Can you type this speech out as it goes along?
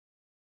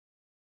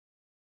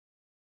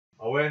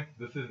Away,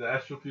 this is the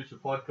Astral Future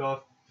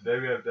podcast. Today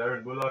we have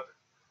Darren Bullock.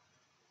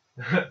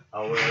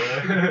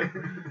 Away.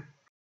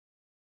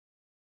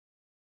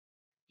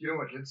 You know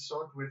what? Let's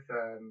start with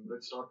that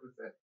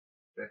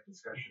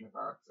discussion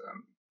about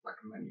like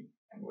money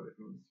and what it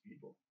means to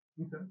people.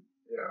 Okay.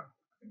 Yeah,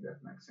 I think that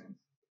makes sense.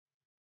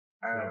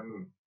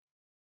 Cool.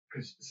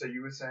 Because so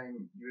you were saying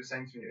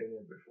to me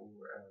earlier before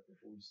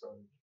we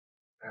started,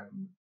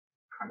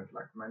 kind of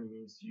like money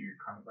means to you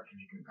kind of like if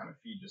you can kind of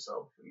feed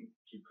yourself and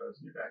keep clothes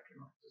on your back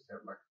and like just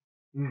have like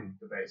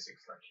the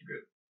basics, like you're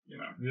good, you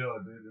know. Yeah,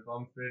 dude. If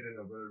I'm fed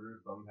and I've got a roof,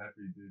 I'm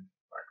happy, dude.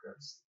 Like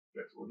that's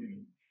all you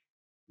need.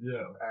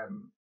 Yeah.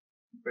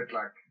 But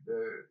like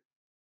the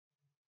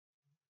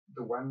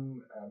one,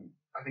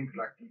 I think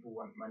like people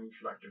want money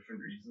for like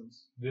different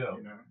reasons. Yeah.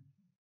 You know.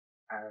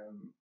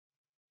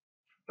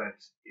 But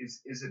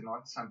is it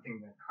not something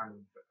that kind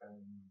of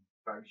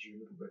bugs you a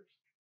little bit?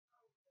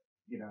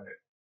 You know,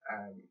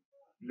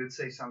 let's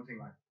say something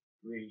like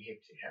really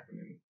hectic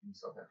happened in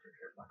South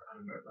Africa, like I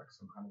don't know, like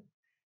some kind of.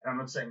 And I'm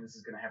not saying this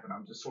is going to happen.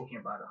 I'm just talking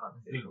about a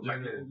hypothetical.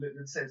 Like,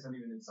 let's say it's not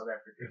even in South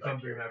Africa. If like,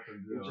 something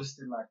happens, you're just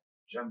in like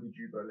Jumbo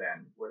Jubo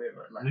land,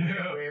 whatever, like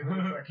wherever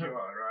Yeah. the fuck you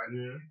are, right?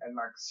 Yeah. And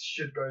like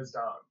shit goes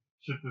down.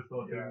 Shit to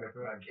start doing the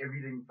Like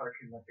everything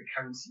fucking, like the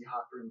currency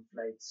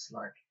hyperinflates,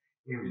 like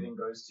everything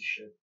goes to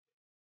shit.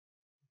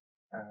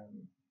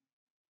 And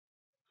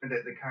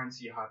that the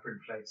currency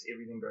hyperinflates,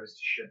 everything goes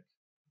to shit.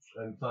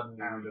 And suddenly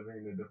we're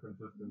living in a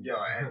different system. Yeah,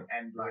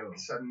 and like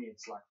suddenly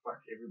it's like fuck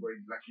everybody,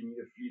 like you need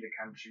to flee the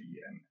country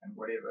and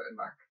whatever, and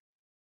like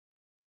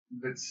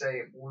let's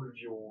say all of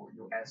your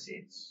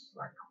assets,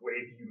 like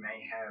whatever you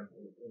may have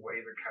or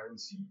whatever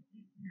currency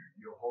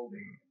you're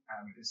holding,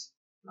 is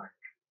like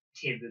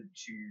tethered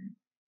to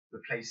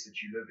the place that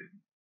you live in.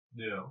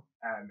 Yeah.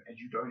 And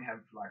you don't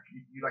have like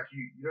you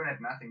don't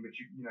have nothing, but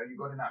you know you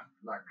got enough,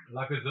 like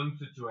a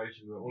Zoom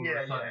situation where all of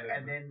a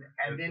sudden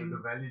and then the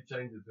value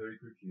changes very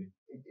quickly.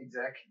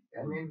 Exactly.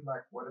 And then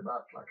like what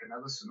about like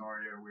another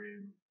scenario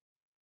where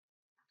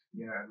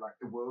you know like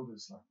the world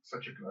is like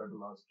such a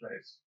globalized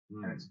place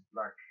and it's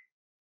like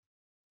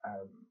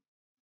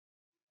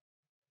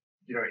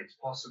you know it's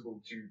possible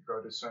to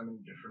go to so many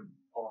different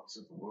parts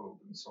of the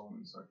world and so on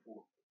and so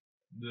forth.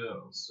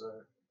 Yeah.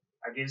 So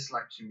I guess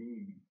like to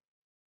me,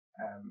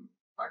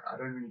 like I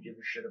don't really give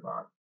a shit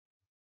about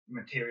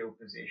material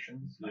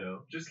possessions. Like,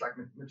 just like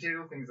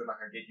material things that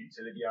like I get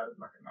utility out of,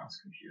 like a nice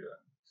computer,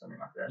 something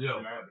like that. Yeah.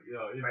 You know?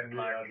 Yeah. Even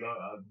me, I'd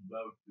love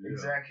to.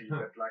 Exactly.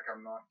 But like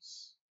I'm not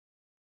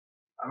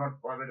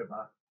bothered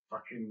about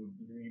fucking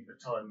Louis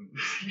Vuitton.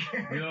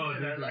 Yeah, you know,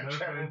 like no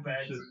travel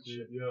bags shit, and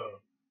shit.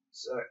 Yeah.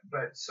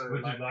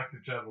 Would you like to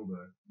travel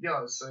though?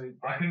 Yeah, so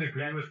I can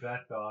agree with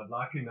that though. I'd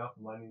like enough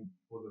money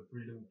for the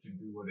freedom to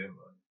do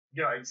whatever.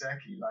 Yeah,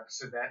 exactly. Like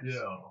so that's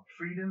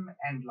freedom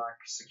and like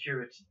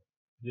security.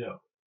 Yeah.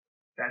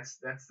 That's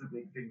the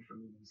big thing for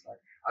me. It's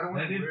like I don't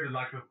want to. That is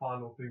like the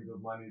final things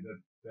of money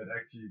that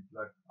actually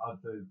like I'd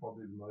say is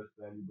probably the most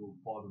valuable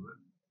part of it.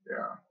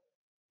 Yeah.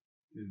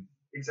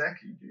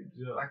 Exactly, dude.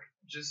 Yeah. Like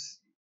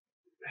just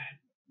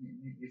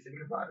you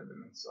think about it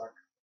and it's like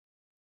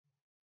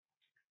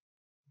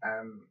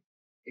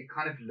it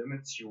kind of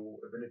limits your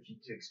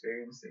ability to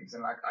experience things.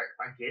 And like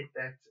I get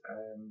that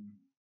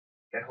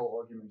that whole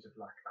argument of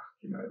like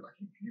you know like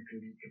you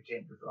can be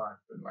content with life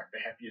and like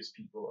the happiest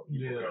people are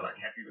people who are like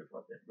happy with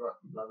what they've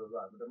got and blah blah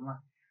blah. But I'm like,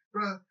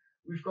 bro,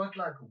 we've got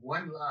like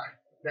one life.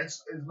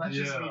 That's as much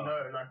as we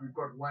know, like we've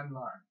got one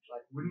life.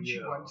 Like wouldn't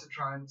you want to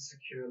try and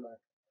secure like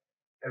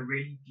a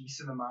really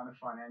decent amount of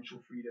financial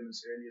freedom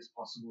as early as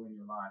possible in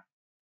your life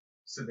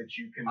so that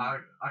you can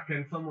I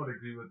can somewhat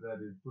agree with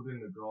that, is put in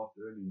the graft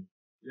early.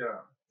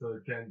 Yeah. So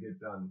it can get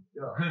done.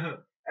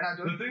 Yeah. And I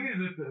don't the thing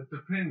is it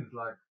depends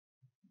like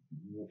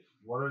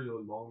what are your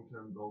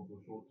long-term goals or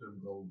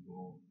short-term goals,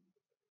 or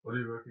what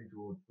are you working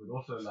towards? But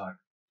also like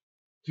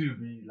to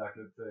be like,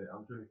 let's say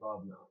I'm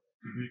 25 now,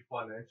 to be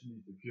financially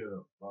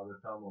secure by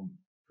the time I'm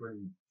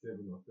 27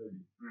 or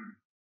 30.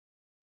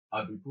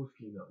 I'd be push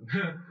keen on.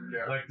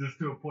 Like just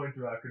to a point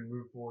where I can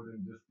move forward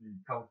and just be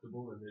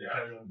comfortable and then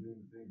carry on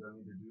doing the things I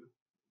need to do.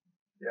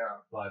 Yeah.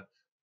 But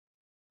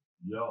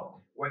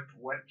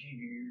what do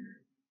you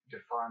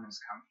define as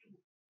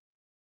comfortable?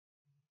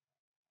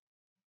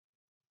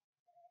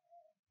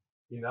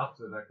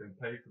 Enough that I can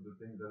pay for the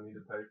things I need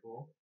to pay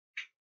for,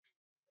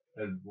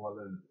 as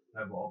well as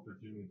have an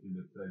opportunity,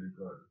 let's say, to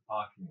go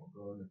hiking or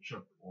go on a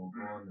trip or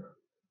go on a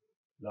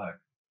like.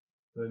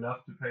 So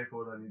enough to pay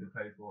for what I need to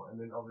pay for,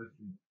 and then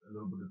obviously a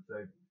little bit of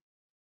savings.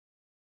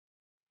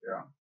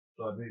 Yeah.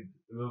 So I need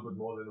a little bit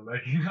more than I'm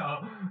making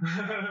now.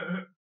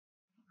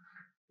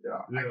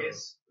 I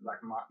guess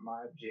like my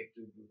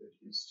objective with it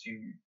is to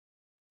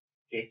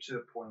get to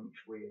a point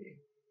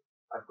where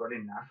I've got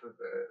enough of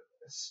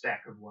a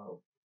stack of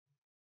wealth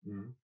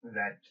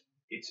that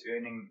it's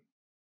earning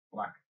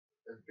like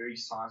a very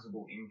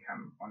sizable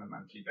income on a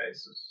monthly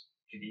basis,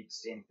 to the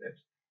extent that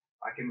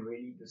I can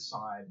really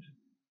decide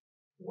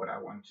what I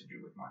want to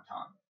do with my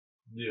time.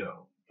 Yeah.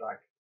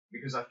 Like,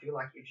 because I feel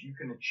like if you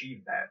can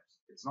achieve that,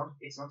 it's not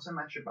so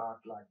much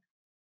about like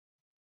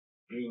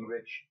being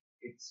rich.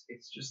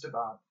 It's just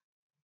about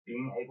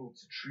being able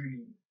to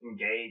truly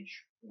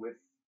engage with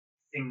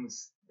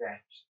things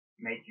that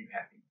make you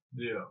happy.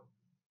 Yeah.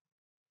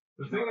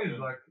 The You know thing what I is,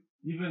 mean? like,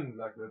 even,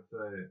 like, let's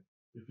say,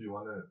 if you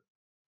want to,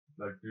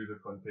 like, do the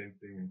content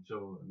thing and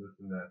chill and this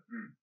and that,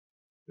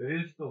 there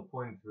is still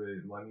points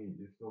where money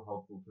is still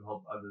helpful to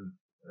help others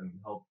and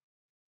help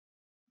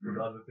with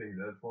other things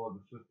as far as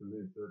the system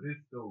is. So it is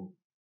still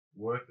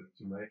worth it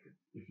to make it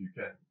if you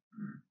can.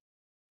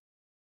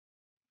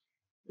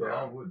 So Yeah.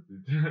 I would,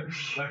 dude.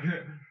 Like,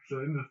 so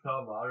in this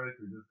time, I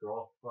reckon we just go,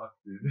 oh, fuck,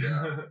 dude.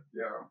 Yeah.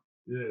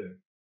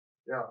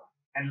 Yeah.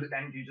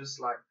 And you just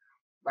like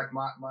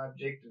my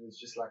objective is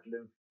just live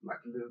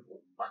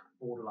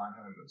borderline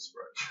homeless,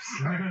 bro.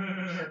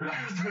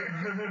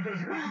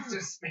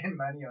 Just spend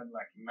money on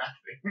like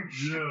nothing.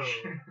 Yeah.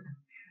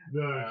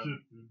 No, shit,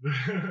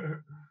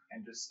 dude.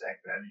 And just stack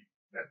value.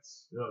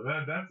 That's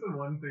the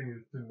one thing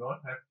is to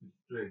not have to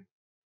stress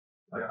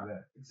like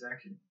that.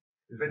 Exactly.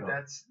 It's but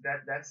not.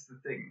 that's the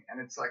thing,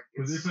 and it's like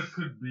because if it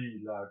could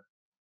be like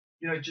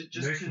just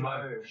next to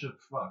month know,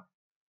 shit's fucked.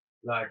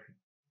 Like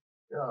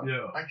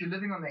like you're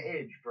living on the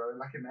edge, bro.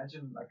 Like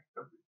imagine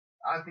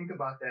I think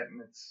about that,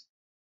 and it's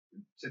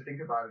to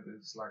think about it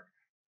is like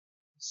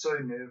so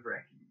nerve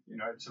wracking,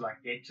 to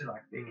like get to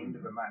like the end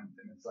of the month,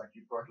 and it's like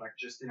you've got like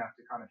just enough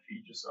to kind of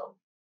feed yourself.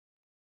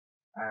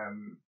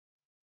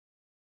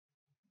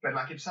 But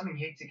like if something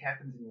hectic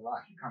happens in your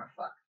life, you're kind of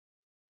fucked.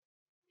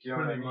 Do you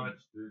know pretty what I mean?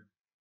 much, dude.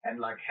 And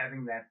like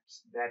having that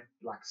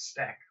like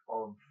stack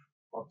of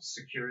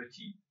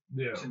security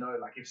to know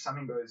like if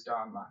something goes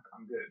down, like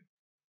I'm good.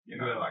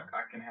 Like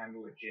I can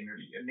handle it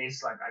generally,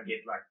 unless like I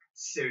get like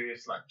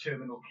serious like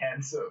terminal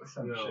cancer or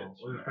some shit.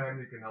 Or your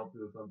family can help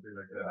you or something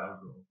like that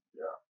as well.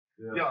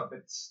 Yeah, but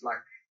it's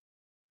like.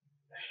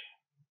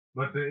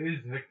 But there is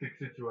hectic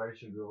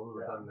situations where all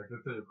of a sudden, like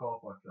let's say your car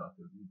fucks up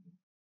or something.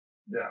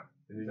 Yeah.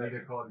 And you need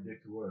a car to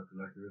get to work.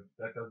 Like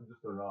that doesn't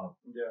just arrive.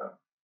 Yeah.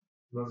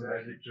 It's not a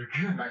magic trick.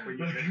 Like when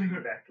you're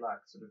living that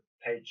like sort of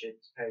paycheck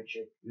to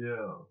paycheck.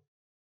 Yeah.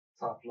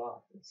 Type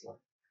life. It's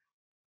like.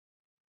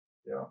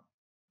 Yeah.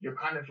 You're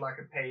kind of like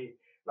a pay,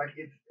 like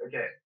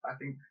I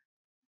think,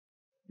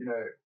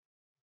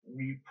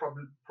 we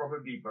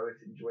probably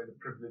both enjoy the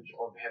privilege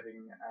of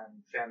having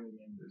family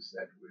members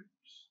that would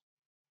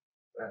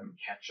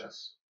catch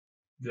us.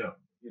 Yeah.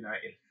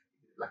 If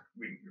like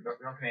we're not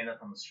going to end up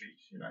on the street,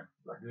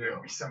 like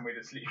there'll be somewhere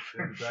to sleep.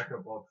 In the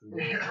backup box and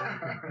or you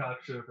can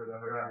couch surf at a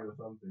home or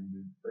something,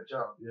 dude. But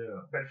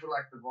but for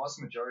like the vast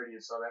majority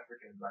of South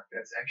Africans, like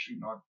that's actually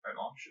not an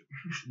option.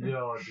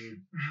 Yeah,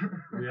 dude.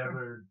 We have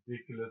a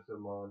ridiculous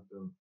amount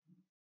of.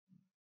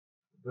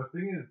 The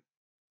thing is,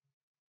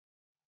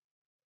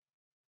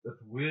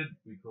 it's weird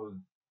because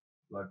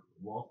like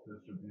wealth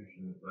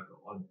distribution is like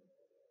an odd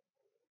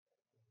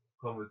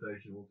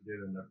conversation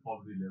altogether, and like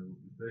poverty levels,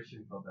 especially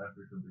in South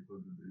Africa,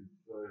 because it is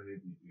so heavy,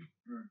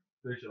 dude.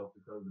 Especially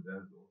after COVID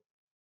as well.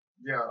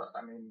 Yeah,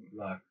 I mean,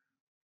 like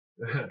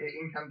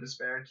income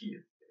disparity.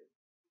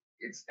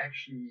 It's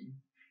actually,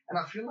 and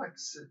I feel like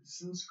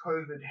since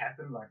COVID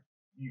happened, like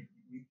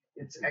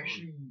it's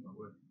actually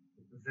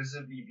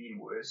visibly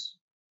been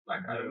worse.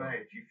 Like I don't know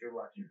if you feel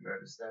like you've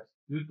noticed that.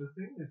 Dude, the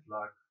thing is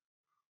like,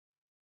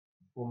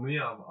 for me,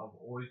 I've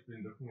always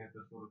been looking at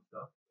this sort of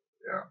stuff.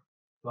 Yeah.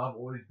 So I've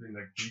always been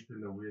like deep in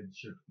the weird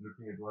shit,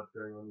 looking at what's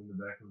going on in the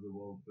back of the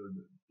world. So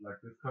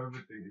like this COVID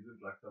thing isn't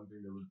like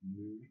something that was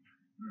new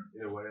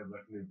in a way of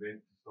like an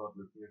event to start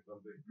looking at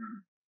something.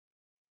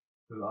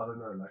 Because I don't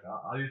know, like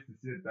I used to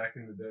see it back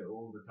in the day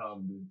all the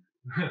time, dude.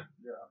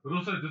 Yeah. But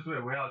also just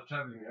where I was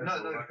traveling as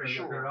well. Like, for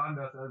sure. Like around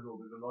us as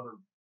well, there's a lot of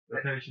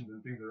locations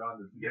and things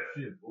around us. You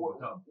see it all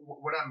the time.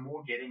 What I'm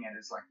more getting at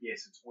is like,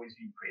 yes, it's always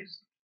been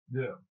present.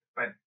 Yeah.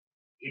 But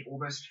it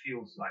almost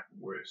feels like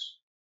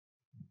worse.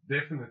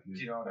 Definitely. Do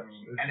you know what I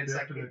mean? And it's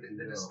like the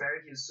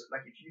disparity is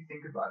like, if you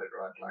think about it,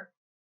 right? Like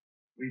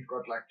we've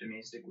got like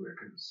domestic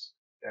workers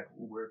that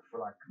will work for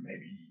like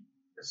maybe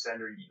a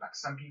salary. Like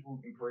some people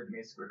employ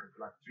domestic worker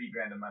for like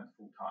 $3,000 a month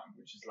full time,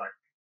 which is like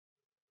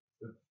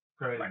it's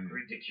crazy, like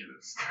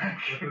ridiculous.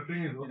 But the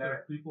thing is,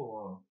 also people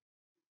are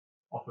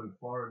often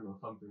foreign or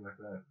something like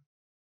that.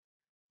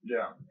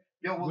 Yeah.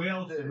 Yeah. Well, where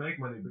else to make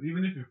money? But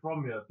even if you're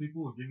from here,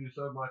 people will give you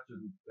so much,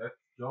 and that's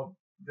job.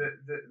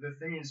 The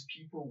thing is,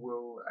 people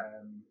will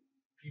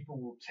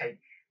take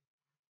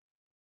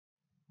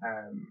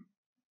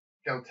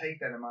they'll take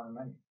that amount of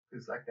money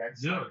because like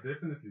that's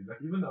definitely. Like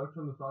even out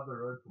on the side of the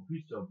road for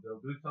peace jobs,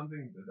 they'll do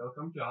something. They'll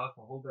come to your house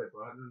for a whole day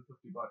for $150.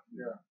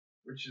 Yeah,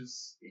 which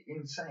is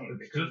insane.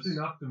 It's just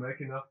enough to make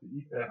enough to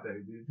eat that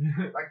day, dude.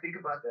 Like think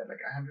about that.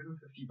 Like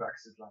 $150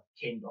 is like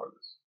 $10.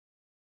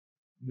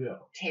 Yeah.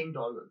 $10.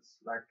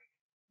 Like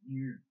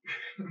you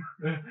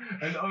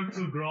and oats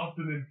will graft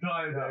an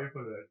entire day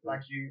for that.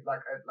 Like you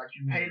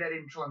pay that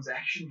in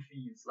transaction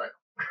fees, like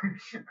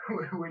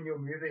when you're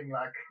moving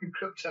like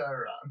crypto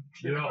around.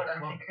 You know what I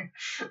mean?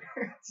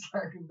 It's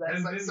like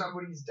that's like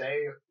somebody's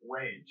day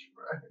wage,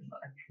 bro.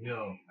 Like,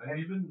 and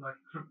even like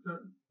crypto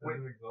as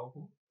an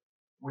example.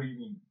 What do you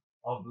mean?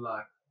 Of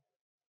like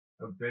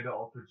a better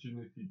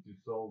opportunity to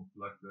solve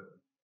like the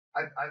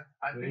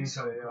I think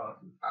so. income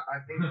Yeah.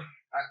 crisis.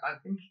 I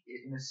think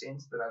in a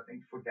sense, but I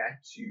think for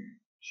that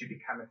to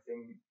become a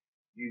thing,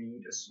 you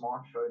need a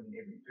smartphone in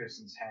every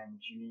person's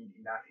hand. You need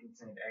enough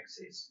internet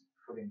access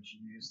for them to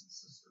use the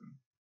system.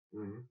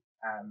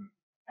 Mm-hmm.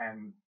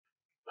 And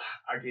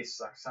I guess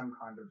like some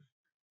kind of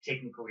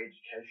technical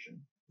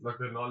education. Like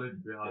the knowledge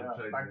behind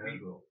trading like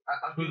as well.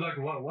 I Because like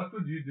what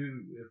would you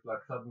do if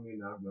like suddenly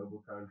now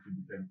global currency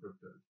became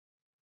crypto?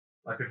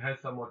 Like it has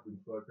somewhat been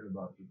spoken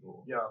about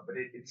before. Yeah, but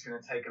it's going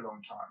to take a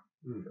long time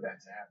for that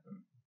to happen.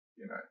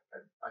 You know,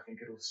 I think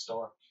it'll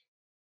start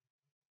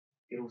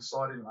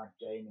in like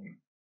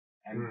gaming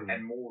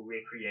and more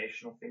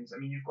recreational things. I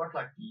mean, you've got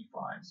like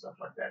DeFi and stuff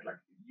like that. Like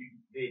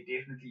there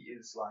definitely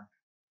is like.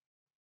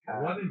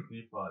 What is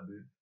DeFi,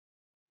 dude?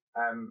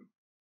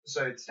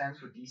 So it stands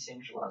for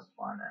decentralized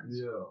finance.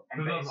 Yeah.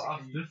 Because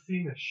I've just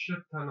seen a shit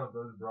ton of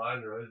those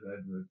Brian Rose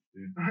adverts,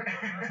 dude.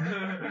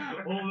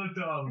 All the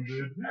time,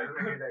 dude. I don't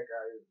know who that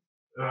guy is.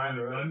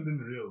 London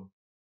Real.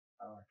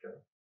 Oh, okay.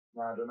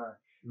 No, I don't know.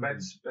 But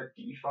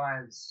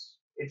DeFi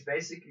it's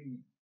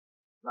basically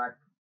like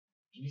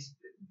these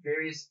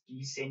various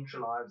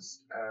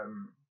decentralized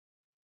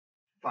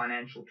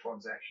financial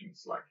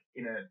transactions, like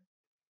in a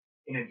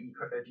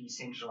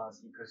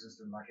decentralized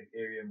ecosystem like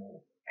Ethereum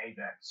or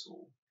AVAX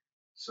or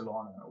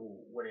Solana or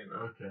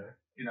whatever. Okay.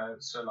 You know,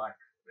 so like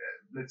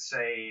let's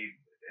say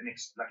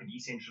like a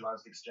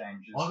decentralized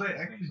exchange. Are they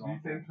actually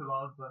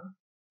decentralized though?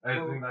 As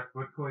in like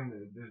Bitcoin,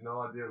 there's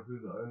no idea of who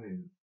the owner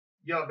is.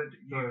 Yeah, but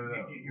you can't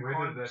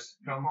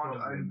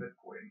own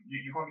Bitcoin.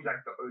 You can't be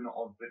like the owner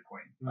of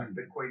Bitcoin. Like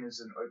Bitcoin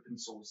is an open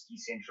source,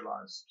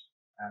 decentralized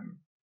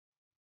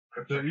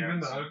cryptocurrency. So even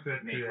the oak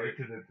that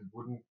created it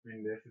wouldn't be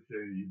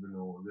necessary even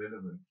or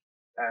relevant.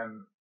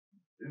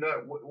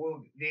 No,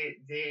 well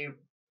there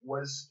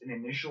was an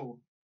initial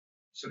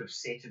sort of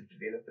set of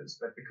developers,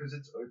 but because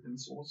it's open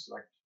source,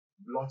 like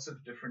lots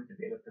of different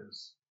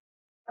developers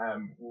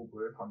will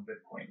work on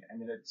Bitcoin,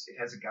 and then it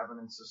has a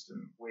governance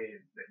system where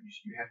that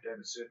you have to have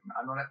a certain.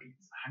 I'm not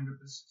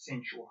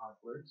 100% sure how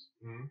it works,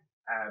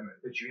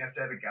 but you have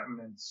to have a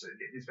governance. So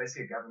there's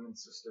basically a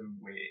governance system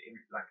where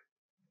like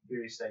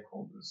various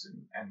stakeholders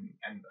and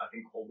I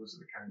think holders of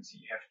the currency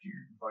have to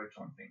vote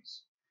on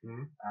things.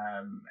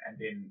 And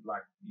then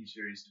like these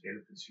various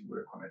developers who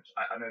work on it.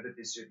 I know that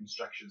there's certain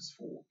structures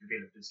for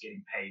developers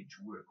getting paid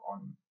to work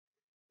on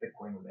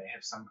Bitcoin, where they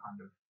have some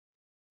kind of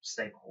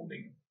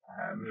stakeholding.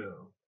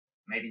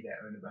 Maybe they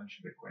own a bunch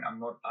of Bitcoin. I'm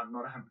not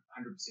 100%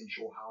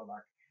 sure how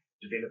like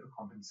developer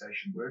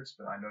compensation works,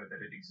 but I know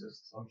that it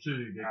exists. I'm sure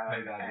you get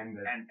paid out in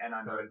that. And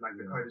I know like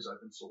the code is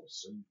open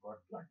source, so you've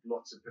got like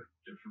lots of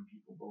different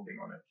people building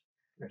on it.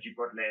 Like you've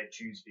got layer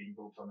 2s being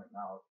built on it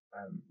now,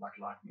 like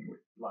Lightning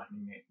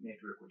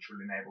Network, which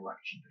will enable like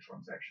cheaper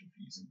transaction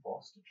fees and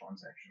faster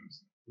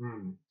transactions.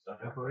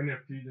 Stuff and like for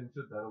NFTs and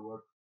shit, that'll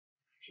work.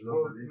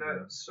 Well,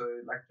 no, so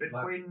like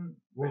Bitcoin.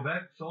 Will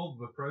that solve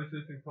the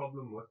processing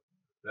problem with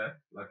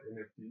that, like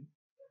NFTs?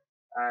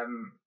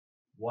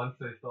 Once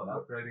they start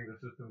upgrading the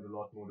systems a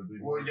lot more to be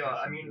more efficient.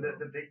 I mean,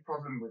 the big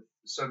problem with,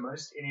 so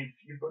most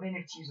you've got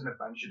NFTs in a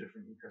bunch of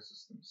different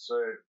ecosystems. So,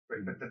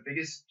 but the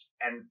biggest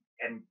and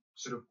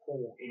sort of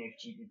core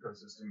NFT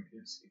ecosystem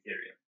is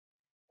Ethereum.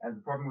 And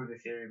the problem with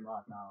Ethereum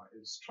right now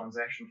is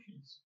transaction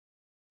fees.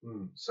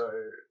 So,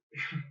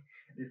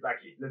 like,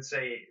 let's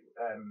say,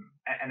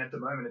 and at the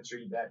moment it's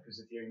really bad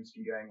because Ethereum's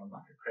been going on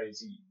like a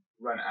crazy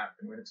run up.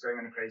 And when it's going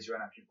on a crazy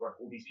run up, you've got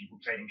all these people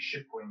trading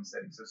shitcoins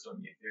that exist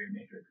on the Ethereum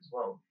network as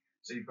well.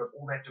 So you've got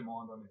all that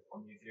demand on the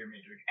Ethereum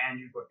network, and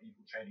you've got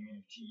people trading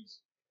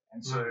NFTs. And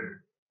so,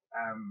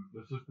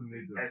 the system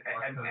needs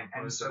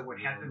and so what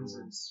happens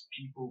is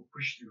people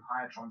push through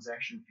higher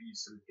transaction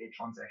fees so that their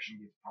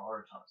transaction gets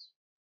prioritized.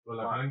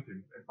 Well, like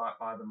minting.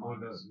 By the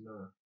miners.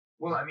 No.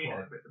 Well, I mean,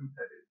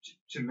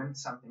 to mint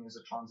something is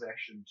a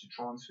transaction. To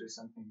transfer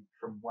something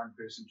from one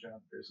person to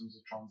another person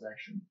is a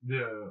transaction.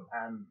 Yeah.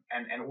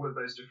 And all of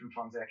those different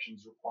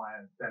transactions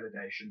require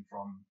validation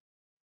from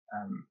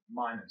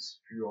miners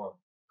who are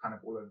kind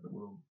of all over the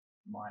world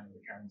mining the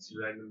currency.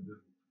 Random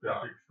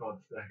graphics card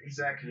stack.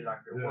 Exactly.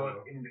 Like,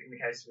 well, in the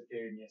case of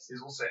Ethereum, yes,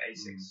 there's also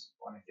ASICs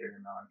on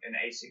Ethereum now. An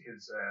ASIC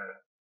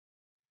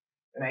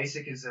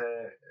is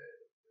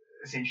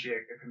essentially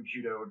a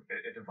computer or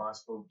a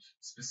device built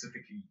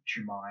specifically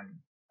to mine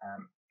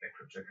a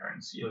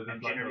cryptocurrency. So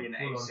and like generally an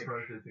ASIC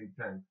processing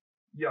tank.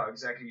 Yeah,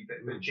 exactly.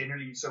 But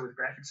generally, so with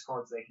graphics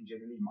cards, they can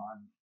generally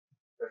mine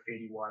a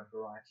fairly wide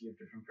variety of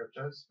different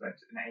cryptos, but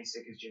an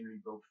ASIC is generally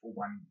built for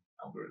one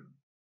algorithm.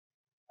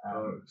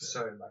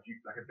 So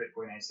like a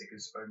Bitcoin ASIC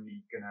is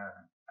only gonna,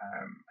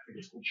 I think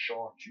it's called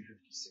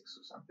SHA-256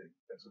 or something.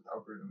 That's what the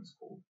algorithm is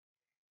called.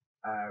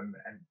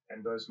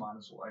 And those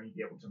miners will only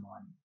be able to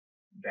mine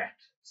that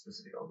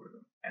specific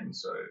algorithm. And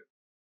so,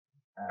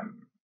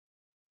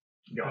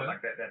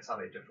 like that's how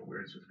they differ.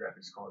 Whereas with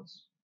graphics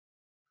cards,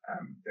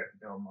 they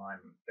can mine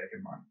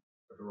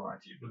a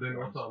variety of. But then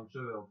also, I'm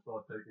sure they'll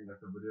start taking like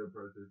the video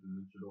processors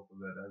and shit off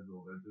of that as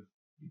well. They're just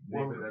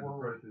leave it as a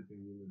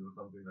processing unit or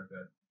something like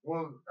that.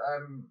 Well,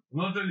 I'm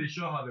not really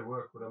sure how they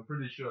work, but I'm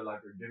pretty sure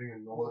like getting a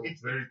normal,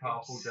 very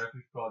powerful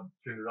graphics card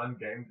can run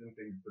games and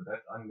things, but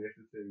that's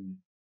unnecessary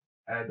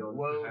add-ons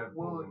to have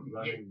for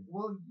running.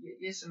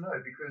 Yes and no,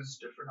 because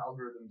different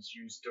algorithms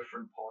use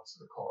different parts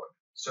of the card.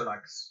 So,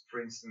 like for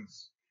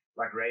instance,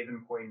 like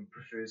Ravencoin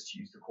prefers to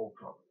use the core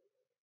clock,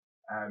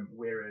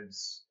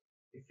 whereas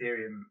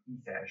Ethereum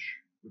Ethash,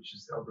 which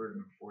is the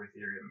algorithm for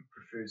Ethereum,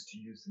 prefers to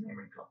use the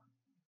memory clock.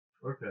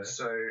 Okay.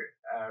 So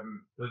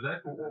does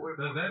that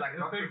like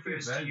not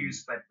prefers to value?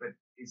 use, but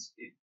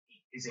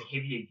is a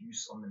heavier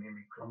use on the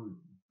memory clock.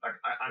 Like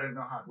I don't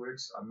know how it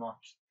works. I'm not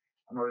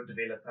a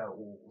developer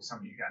or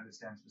somebody who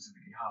understands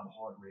specifically how the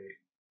hardware.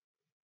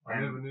 I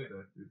never knew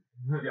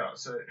that. Yeah.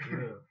 So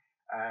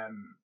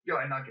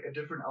and like a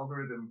different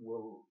algorithm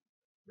will,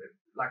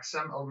 like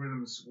some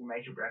algorithms will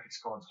make your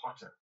graphics cards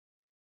hotter.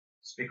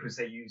 It's because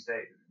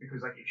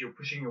because like if you're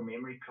pushing your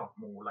memory clock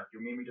more, like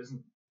your memory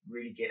doesn't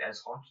really get as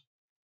hot.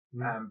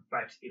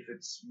 But if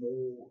it's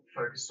more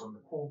focused on the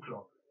core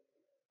clock,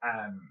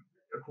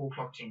 the core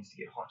clock tends to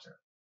get hotter.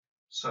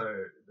 So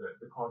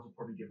the cards will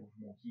probably give off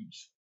more heat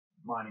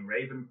mining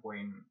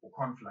Ravencoin or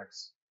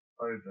Conflux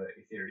over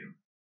Ethereum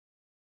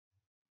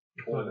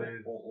or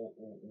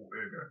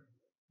Ergo.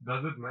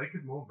 Does it make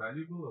it more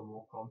valuable or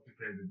more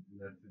complicated in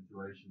that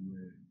situation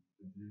where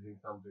it's using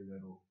something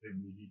that will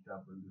heavily heat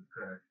up and just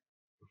crack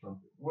or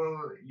something?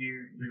 Well,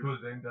 because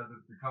then does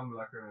it become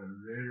like a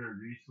rarer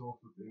resource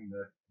within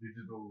that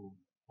digital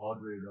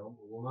hardware realm?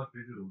 Well, not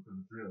digital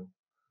because it's real,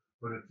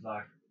 but it's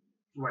like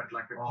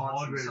like the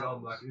hardware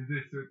realm. Like, is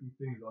there certain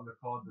things on the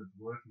card that's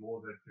worth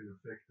more that can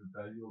affect the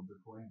value of the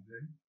coins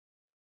then?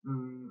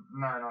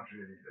 No, not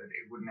really.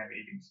 It wouldn't have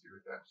anything to do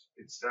with that.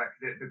 It's like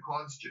the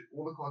cards.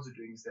 All the cards are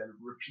doing is they're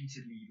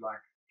repeatedly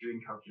like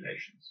doing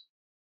calculations,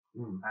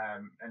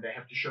 and they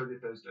have to show that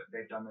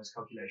they've done those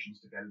calculations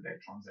to validate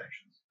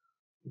transactions.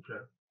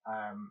 Okay.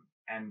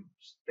 And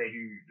they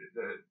do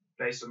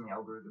based on the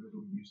algorithm,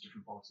 it'll use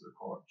different parts of the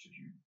card to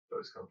do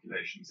those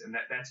calculations, and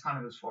that's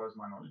kind of as far as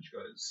my knowledge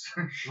goes.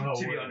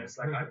 To be honest,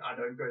 like I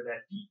don't go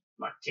that deep,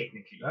 like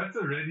technically. That's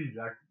already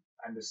like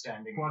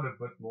understanding quite a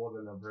bit more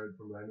than I've heard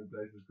from random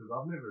places because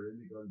I've never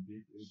really gone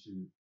deep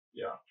into.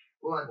 Yeah.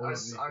 Well, I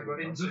got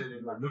into it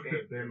and like looked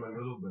at them a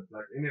little bit.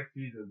 Like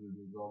NFTs as an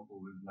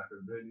example is like a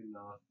really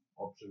nice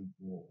option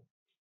for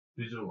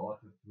digital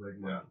artists to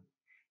make money.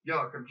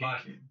 Yeah,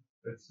 completely.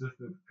 But it's just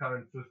the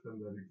current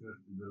system that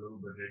exists is a little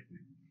bit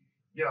hectic.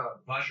 Yeah,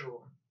 for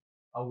sure.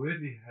 I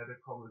weirdly had a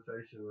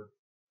conversation with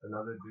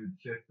another dude,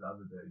 Chef, the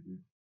other day, dude.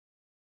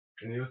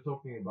 And he was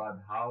talking about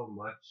how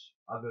much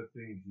other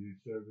things use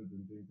servers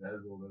and things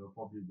as well that are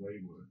probably way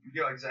worse.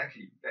 Yeah,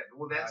 exactly. That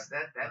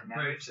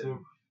narrative.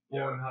 Facebook,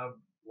 Pornhub,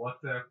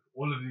 WhatsApp,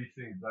 all of these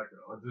things, like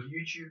just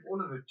YouTube,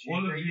 all of it. All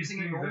of they're these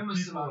using things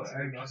enormous amounts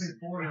of and I think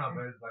Pornhub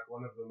has like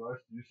one of the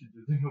most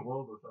usages in the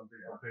world or something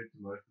compared to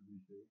most of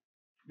these things.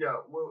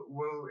 Yeah, well,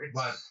 it's.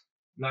 But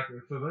like,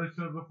 so those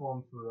server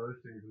farms for those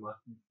things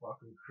must be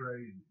fucking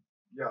crazy.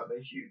 Yeah,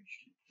 they're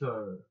huge.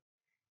 So.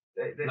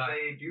 They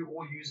do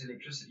all use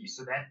electricity,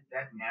 so that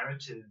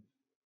narrative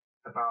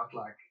about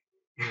like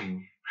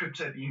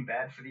crypto being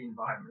bad for the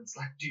environment, it's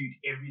like, dude,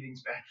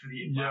 everything's bad for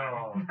the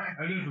environment. Yeah,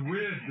 and it's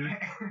weird, dude.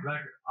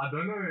 Like, I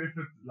don't know if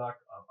it's like,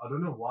 I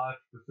don't know why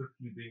it's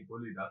specifically being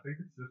bullied. I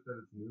think it's just that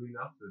it's new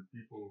enough that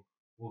people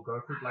will go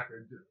for it. Like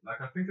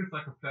I think it's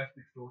like a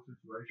plastic store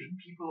situation.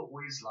 People are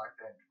always like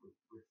that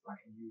with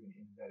like new and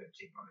innovative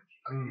technology.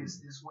 Like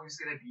there's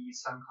always going to be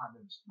some kind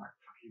of like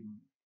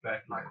fucking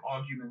like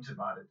argument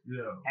about it.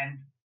 Yeah. And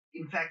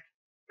in fact,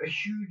 a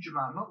huge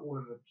amount, not all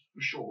of it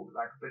for sure,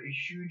 like, but a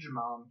huge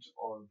amount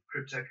of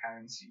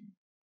cryptocurrency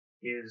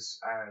is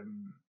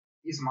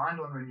mined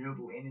on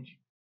renewable energy.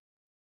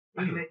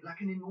 Like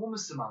an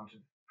enormous amount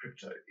of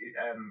crypto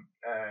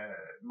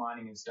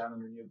mining is done on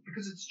renewable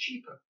because it's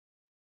cheaper.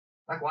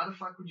 Like, why the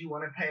fuck would you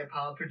want to pay a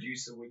power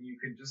producer when you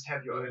can just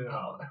have your own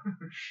power?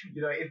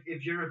 You know,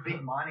 if you're a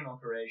big mining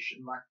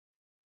operation, like,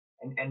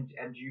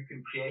 and you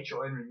can create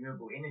your own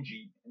renewable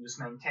energy and just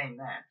maintain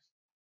that,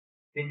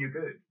 then you're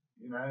good.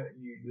 You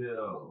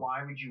know,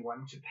 why would you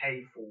want to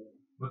pay for?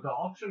 But the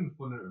options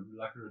for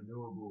like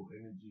renewable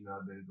energy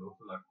nowadays are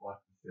also like quite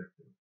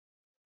deceptive.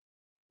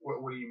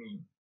 What do you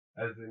mean?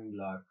 As in,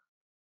 like,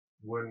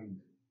 wind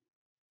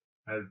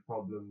has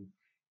problems.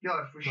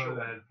 Yeah, for sure.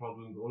 Solar has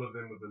problems. All of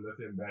them with the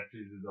lithium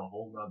batteries is a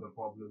whole nother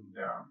problem.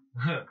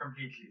 Yeah,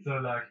 completely. So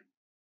like,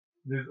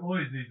 there's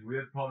always these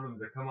weird problems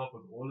that come up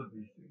with all of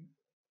these things.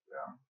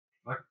 Yeah.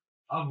 Like,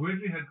 I've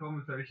weirdly had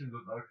conversations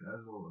with Oaks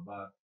as well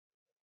about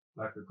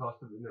like the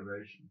cost of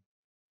innovation.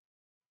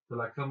 So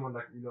like someone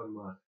like Elon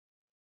Musk,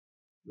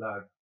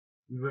 like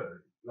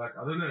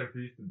I don't know if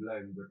he's to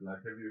blame, but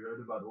like, have you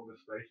heard about all the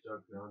space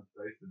junk now in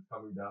space that's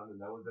coming down? And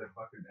that was that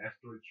fucking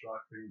asteroid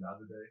strike thing the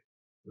other day.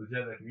 Was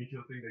that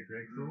meteor thing that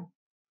Greg saw?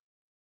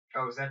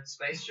 Oh, was that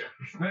space junk?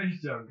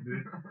 Space junk,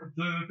 dude.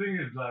 So the thing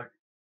is, like,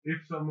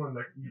 if someone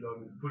like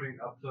Elon is putting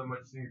up so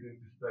much things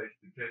into space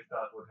to test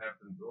out what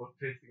happens, or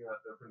testing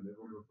out different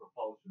levels of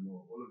propulsion, or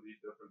all of these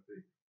different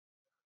things,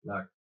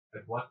 like,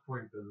 at what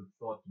point does it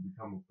start to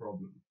become a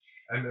problem?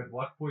 And at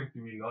what point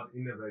do we not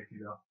innovate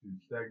enough to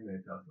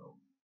stagnate ourselves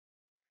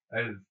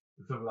as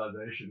a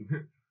civilization?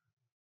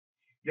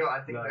 Yeah,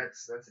 I think Like-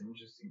 that's an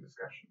interesting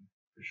discussion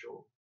for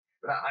sure.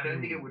 But I don't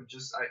think it would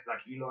just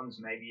like Elon's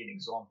maybe an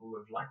example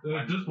of like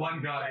just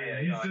one guy.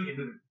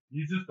 player,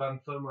 He's just done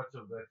so much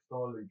of that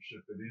Starlink shit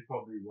that he's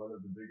probably one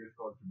of the biggest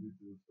contributors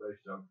to space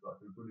junk. So I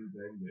can put his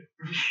name there.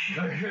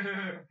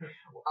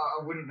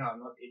 I wouldn't know. I'm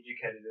not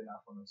educated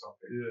enough on the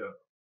topic. Yeah.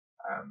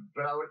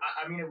 But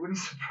I mean, it wouldn't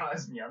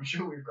surprise me. I'm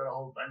sure we've got a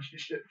whole bunch of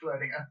shit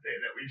floating up there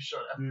that we've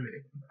shot up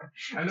there,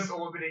 And just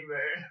orbiting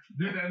there.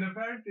 Dude, and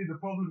apparently the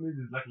problem is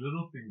like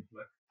little things,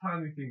 like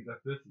tiny things like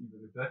this.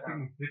 Even if that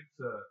thing hits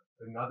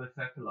another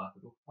satellite,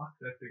 it'll fuck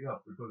that thing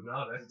up because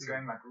now It's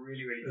going like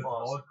really, really it's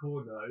fast.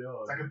 hardcore now. Yeah.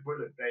 It's like a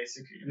bullet,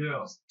 basically.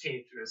 Yeah. Just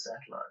tear through a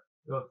satellite.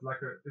 Yeah, it's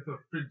like if a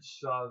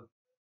fridge-sized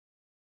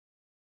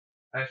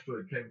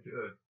asteroid came to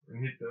Earth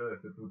and hit the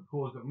Earth, it would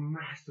cause a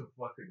massive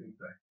fucking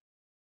impact.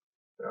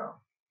 Yeah.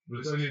 But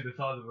it's only the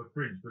size of a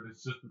fridge, but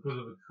it's just because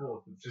of its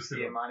force. It's Just just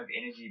the amount of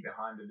energy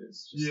behind it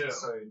is just Yeah.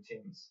 so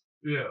intense.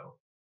 Yeah.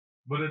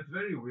 But it's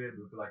very weird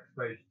with like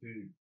space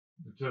to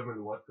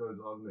determine what goes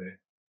on there.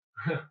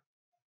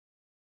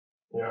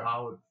 Or Yeah.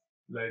 how it's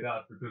laid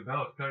out, because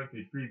now it's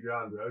currently free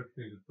ground. We're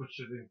opening to put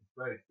shit into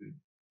space, dude.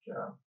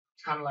 Yeah.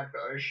 It's kind of like the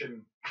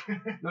ocean.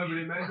 No, but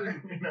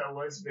imagine, You know, it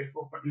was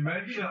before.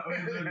 imagine that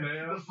ozone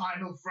layer. The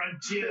final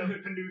frontier of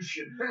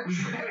pollution.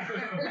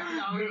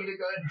 Now we need to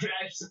go and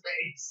trash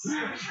space.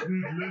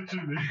 Dude,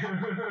 literally.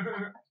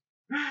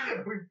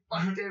 We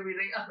fucked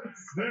everything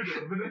else.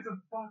 Dude, but it's a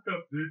fuck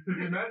up, dude.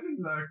 Because imagine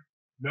like,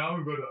 now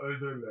we've got an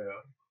ozone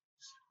layer.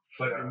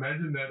 But Yeah.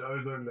 imagine that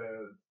ozone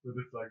layer with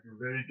it's like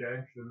very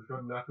gangster. It's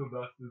got knuckle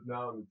dusters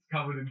now and it's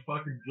covered in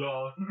fucking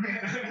glass.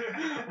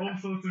 All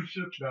sorts of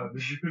shit now,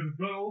 dude, because it's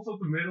got all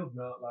sorts of metals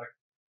now. Like,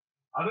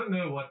 I don't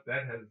know what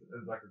that has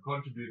as like a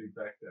contributing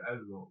factor as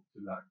well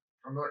to like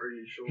I'm not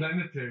really sure.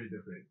 planetary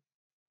defense.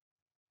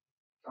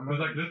 I'm not Because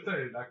like, really let's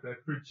say like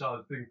that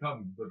fruit-sized thing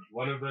comes, but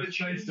one of those But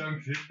space surely-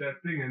 junks hit that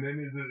thing, and then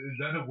is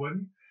that a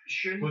win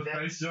Surely for that's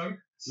space junk?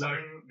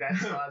 something that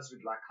size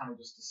would like kind of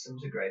just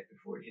disintegrate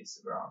before it hits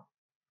the ground.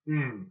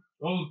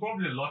 Well, it was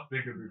probably a lot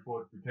bigger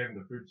before it became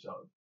the fruit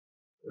shard.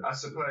 I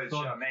suppose,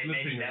 yeah, maybe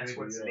splitting that's already,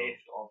 what's yeah.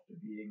 left after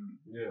being.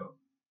 Yeah.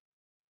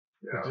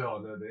 Yeah. But yeah,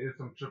 no, there is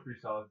some trippy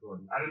sized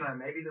ones. I don't know,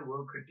 maybe the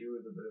world could do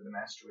with a bit of an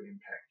asteroid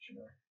impact, you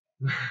know?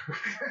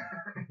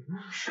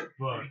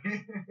 But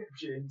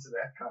If you're into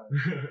that kind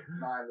of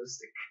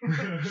nihilistic.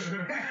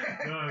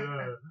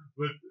 no,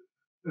 but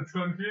it's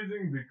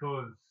confusing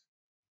because,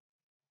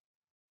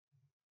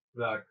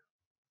 like,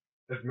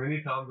 as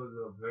many times as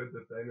I've heard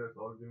the Thanos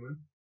argument,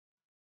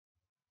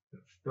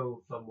 it's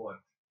still somewhat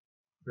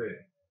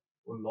fair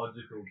or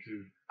logical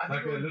to. I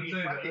think Like, it would let's be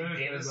say the fucking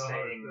Earth as a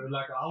devastating. host.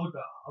 Like,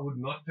 I would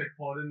not take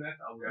part in that.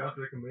 I would Yeah. not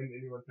recommend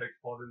anyone takes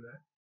part in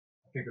that.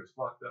 I think it's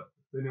fucked up.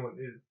 If anyone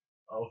is,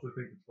 I also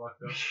think it's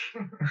fucked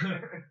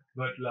up.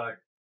 But like,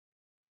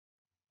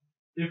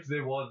 if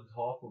there was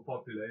half a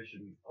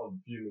population of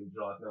humans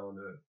right now on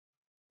Earth,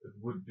 it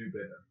would do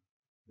better.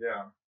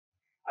 Yeah.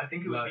 I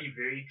think it would Like- be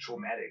very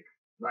traumatic.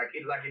 Like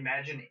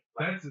imagine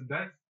like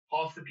That's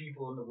half the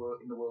people in the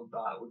world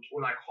die,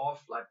 or like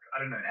half, like, I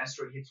don't know, an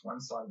asteroid hits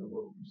one side of the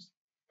world and just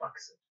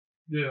fucks it.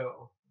 yeah.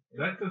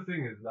 That's the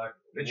thing is like,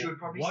 But you would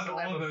probably what still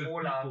are have a those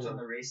fallout people? in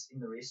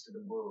the rest of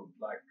the world.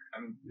 Like,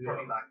 I mean, Yeah.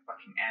 probably like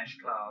fucking ash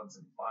clouds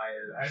and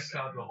fires. Ash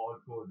clouds are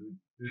hardcore, dude.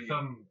 There's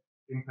some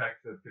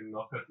impacts that can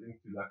knock us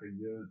into like a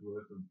year's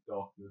worth of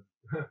darkness.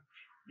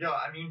 Yeah,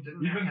 I mean,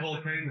 didn't Even that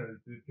happen, volcanoes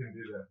dude, can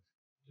do that.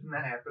 Didn't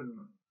that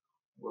happen?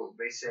 Well,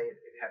 they say it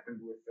happened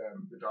with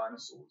the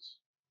dinosaurs.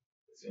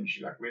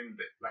 Essentially, like when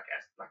like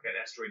that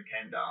asteroid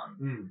came down,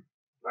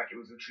 like it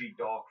was literally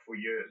dark for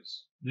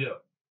years. Yeah.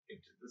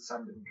 The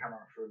sun didn't come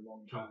out for a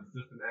long So time it's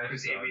just an ash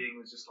because cloud. everything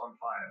was just on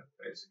fire,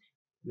 basically.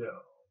 Yeah.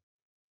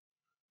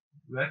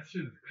 That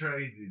shit is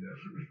crazy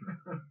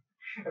though.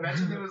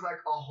 Imagine there was like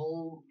a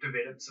whole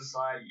developed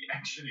society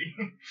actually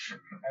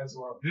as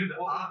well. Dude,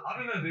 Well, I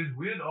don't know, there's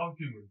weird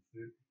arguments,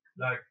 dude.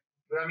 Like,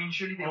 But I mean,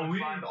 surely they Are would we-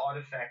 find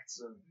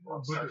artifacts of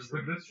but such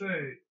things. let's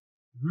say,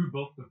 who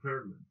built the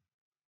pyramids?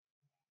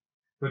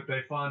 But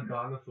they find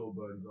dinosaur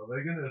bones. Are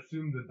they gonna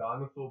assume the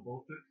dinosaur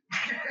built it?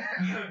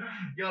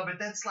 Yeah, but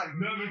that's like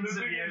No, but millions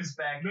the of thing years is-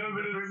 back. no,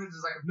 but the it's- pyramids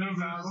is like a No, few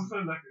but it's thousand. also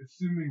like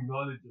assuming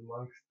knowledge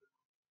amongst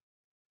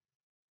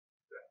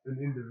an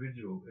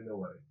individual in a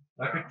way.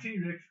 Like Yeah. a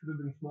T-Rex could have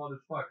been smart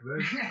as fuck.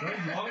 Those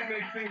long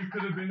neck things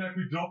could have been like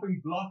we're dropping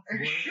blocks.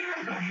 Boy.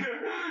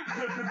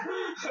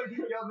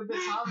 Yeah, but the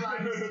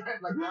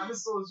timelines, like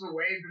dinosaurs were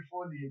way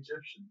before the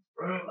Egyptians,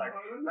 bro.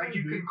 Like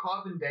you can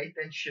carbon date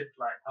that shit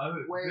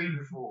like way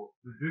before.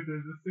 Dude,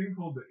 there's this thing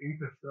called the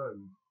Inca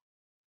stone,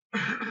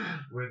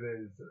 where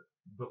there's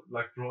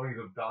like drawings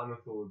of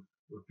dinosaurs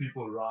with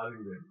people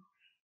riding them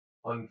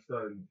on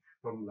stones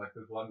from like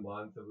this one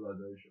Mayan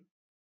civilization.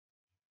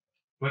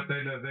 But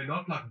they're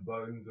not like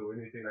bones or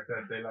anything like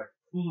that. They're like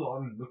full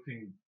on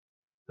looking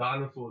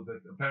dinosaurs that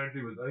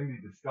apparently was only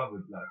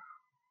discovered like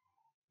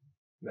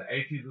the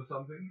 80s or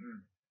something,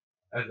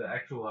 as the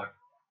actual like,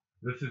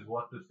 this is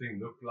what this thing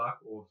looked like,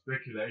 or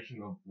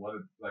speculation of what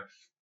it like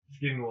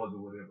skin was or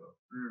whatever.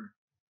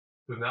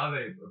 So now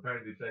they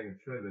apparently saying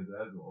it's feathers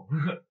as well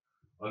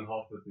on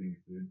half the things,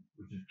 dude,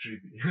 which is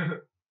creepy.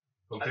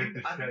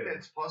 I think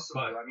that's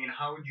possible. But, I mean,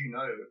 how would you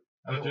know?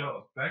 But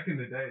yeah, back in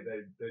the day,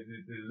 there's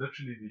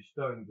literally these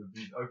stones with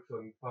these oaks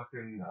on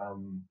fucking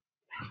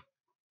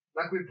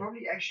Like, we're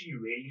probably actually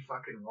really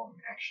fucking wrong,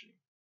 actually.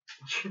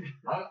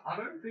 I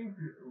don't think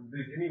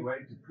there's any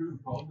way to prove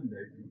carbon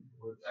dating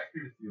or its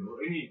accuracy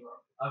or any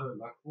other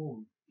like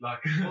form.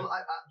 Like, well,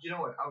 you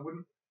know what?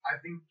 I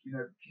think, you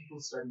know,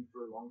 people study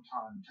for a long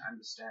time to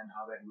understand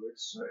how that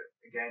works. So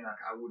again,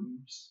 like, I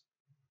wouldn't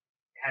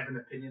have an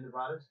opinion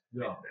about it.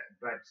 Yeah.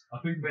 But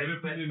I think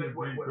the opinion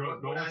would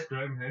be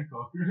Graham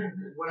Hancock.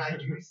 What I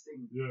do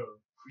think, yeah,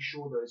 for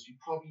sure, though, is we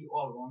probably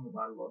are wrong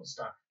about a lot of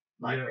stuff.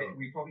 Like,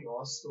 we probably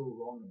are still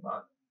wrong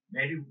about.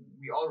 Maybe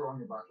we are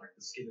wrong about like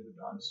the skin of the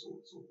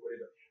dinosaurs or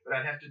whatever. But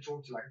I'd have to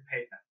talk to like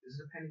is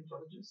it a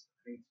paleontologist? I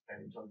think it's a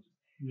paleontologist.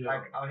 Yeah.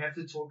 Like, I would have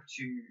to talk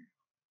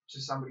to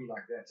somebody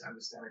like that to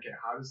understand. Okay,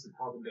 how does the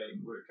carbon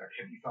dating work? Like,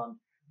 have you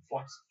found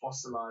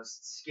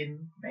fossilized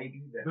skin?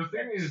 Maybe the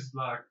thing is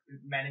like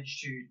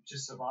managed to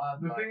survive.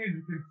 The thing is,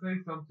 you can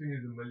say something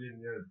is a million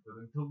years,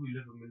 but until we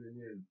live a million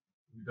years,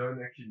 we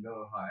don't actually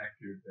know how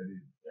accurate that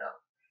is. Yeah.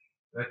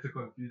 That's the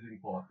confusing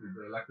part. Is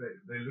like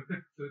they look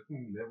at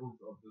certain levels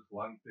of this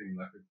one thing,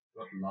 like it's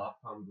got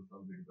lifetimes or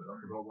something, but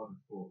I forgot what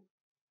it's called.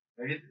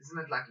 Maybe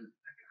isn't it like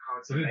how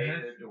it's made?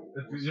 It's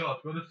got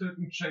a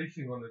certain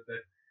chasing on it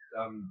that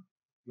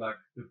like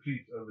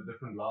depletes over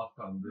different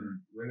lifetimes,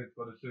 and when it's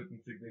got a certain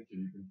signature,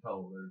 you can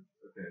tell that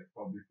it's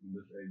probably from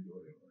this age or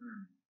whatever.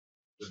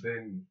 But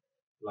then,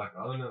 like,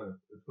 I don't know,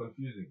 it's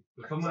confusing.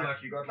 So someone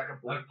like you got like a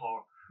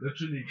ballpark.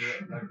 Literally,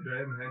 like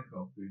Graham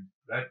Hancock, dude,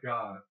 that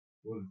guy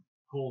was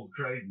called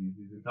crazy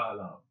his entire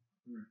life.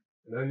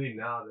 And only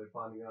now they're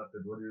finding out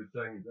that what he was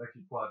saying is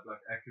actually quite like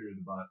accurate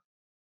about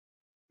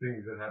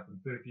things that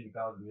happened 13,000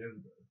 years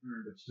ago.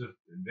 It's just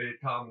their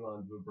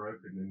timelines were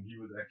broken, and he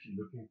was actually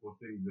looking for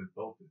things that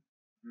built it.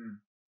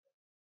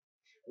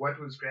 What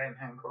was Graham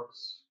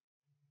Hancock's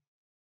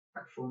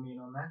like full mean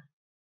on that?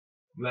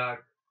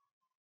 Like,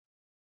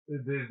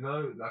 there's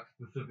no like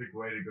specific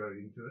way to go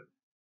into it.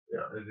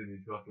 Yeah. As in,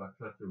 he's got like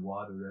such a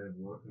wide array of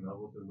work, and I've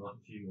also not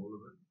seen all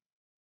of it.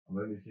 I've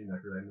only seen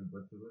like random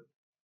bits of it,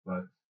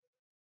 but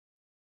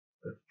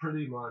it's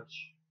pretty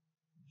much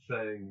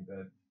saying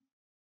that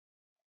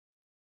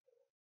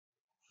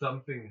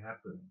something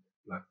happened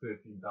like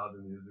 13,000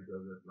 years ago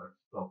that like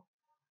stopped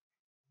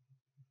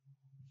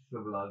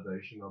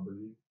civilization, I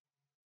believe,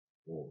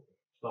 or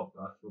stopped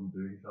us from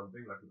doing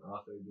something like an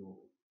ice age or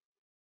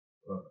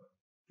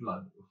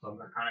flood or something.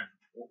 That kind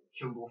of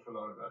killed off a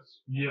lot of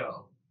us. Yeah,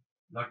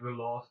 like the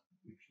last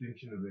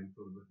extinction event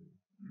sort of a thing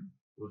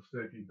was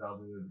 13,000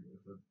 years ago,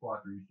 so it's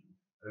quite recent.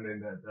 And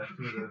then that's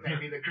where the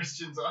maybe the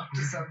Christians are up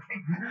to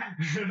something.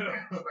 It's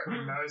like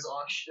the nose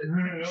arch shit.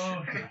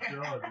 Yeah,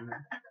 sure, dude.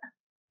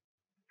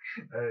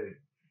 Hey,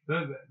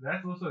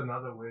 that's also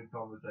another weird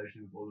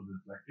conversation with all of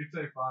this. Like, if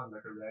they find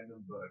like a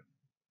random bird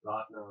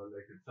right now and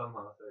they could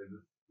somehow say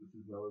this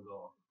is Noah's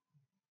Ark,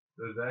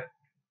 does that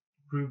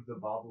prove the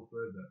Bible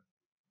further?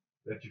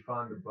 That you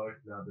find a boat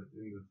now that's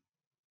in this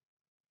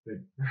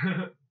thing?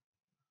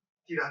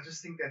 Dude, I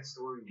just think that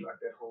story,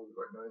 like that whole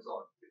Noah's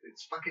Ark,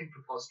 it's fucking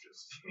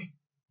preposterous.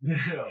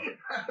 Yeah.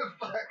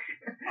 Fuck.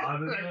 I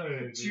don't like,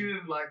 know. Two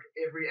of like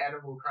every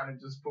animal kind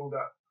of just pulled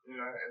up, you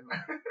know, and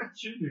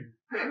cheating.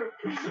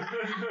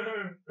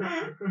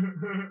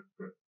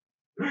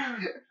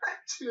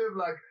 Two of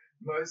like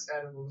most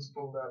animals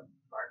pulled up.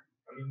 Like,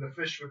 I mean, the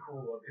fish were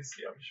cool,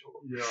 obviously, I'm sure.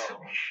 Yeah.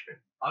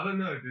 I don't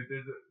know, dude.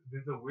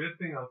 There's a weird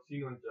thing I've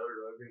seen on Joe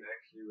Rogan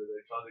actually, where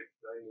they try to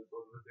explain this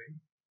sort of a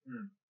thing,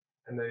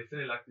 and they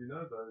say like, you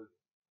know,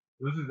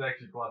 this is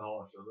actually quite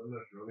harsh. I don't know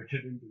if you want to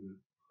get into this.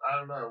 I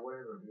don't know,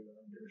 whatever, dude. I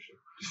don't give a shit.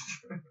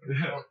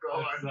 Yeah,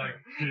 it's like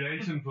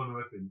creation sort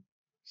of a thing.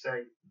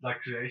 Say,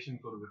 like creation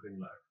sort of a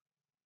thing, like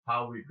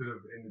how we could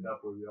have ended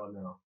up where we are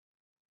now.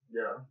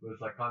 Yeah. But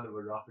it's like kind of a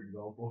rough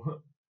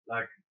example.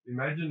 Like,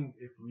 imagine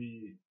if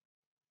we,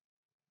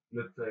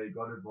 let's say,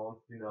 got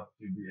advanced enough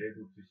to be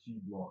able to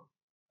seed Mars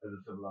as a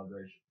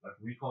civilization. Like,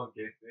 we can't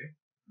get there,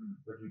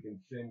 but we can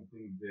send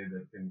things there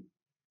that can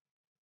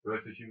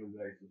birth a human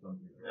race or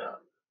something.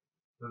 Yeah.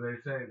 So they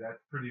say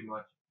that's pretty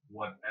much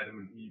what Adam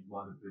and Eve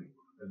might have been,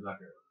 as like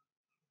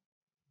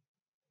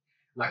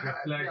a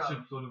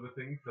flagship sort of a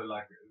thing. So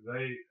like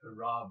they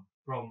arrived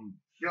from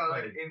space.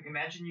 Like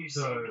imagine you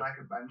see like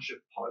a bunch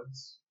of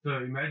pods. So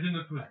imagine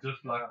it was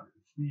just like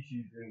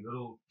species in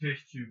little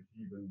test tubes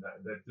even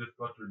that just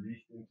got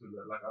released into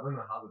the, like, I don't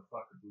know how the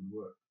fuck it would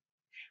work.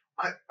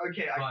 I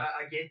get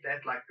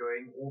that, like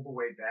going all the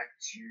way back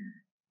to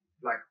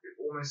like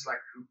almost like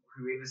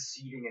whoever's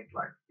seeding it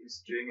like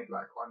is doing it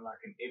like on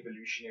like an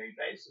evolutionary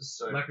basis.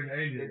 So like an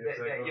alien.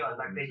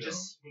 They're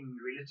just seeding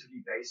relatively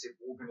basic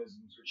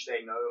organisms which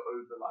they know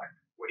over like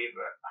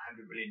whatever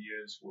 100 million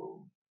years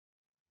will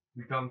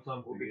become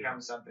something. Will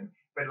become something.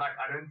 But like,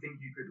 I don't think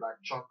you could like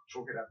chalk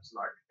it up to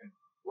like,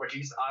 or at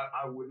least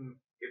I wouldn't,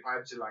 if I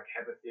had to like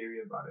have a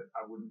theory about it,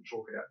 I wouldn't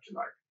chalk it up to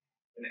like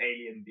an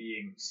alien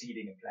being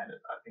seeding a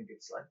planet. I think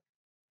it's like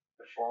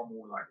a far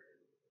more like,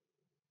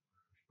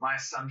 my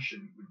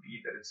assumption would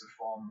be that it's a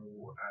far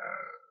more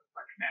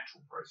like natural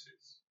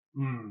process.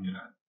 You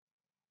know,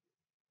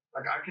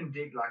 like I can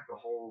dig like the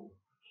whole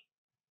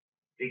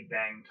Big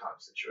Bang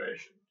type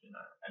situation, you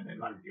know, and then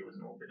like there was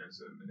an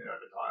organism, and then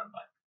over time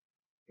like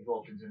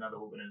evolved into another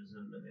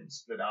organism, and then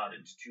split out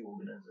into two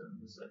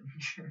organisms, and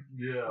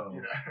you know,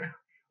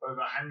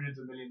 over hundreds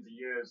of millions of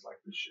years, like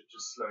this shit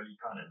just slowly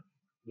kind of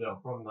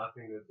from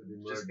nothingness it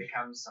emerged. Just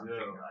becomes something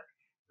like.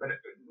 But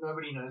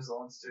nobody knows the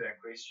answer to that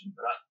question.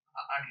 But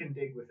I can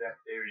dig with that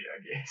theory, I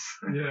guess.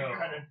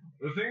 Yeah.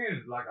 The thing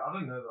is, like, I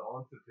don't know the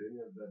answer to any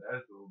of that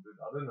as well, but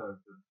I don't know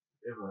if it's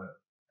ever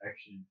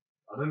actually.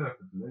 I don't know if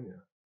it's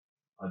linear.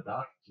 I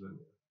doubt it's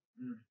linear.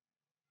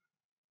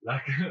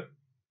 Like.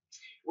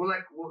 Well,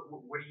 like, what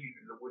do you?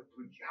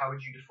 How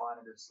would you define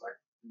it as like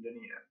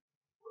linear?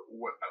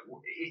 What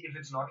if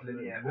it's not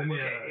linear?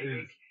 Linear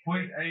is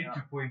point A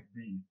to point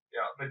B.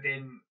 Yeah, but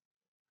then.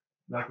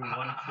 Like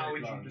how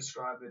would you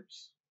describe it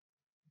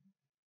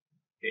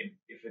then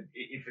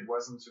if it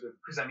wasn't sort of,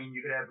 because I mean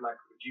you could have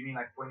like, do you mean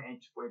like point A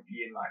to point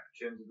B in like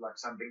terms of like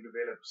something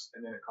develops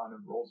and then it kind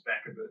of rolls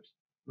back a bit?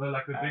 No,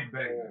 like the Big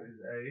Bang is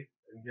A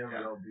and here we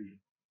are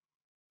B.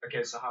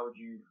 Okay, so how would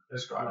you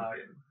describe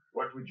it then?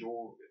 What would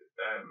your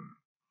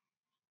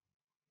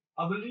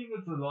I believe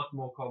it's a lot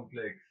more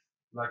complex.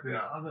 Like there's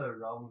other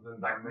realms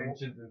and like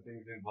dimensions and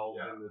things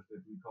involved in this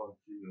that we can't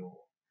see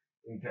or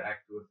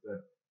interact with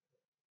that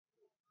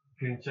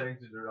can change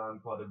it around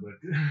quite a bit.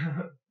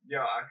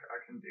 Yeah, I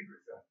can dig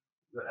with that.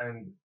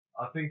 And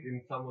I think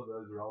in some of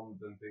those realms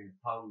and things,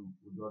 time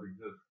would not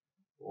exist,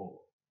 or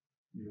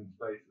even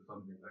space or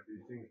something. Like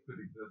these things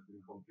could exist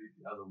in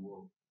completely other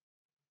worlds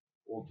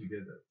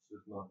altogether. It's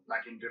just not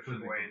like in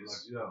different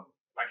ways.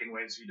 Like in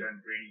ways we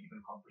don't really even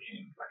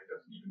comprehend. Like it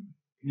doesn't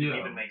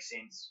even make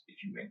sense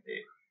if you went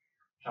there.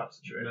 Type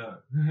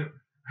situation.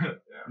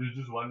 You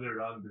just wander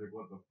around and be like,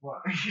 what the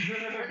fuck?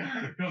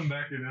 Come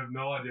back and have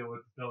no idea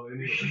what to tell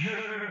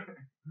anyone.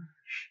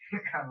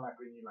 Kind of like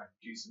when you like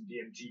do some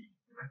DMT.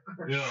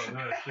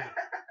 Shit.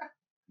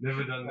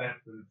 Never done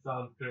that, but it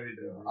sounds crazy.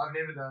 I've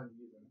never done it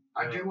either.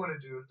 I do want to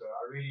do it though.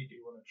 I really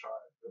do want to try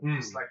it.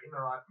 But just like in the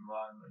right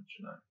environment,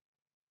 you know.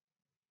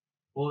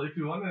 Well, if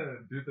you want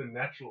to do the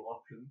natural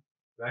option,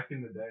 back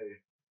in the day,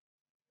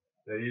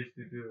 they used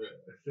to do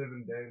a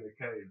 7-day in the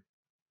cave.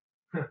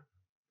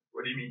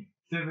 What do you mean?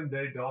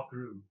 7-day dark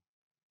room.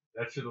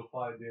 That shit'll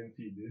fire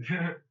DMT, dude.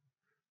 I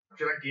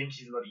feel like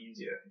DMT is a lot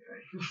easier. You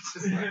know?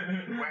 Just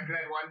like whack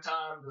that one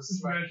time,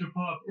 just smash a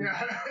pop. Yeah,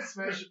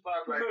 smash a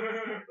pop. Like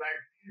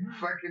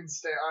fucking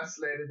stay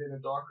isolated in a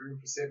dark room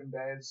for 7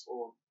 days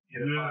or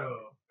hit a pipe.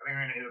 I think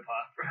I'm gonna hit a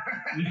pipe.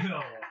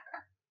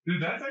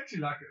 Dude, that's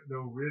actually like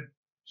the weird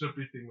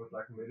trippy thing with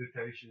like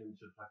meditation and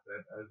shit like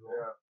that as well.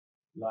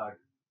 Yeah. Like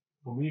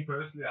for me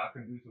personally, I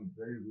can do some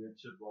very weird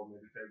shit while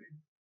meditating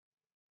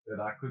that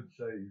I could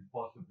say is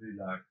possibly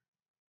like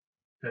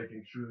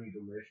taking shrooms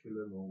or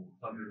mescaline or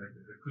something like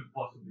that. It could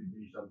possibly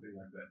be something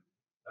like that,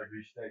 like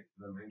these states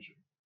that I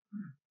mentioned.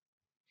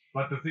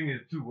 But the thing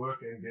is, to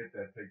work and get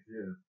that takes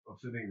years of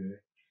sitting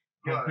there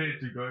compared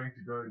to going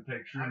to go and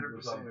take shrooms 100%.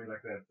 Or something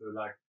like that. So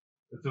like,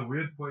 it's a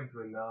weird point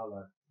where now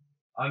like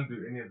I don't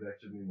do any of that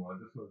shit anymore.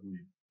 I just smoke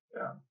weed.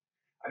 Yeah.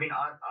 I mean,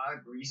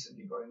 I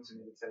recently got into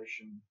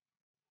meditation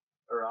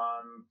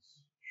around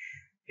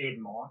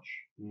March.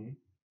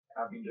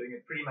 I've been doing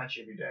it pretty much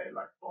every day,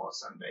 like bar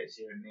Sundays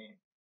here and there,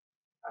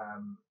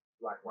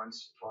 like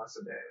once, twice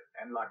a day.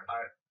 And like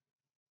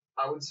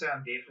I would say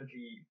I'm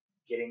definitely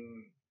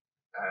getting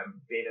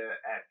better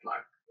at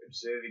like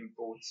observing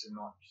thoughts and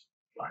not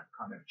like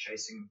kind of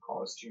chasing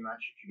cars too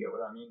much, if you get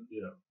what I mean.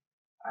 Yeah.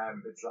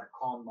 It's like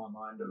calmed my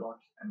mind a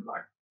lot and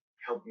like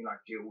helped me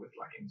like deal with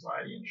like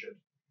anxiety and shit.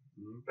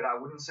 But I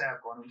wouldn't say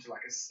I've gone into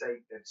like a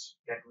state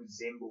that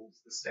resembles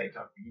the state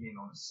I've been in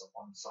on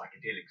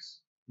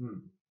psychedelics.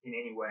 In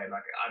any way.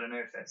 Like, I don't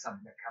know if that's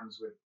something that comes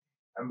with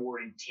a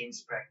more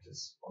intense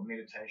practice of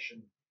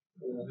meditation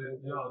or a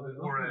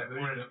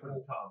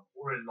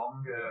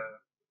longer,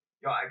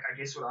 I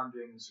guess what I'm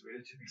doing is a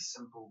relatively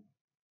simple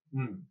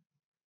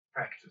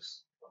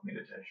practice of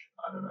meditation.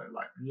 I don't know,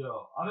 like. Yeah,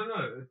 I don't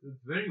know.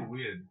 It's very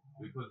weird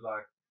because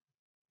like,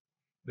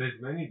 there's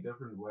many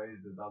different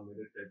ways that I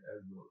meditate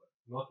as well. Like,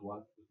 not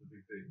one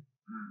specific thing.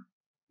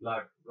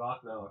 Like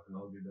right now, I can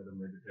argue that I'm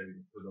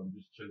meditating because I'm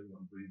just chilling,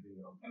 I'm breathing,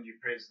 and you're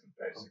present,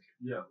 basically.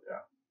 Yeah.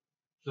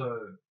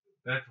 So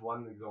that's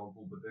one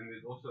example, but then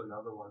there's also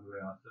another one where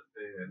I sit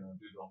there and I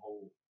do the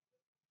whole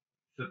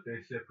sit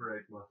there,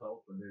 separate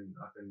myself, and then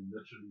I can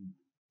literally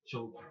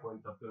chill to the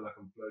point I feel like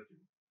I'm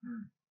floating.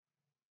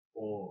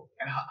 Or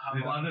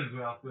there's others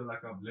where I feel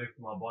like I've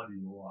left my body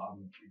or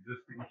I'm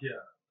existing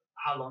here.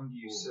 How long do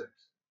you sit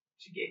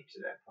to get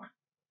to that point?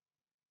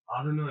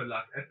 I don't know,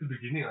 like at the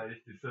beginning I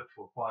used to sit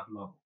for quite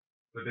long.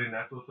 But then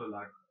that's also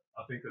like,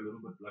 I think a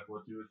little bit like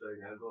what you were saying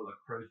as well, like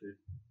process.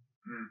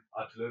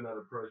 I had to learn how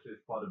to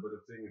process quite a bit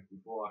of things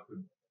before I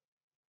could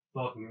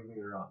start moving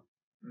around.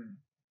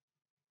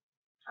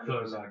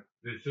 So like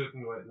there's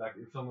certain way, like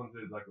if someone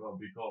says like, oh,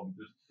 be calm,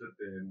 just sit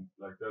there and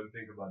like don't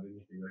think about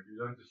anything. Like you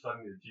don't just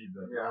suddenly achieve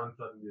that. No one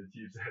suddenly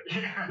achieves that.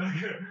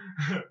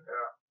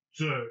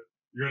 So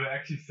you gotta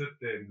actually sit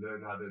there and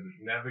learn how to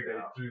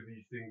navigate through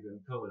these things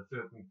until a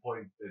certain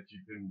point that you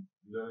can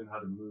learn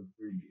how to move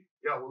freely.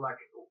 Yeah, well, like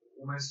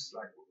almost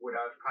like what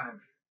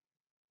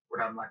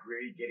I'm like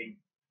really getting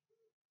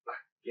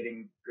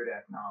good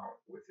at now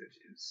with it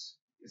is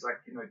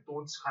like, you know,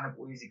 thoughts kind of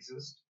always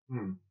exist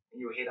in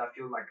your head. I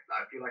feel like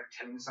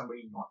telling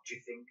somebody not to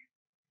think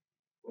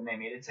when they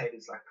meditate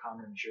is like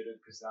counterintuitive,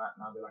 because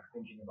now they're like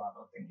thinking about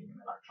not thinking, and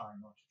they're like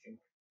trying not to think.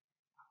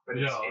 But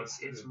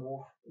it's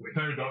more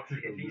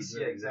paradoxical. At least,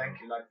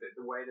 exactly. Like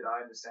the way that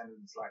I understand it,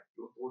 it's like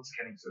your thoughts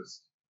can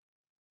exist,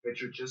 but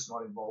you're just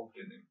not involved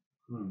in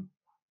them.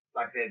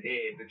 Like they're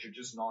there, but you're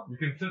just not.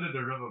 You can sit at a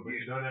river, but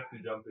you don't have to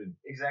jump in.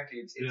 Exactly.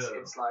 It's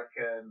like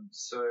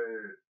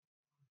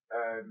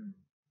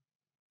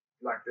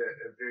like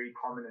a very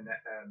common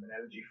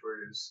analogy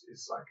for it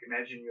is like,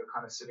 imagine you're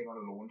kind of sitting on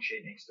a lawn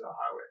chair next to a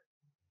highway,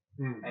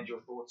 and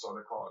your thoughts are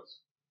the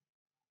cars.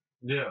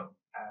 Yeah.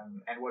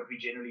 And what we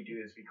generally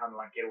do is we kind of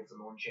like get off the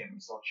lawn chair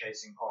and start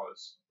chasing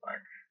cars,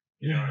 like.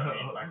 You know what I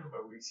mean? Like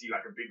we see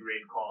like a big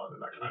red car,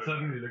 like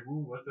suddenly like,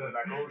 ooh, what's that?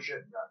 Like, oh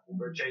shit, we'll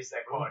go chase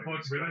that car. Oh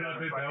fuck, better not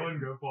let that one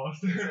go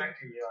past.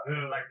 Exactly,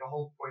 yeah. Like the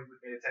whole point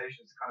with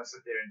meditation is to kind of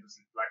sit there and just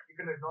like, you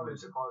can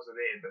acknowledge the cars are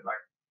there, but like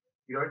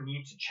you don't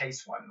need to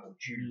chase one or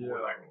two.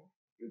 Or like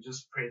you're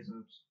just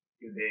present.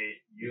 You're there.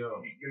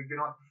 You're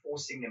not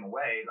forcing them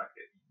away. Like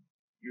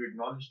you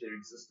acknowledge their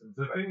existence.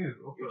 The thing is,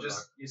 also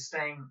you're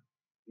staying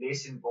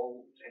less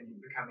involved, and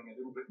you're becoming a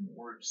little bit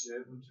more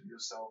observant of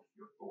yourself,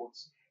 your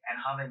thoughts, and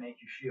how they make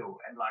you feel,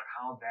 and like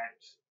how that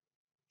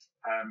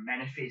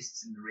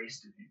manifests in the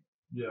rest of you.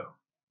 Yeah.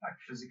 Like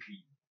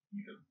physically,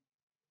 even.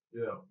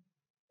 Yeah.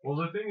 Well,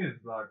 the thing is,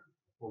 like,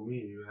 for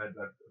me, you had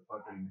like a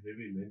fucking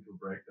heavy mental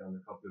breakdown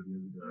a couple of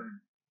years ago.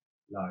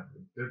 Like,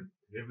 it did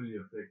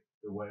heavily affect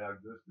the way I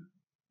existed.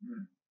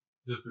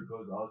 Just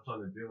because I was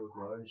trying to deal with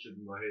my own shit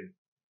in my head.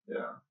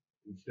 Yeah.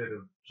 Instead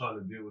of trying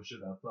to deal with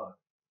shit outside.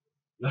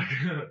 Like,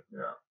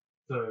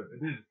 so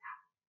it is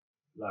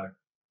like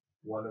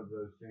one of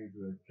those things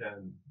that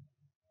can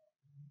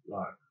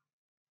like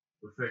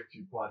affect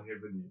you quite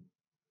heavily.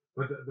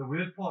 But the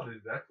weird part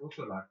is that's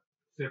also like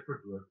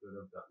separate work that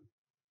I've done.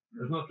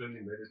 It's not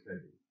really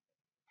meditating.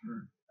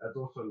 It's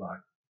also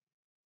like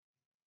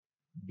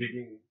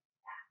digging,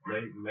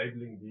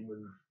 labeling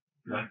demons.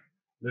 Like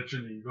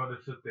literally, you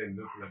gotta sit there and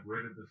look like,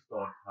 where did this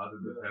start? How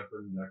did this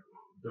happen? Like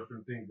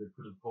different things that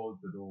could have caused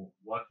it, or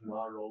what's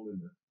my role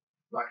in it?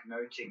 Like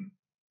noting.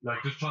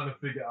 Like just trying to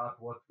figure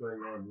out what's going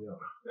on,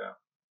 Yeah.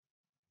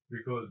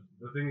 Because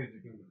the thing is,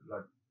 you can,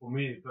 like, for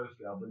me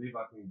personally, I believe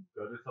I can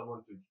go to someone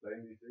to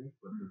explain these things,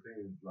 but the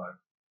thing is, like,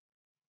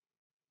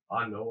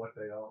 I know what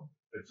they are.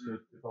 It's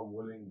just if I'm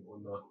willing or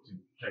not to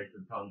take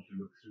the time to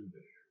look through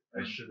them,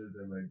 as shit as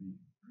they may be.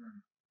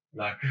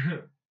 Like,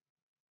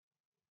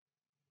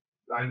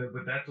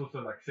 but that's also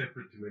like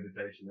separate to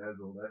meditation as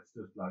well. That's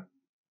just like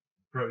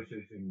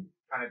processing.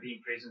 Kind of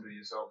being present with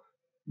yourself.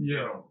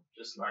 Yeah.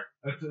 Just like.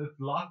 It's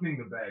lightening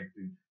the bag,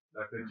 dude.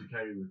 Like that you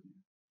carry with you.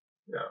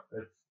 Yeah.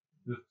 It's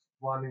just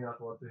finding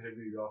out what's a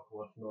heavy rock,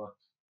 what's not,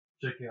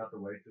 checking out the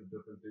weight of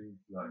different things,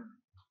 like.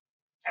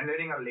 And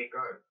learning how to let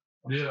go.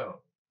 Yeah.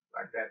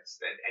 Like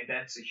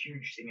that's a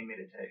huge thing in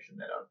meditation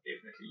that I've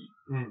definitely,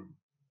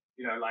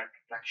 you know, like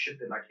shit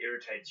that like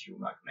irritates you,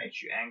 like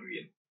makes you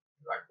angry, and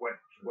like where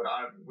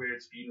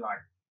it's been like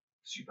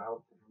super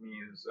helpful for me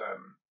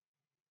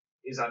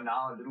is I'm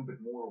now a little bit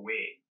more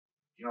aware.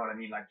 You know what I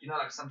mean? Like, you know,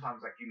 like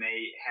sometimes like you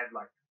may have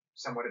like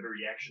somewhat of a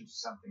reaction to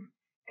something,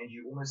 and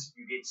you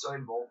get so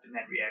involved in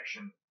that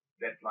reaction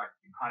that like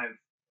you kind of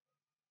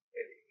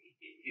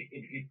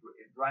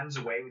it runs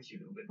away with you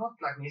a little bit. Not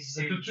like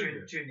necessarily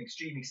to an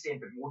extreme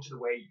extent, but more to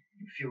the way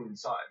you feel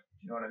inside.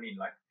 You know what I mean?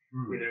 Like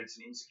whether it's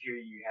an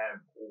insecurity you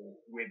have, or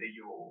whether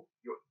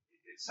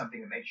it's something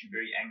that makes you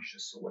very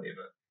anxious or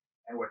whatever.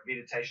 And what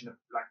meditation,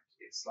 like,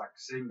 it's like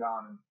sitting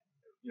down and,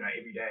 you know,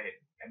 every day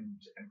and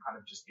kind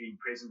of just being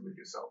present with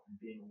yourself and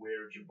being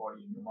aware of your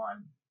body and your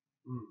mind.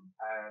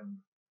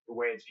 The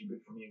way it's been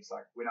good for me is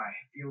like when I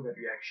feel that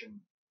reaction,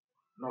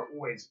 not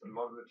always, but a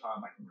lot of the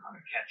time I can kind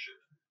of catch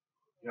it.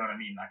 You know what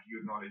I mean? Like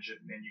you acknowledge it,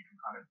 and then you can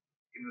kind of,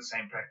 in the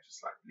same practice,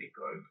 like let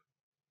go of it.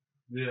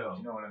 Yeah.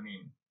 You know what I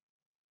mean?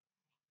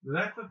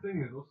 That's the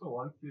thing, is also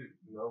once you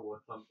know what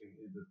something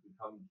is, it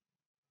becomes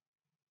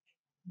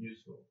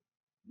useful.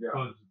 Yeah.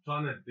 Because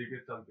trying to dig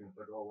at something, it's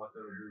like, oh, what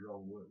did I do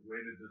wrong?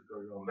 Where did this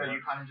go wrong? But you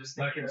kind of just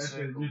think in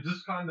circles. You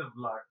just kind of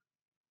like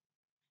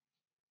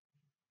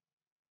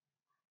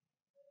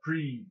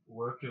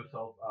pre-work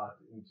yourself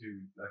out into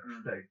like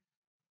state.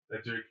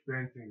 That you're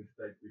experiencing the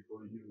state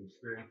before you even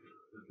experience it,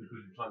 just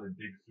because you're trying to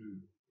dig through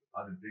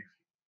how to dig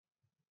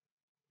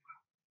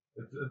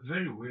through. It's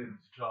very weird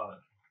to try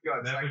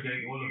to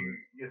navigate all of it.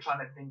 You're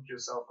trying to think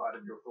yourself out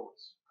of your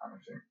thoughts, kind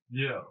of thing.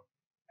 Yeah.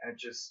 and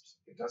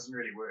it doesn't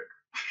really work.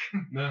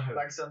 No.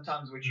 Like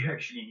sometimes what you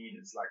actually need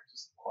is like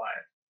just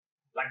quiet,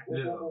 like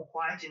or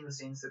quiet in the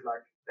sense that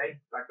like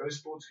those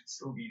thoughts could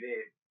still be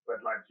there,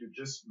 but like you're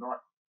just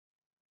not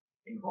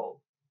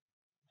involved.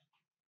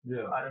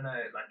 Yeah. I don't know,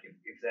 like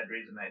if that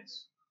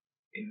resonates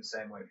in the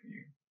same way for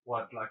you.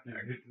 What, like you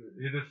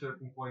hit a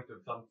certain point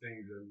of some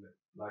things and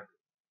like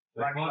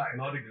they can't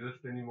not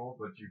exist anymore,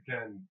 but you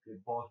can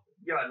get past it.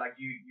 Yeah, like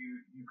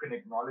you can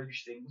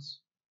acknowledge things,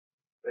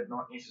 but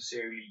not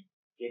necessarily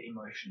get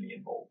emotionally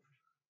involved.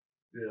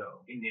 Yeah.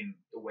 In them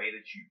the way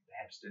that you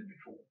perhaps did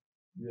before.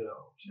 Yeah.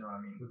 Do you know what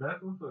I mean? But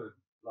that's also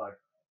like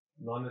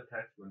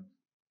non-attachment,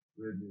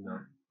 really,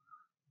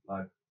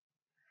 like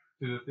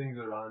to the things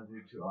around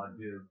you, to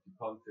ideas, to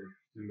concepts,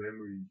 to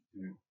memories,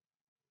 to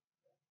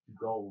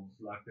goals,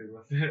 like they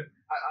were said.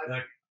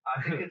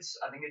 I think it's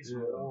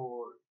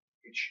more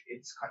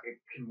it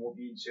can more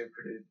be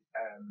interpreted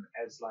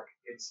as like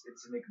it's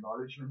an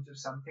acknowledgement of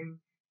something,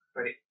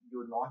 but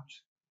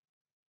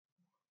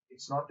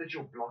it's not that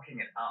you're blocking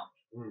it out.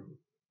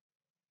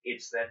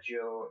 It's that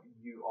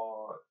you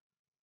are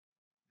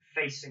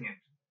facing it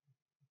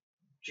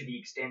to the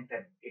extent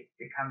that it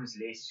becomes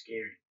less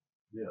scary.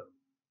 Yeah.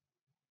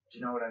 Do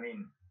you know what I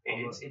mean?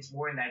 It's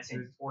more in that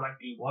sense. It's more like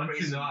being once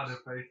present. You know how to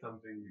face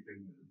something, you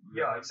can.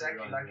 Yeah,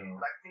 exactly. Like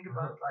think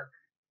about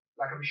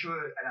like I'm sure,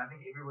 and I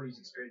think everybody's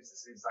experienced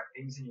this. Is like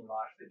things in your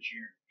life that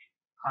you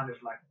kind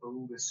of like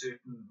build a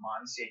certain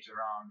mindset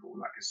around, or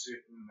like a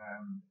certain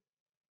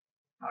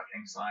like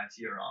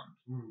anxiety around,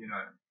 you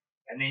know,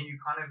 and then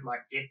you kind of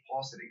like get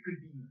past it. It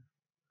could be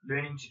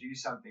learning to do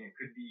something. It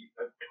could be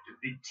a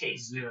big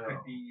test. Yeah. It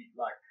could be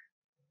like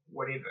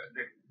whatever.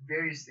 The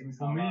various things.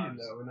 For me,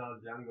 when I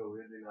was younger,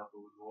 weirdly enough, I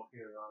was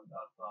walking around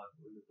outside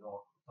in the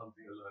dark,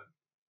 something alone.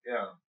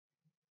 Yeah.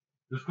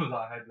 Just because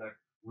I had like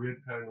weird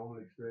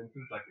paranormal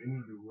experiences, like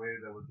anywhere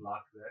that was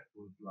like that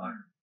was like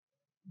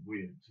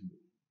weird to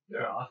me.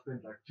 Yeah. So I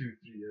spent like 2-3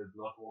 years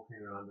not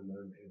walking around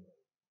alone ever.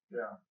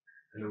 Yeah.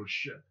 And it was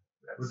shit.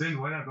 But then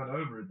when I got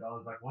over it, I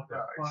was like, what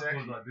the fuck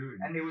was I doing?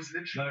 And it was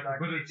literally like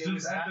but it's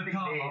just at the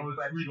time I was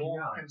but freaking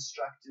your out.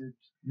 Constructed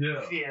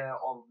fear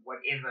of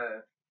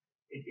whatever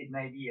it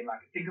may be, and like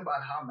think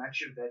about how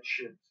much of that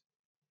shit,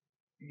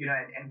 you know,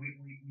 and we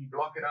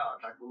block it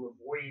out. Like we'll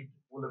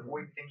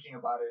avoid thinking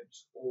about it,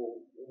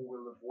 or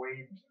we'll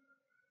avoid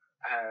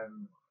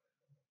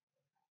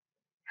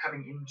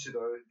coming into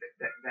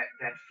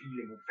that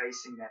feeling or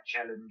facing that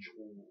challenge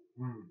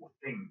or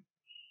thing.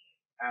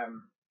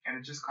 And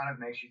it just kind of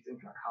makes you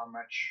think like how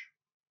much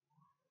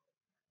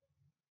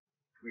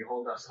we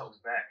hold ourselves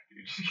back,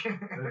 dude.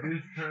 That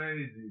is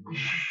crazy,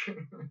 dude.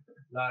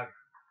 Like,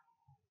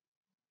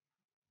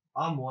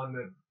 I'm one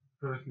that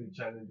personally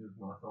challenges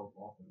myself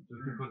often,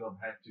 just because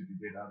I've had to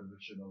get out of the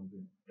shit I was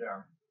in.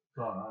 Yeah.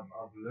 So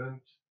I've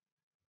learned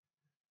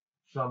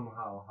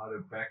somehow how to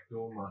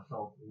backdoor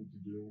myself into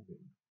doing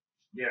things.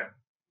 Yeah.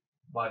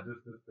 By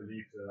just this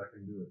belief that I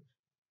can do it.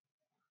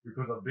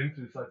 Because I've been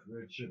through such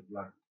weird shit,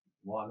 like,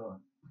 why not?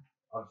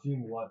 I've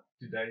seen what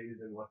today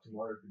is and what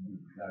tomorrow could be.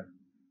 Like,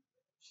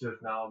 it's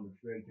just now I'm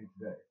experiencing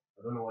today.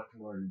 I don't know what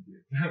tomorrow is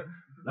yet.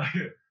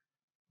 Like,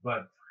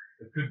 but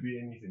it could be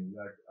anything.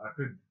 Like, I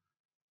could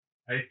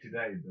hate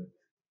today, but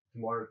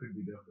tomorrow could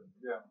be different.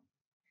 Yeah.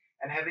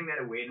 And having that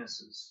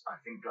awareness is,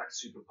 I think, like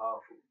super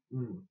powerful.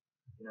 You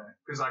know,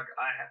 because like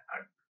I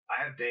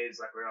have days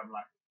like where I'm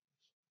like,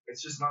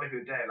 it's just not a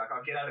good day. Like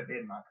I'll get out of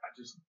bed and like I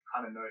just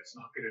kind of know it's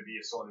not going to be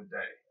a solid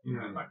day. You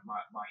know, like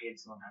my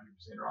head's not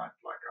 100% right.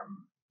 Like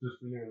I'm just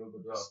feeling a little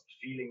bit rough. Just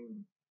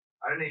feeling.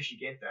 I don't know if you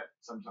get that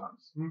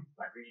sometimes.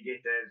 Like when you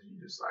get days, you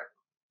just like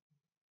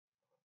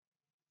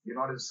you're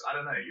not as I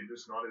don't know. You're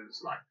just not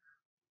as like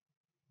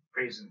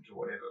present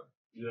or whatever.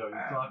 Yeah,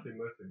 you're slightly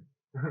missing.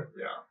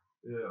 Yeah.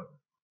 Yeah.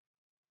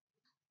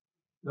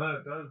 No,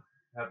 it does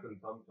happen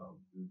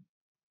sometimes, dude.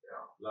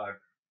 Yeah. Like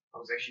I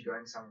was actually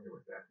going somewhere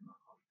with that.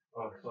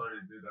 Oh, sorry,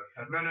 dude.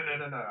 No.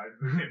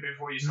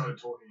 Before you started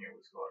talking, it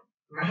was gone.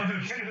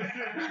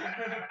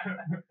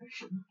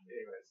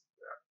 Anyways,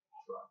 yeah.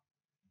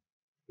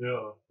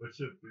 Yeah, but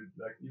shit, dude.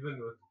 Like even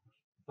with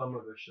some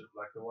of the shit,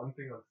 like the one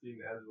thing I've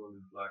seen as well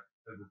is like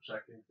as a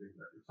tracking thing.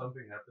 Like if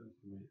something happens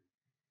to me,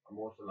 I'm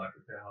also like,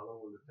 okay, how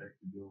long will it take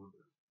to deal with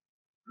this?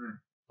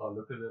 So I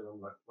look at it and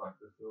I'm like, fuck,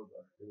 this feels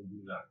like it's gonna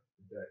be like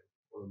a day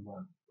or a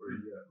month or a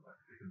year. Like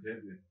if it's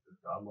heavy,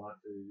 I might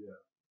say a year.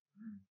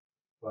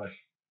 But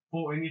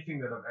for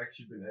anything that I've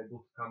actually been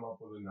able to come up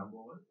with a number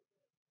with,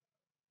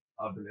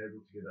 I've been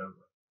able to get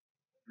over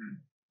it.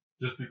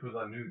 Just because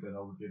I knew that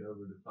I would get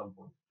over it at some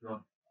point.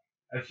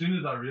 As soon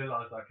as I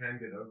realized I can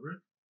get over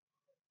it,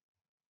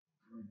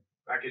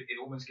 like it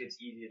almost gets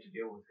easier to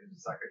deal with because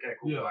it's like, okay,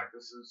 cool, like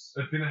this is...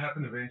 It's gonna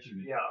happen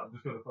eventually. Yeah. I've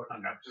just gotta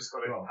fucking... I've just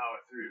gotta power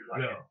through.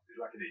 Like,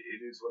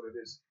 it is what it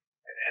is.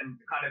 And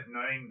kind of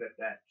knowing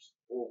that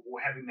or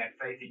having that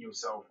faith in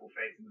yourself or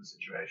faith in the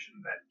situation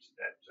that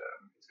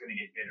it's going to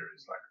get better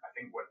is like, I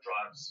think what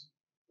drives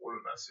all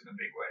of us in a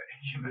big way.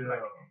 You know,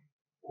 like,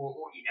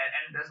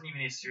 and it doesn't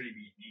even necessarily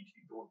need to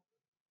be thought.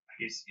 Like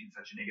guess in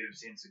such a negative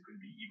sense, it could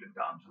be even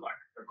down to like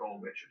a goal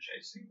that you're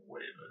chasing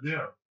or whatever.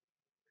 Yeah.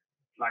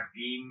 Like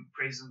being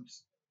present,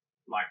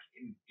 like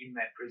in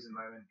that present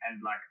moment,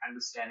 and like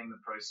understanding the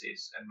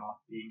process and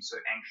not being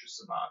so anxious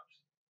about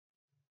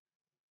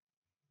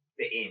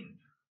the end,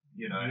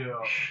 you know,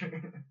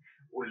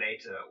 or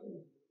later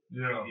or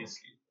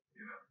previously,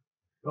 you know.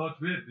 Oh, it's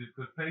weird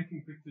because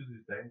painting pictures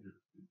is dangerous.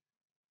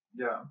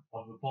 Yeah.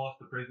 Of the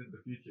past, the present,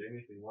 the future,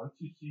 anything. Once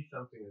you see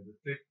something as a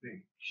set thing,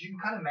 you can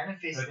kind of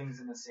manifest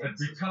things in a sense.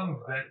 It becomes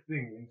that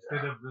thing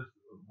instead of this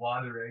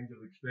wider range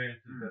of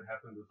experiences that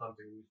happened or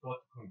something. You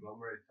start to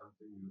conglomerate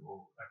something,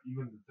 or like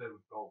even the same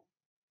with gold.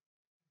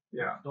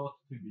 Yeah. It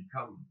starts to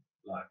become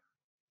like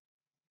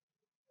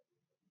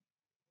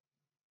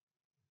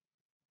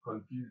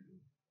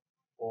confusing,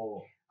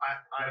 or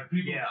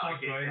people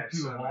start going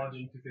too hard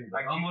into things.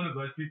 Like I'm one of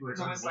those people that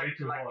goes way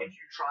too hard. If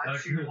you try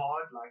too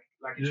hard, like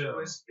it's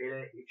almost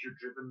better if you're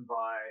driven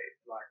by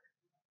like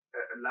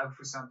a love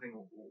for something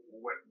or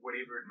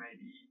whatever it may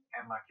be,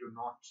 and like you're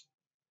not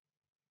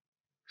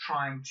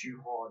trying too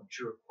hard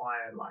to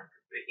acquire like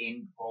the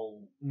end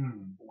goal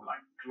or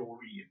like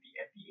glory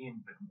at the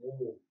end, but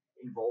more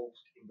involved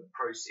in the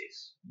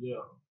process.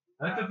 Yeah,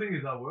 that's the thing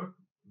is I work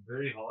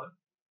very hard,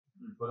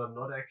 but I'm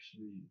not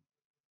actually.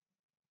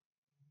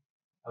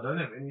 I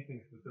don't have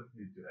anything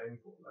specifically to aim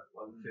for, like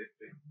one set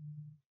thing.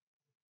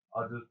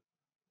 I just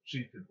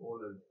treat it all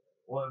as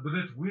well, but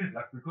it's weird,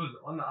 like because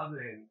on the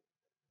other end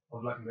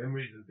of like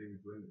memories and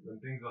things,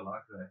 when things are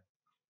like that,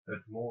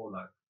 it's more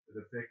like it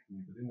affects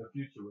me. But in the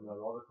future, when I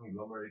rather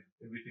conglomerate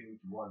everything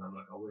into one, I'm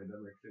like, oh wait, that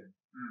makes sense.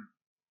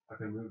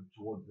 I can move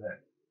towards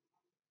that.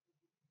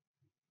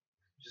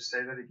 Just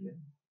say that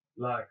again.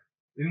 Like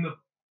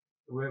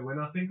when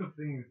I think of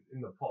things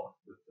in the past,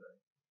 let's say.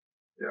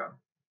 Yeah.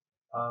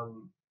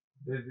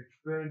 There's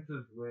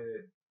experiences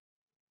where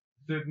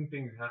certain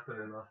things happen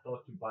and I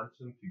start to bunch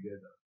them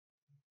together.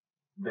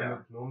 And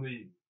it's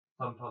normally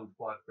sometimes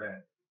quite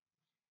bad.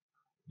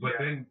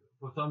 But then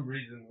for some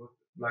reason,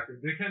 like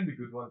there can be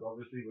good ones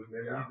obviously with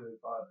memories.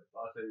 If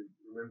I say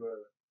remember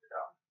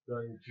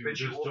going to this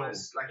job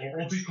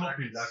or Orpy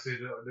copy, like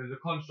there's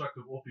a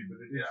construct of Orpy, but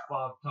it is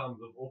 5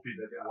 times of Orpy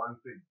that's one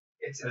thing.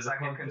 It's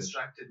like a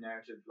constructed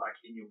narrative like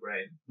in your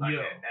brain. Like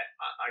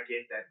I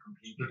get that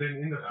completely. But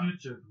then in the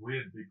future it's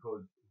weird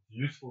because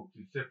useful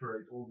to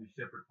separate all these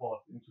separate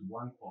parts into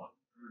one part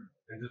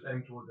and just aim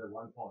towards that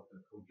one part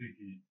that's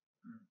completely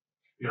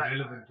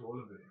irrelevant to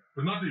all of it.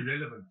 But not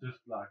irrelevant,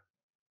 just like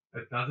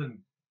it doesn't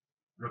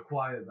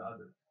require the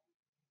others.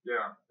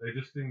 Yeah. They're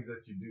just things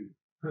that you do.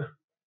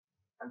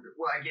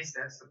 Well, I guess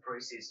that's the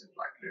process of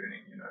like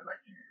learning, you know, like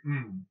you.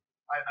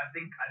 I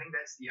think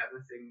that's the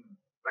other thing,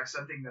 like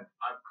something that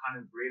I've kind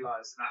of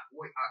realized, and I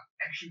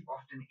actually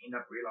often end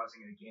up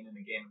realizing it again and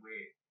again,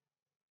 where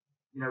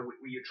you know,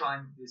 where you're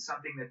trying, there's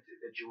something that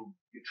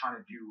you're trying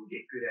to do or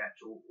get good at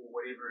or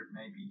whatever it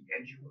may be,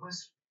 and you're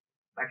almost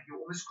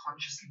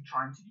consciously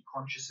trying to be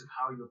conscious of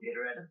how you're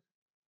better at it.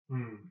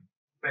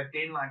 But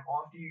then like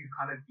after you've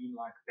kind of been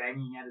like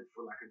banging at it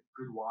for like a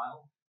good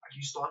while, like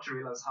you start to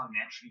realize how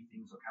naturally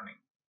things are coming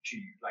to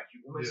you. Like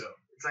you almost,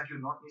 it's like you're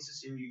not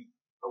necessarily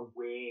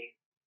aware,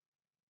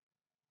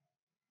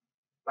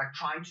 like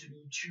trying to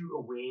be too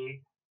aware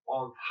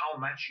of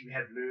how much you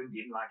have learned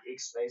in like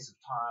X space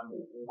of time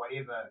or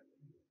whatever.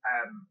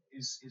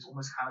 Is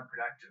almost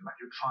counterproductive. Like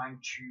you're trying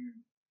to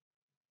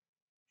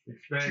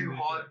expand too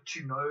hard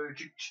to know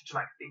to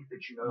like think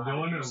that you know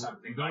how to do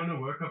something. You don't want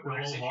to work up the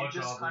whole hard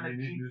job and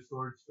you need new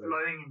storage space.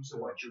 Flowing into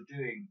what you're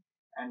doing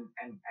and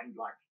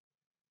like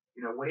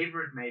you know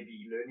whatever it may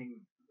be,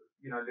 learning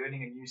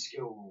a new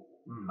skill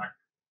like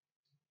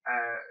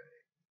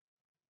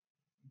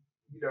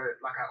you know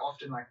like I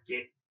often like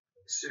get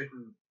a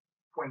certain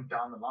point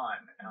down the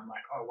line and I'm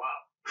like, oh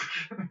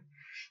wow.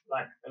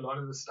 Like a lot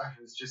of the stuff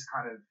is just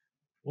kind of.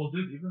 Well,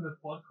 dude, even this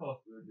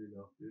podcast, weirdly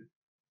enough, dude.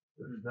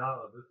 This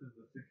is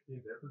the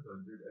 16th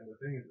episode, dude. And the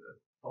thing is, it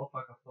felt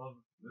like I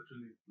started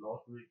literally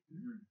last week,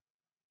 dude.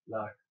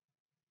 Like,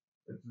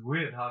 it's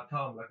weird how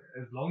time, like,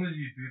 as long as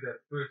you do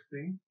that first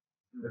thing,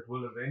 it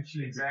will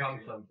eventually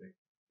become something.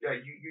 Yeah,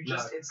 you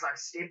just, it's like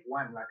step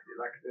one, like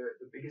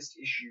the biggest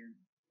issue.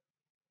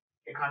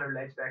 It kind of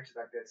relates back to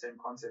like that same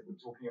concept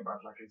we're talking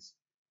about, like it's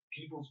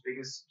people's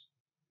biggest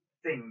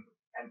thing.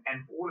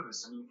 And for all of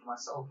us, I mean, for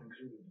myself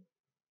included,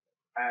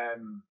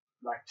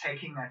 like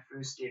taking that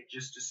first step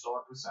just to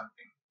start with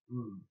something.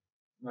 You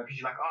know, because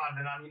you're like, oh,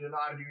 then I need to know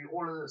how to do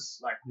all of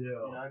this. Like, you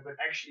know, but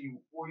actually,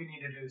 all you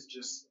need to do is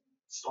just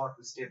start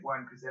with step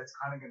one, because that's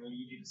kind of going to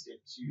lead you to step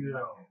two.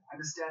 Yeah. Like,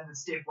 understand that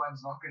step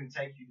one's not going to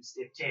take you to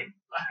step 10.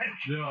 Like,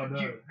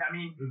 I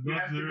mean, you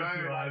have to go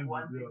like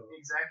one thing.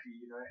 Exactly,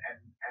 you know,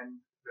 and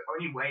the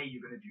only way you're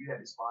going to do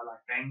that is by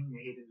like banging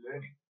your head and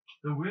learning.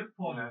 The weird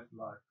part is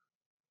like,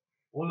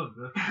 all of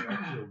this is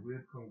actually a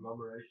weird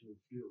conglomeration of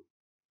skills.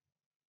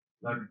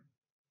 Like,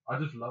 I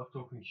just love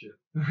talking shit.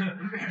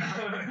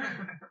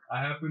 I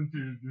happen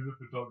to do the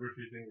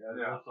photography thing,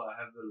 and also I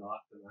have the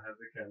light and I have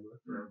the camera,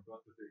 so I've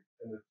got the thing.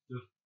 And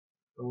it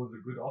was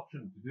a good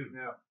option to do.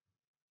 Yeah.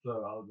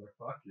 So I was like,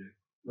 fuck yeah.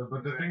 No,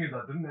 but the thing is,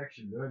 I didn't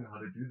actually learn how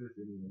to do this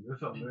anymore.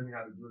 This I'm learning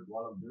how to do it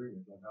while I'm doing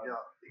it. Like,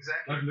 Yeah,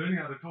 exactly. like learning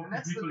how to talk And to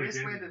that's the people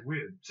best again way is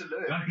weird. to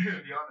learn, Like,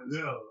 to be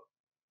honest. yeah.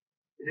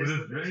 It But is it's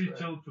the best very way.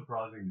 chill,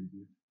 surprisingly,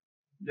 dude.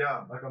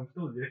 Yeah. Like, I'm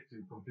still yet to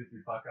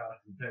completely fuck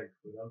out and text,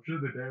 but I'm sure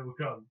the day will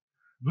come.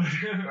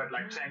 But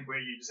like Tank, where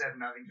you just have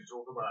nothing to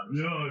talk about.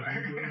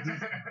 Yeah, dude, I'll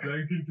just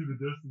blank into the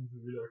distance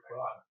and be like,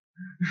 fuck.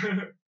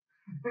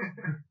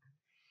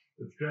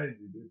 It's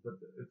crazy, dude. But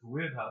it's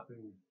weird how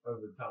things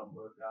over time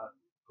work out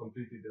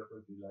completely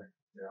differently. Like,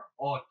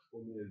 art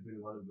for me has been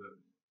one of those.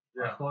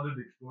 I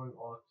started exploring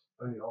art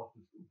only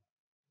after school.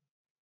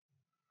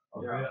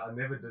 I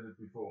never did it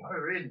before. Oh,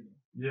 really?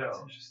 Yeah.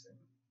 That's interesting.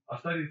 I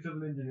studied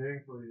civil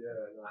engineering for a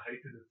year and I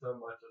hated it so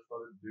much I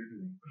started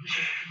doodling.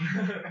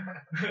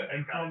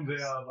 And from there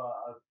I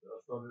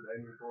started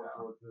aiming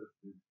towards this.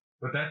 Dude.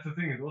 But that's the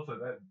thing is also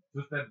that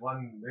just that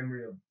one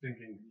memory of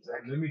thinking,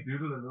 let me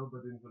doodle a little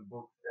bit into the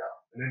book,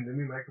 and then let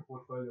me make a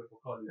portfolio for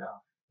college.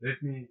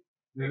 Let me.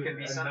 It can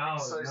be something now,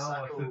 so now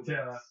subtle. I sit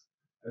here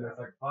and it's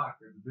like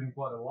fuck, it's been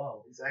quite a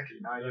while. Exactly.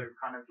 Now you're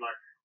kind of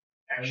like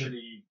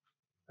actually.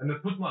 And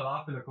it put my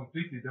life in a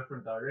completely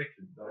different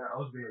direction. Like I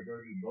was gonna go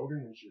do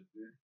building and shit,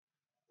 dude.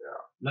 Yeah.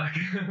 Like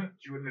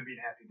you wouldn't have been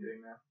happy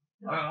doing that.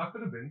 I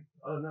could have been.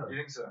 I don't know. You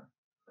think so?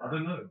 I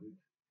don't know, dude.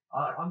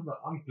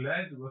 I'm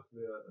glad with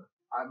the.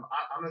 I'm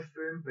a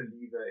firm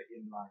believer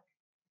in like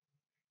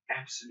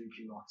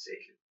absolutely not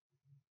settling.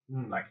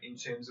 Like in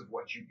terms of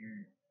what you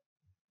do,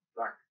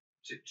 like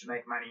to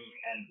make money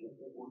and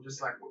or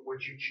just like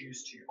what you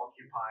choose to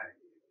occupy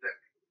the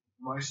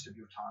most of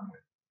your time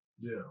with.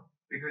 Yeah.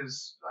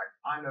 Because like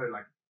I know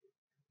like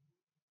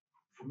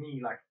for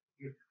me like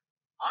if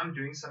I'm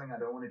doing something I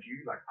don't want to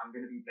do, like I'm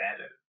gonna be bad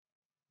at it.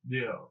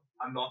 Yeah.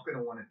 I'm not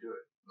gonna want to do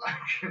it.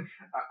 Like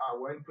I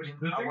won't put in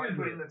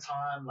the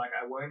time. Like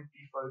I won't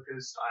be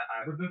focused.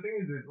 But the thing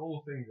is, there's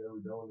all things that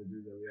we don't want to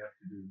do that we have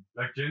to do.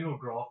 Like general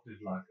graft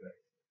is like that.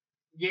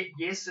 Yeah,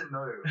 yes and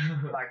no.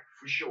 Like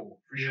for sure.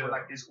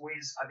 Like I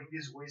think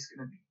there's always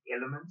gonna be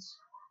elements,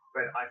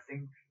 but I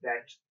think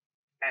that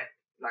at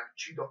like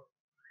to the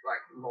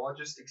like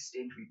largest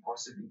extent we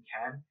possibly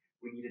can,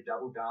 we need to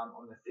double down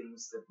on the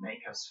things that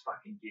make us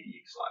fucking giddy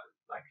excited.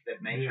 Like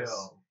that make us,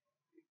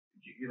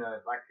 you know,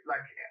 like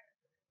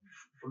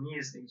for me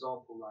as an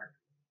example, like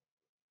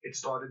it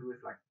started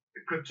with like the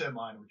crypto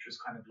mine, which was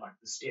kind of like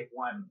the step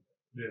one.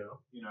 Yeah.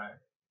 You know,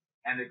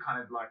 and it kind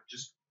of like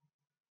just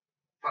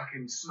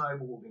fucking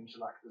snowballed into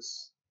like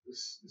this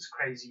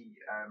crazy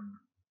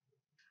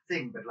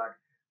thing. But like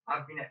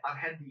I've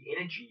had the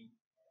energy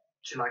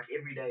to like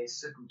every day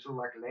sit until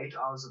like late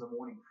hours of the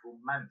morning for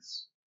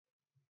months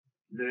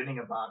learning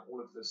about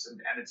all of this,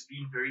 and it's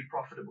been very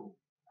profitable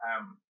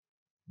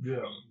for me,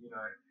 you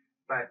know.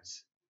 But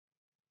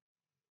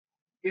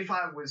if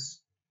I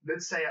was,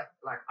 let's say,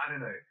 like I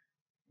don't know,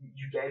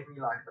 you gave me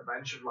like a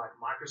bunch of like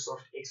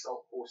Microsoft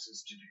Excel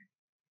courses to do.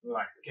 You're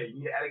like, okay, you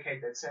need to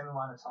allocate that same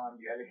amount of time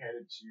you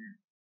allocated to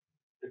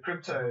the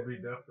crypto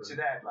to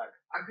that. Like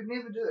I could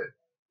never do it.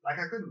 Like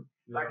I couldn't.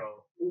 Like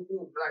or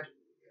like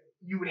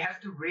you would have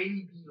to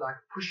really be like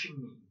pushing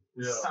me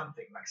with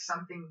something, like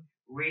something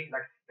really,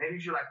 like maybe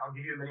if you're like, I'll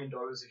give you $1 million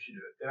if you do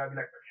it, then I'd be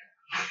like,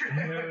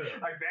 okay.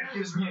 Like that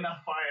gives me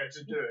enough fire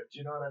to do it.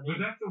 You know what I mean?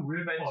 But that's the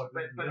weird part.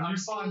 But I'm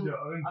still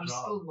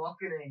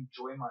not going to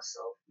enjoy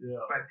myself.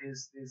 Yeah. But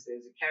there's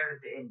a carrot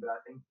at the end. But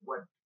I think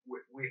where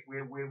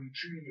we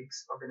truly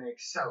are going to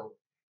excel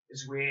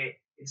is where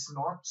it's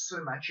not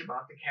so much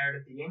about the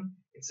carrot at the end.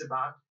 It's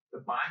about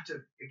the bite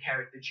of the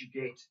carrot that you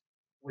get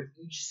with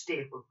each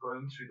step of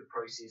going through the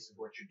process of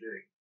what you're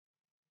doing.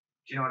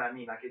 Do you know what I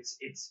mean? Like it's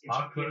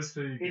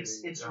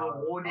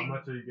rewarding. How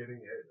much are you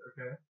getting?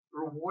 Okay.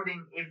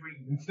 Rewarding every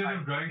instead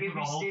of going for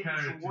the whole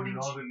carrot, you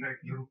rather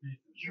take little pieces.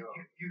 You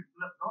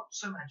not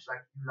so much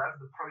like you love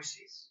the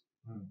process.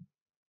 Do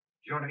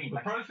you know what I mean?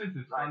 The process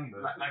is fun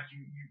though. Like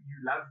you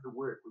love the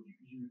work.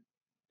 You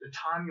the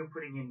time you're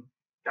putting in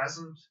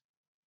doesn't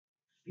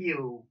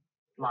feel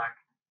like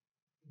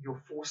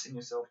you're forcing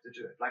yourself to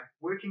do it. Like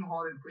working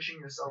hard and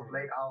pushing yourself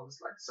late hours.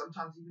 Like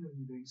sometimes even when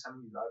you're doing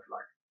something you love,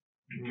 like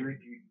you do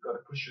it, you got to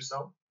push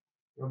yourself.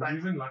 But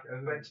even like,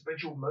 but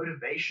your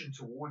motivation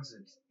towards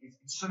it,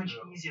 it's so much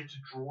easier to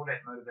draw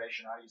that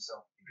motivation out of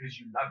yourself because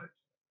you love it.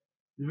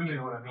 Even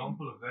an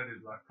example of that is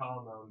like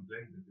Carl now and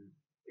Blender, dude.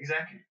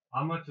 Exactly.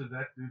 How much does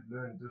that dude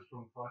learn just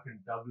from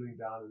fucking doubling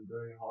down and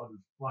going hard as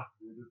fuck,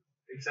 dude?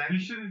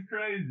 Exactly. This shit is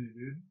crazy,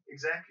 dude.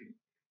 Exactly.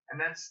 And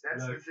that's like,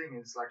 the thing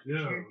is like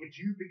if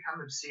you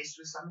become obsessed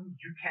with something,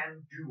 you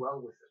can do well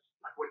with it,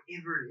 like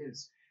whatever it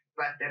is.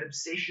 But that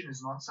obsession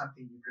is not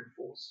something you can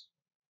force.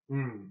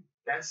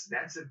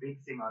 That's a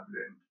big thing I've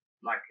learned.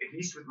 Like at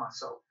least with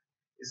myself,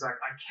 is like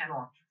I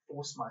cannot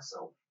force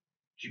myself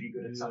to be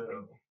good at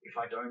something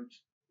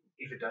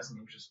if it doesn't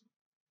interest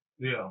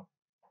me. Yeah,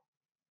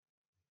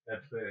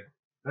 that's fair.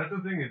 That's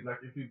the thing is like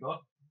if you're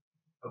not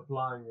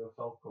applying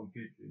yourself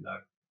completely,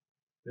 like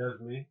here's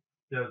me,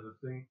 here's the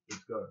thing,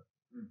 let's go.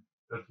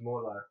 It's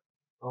more like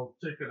I'll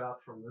check it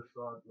out from this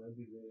side,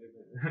 maybe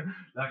there.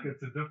 Like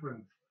it's a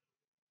different.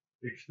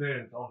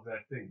 experience of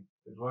that thing.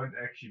 It won't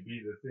actually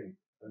be the thing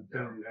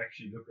until you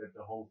actually look at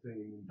the whole thing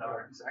in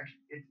entirety. It's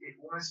actually, it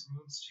almost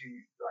needs to,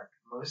 like,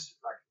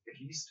 at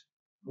least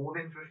more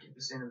than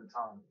 50% of the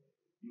time,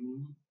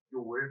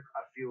 your work,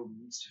 I feel,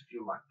 needs to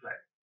feel like play.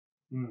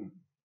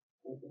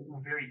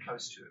 Or very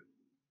close to it.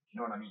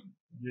 You know what I mean?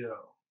 Yeah.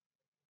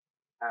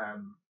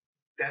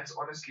 That's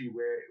honestly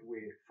where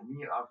for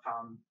me, I've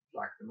found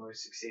like the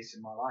most success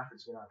in my life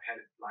is when I've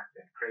had like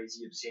that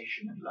crazy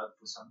obsession and love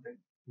for something.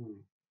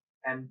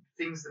 And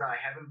things that I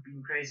haven't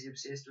been crazy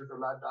obsessed with or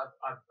loved,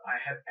 I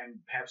have,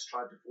 and perhaps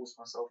tried to force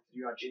myself to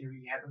do, I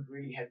generally haven't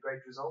really had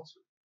great results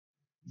with.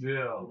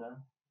 Yeah. You know?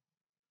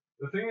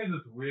 The thing is,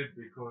 it's weird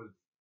because,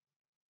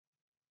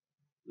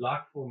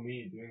 like for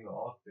me, doing the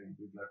art thing,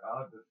 like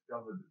I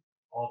discovered it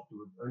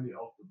afterwards, only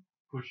after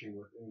pushing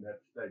within that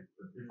state.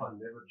 But if I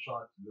never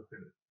tried to look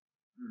at it,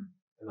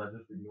 and I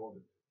just ignored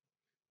it.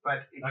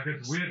 But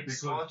it's weird because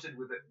started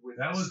with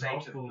that was state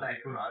helpful of play,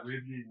 because right?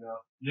 weirdly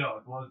enough, yeah,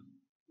 it was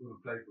sort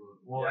of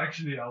playful. Well,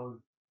 actually, I was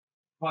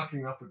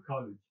fucking up at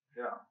college.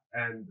 Yeah.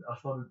 And I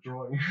started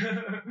drawing,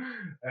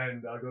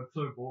 and I got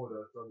so bored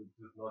I started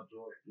just not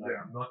drawing,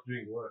 not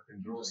doing work and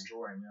drawing. Just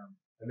drawing, yeah.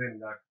 And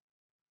then like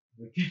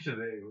the teacher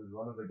there was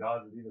one of the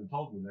guys that even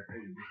told me like,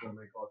 hey, you're just gonna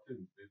make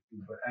cartoons.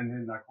 And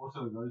then like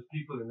also those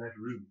people in that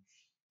room,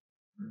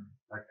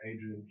 like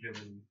Adrian,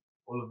 Kevin,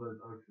 all of those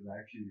oaks that I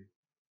actually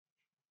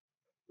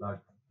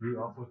like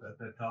grew up with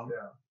at that time.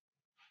 Yeah.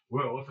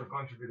 Were also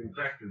contributing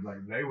factors.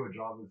 Like they were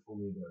drivers for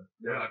me to,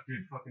 like,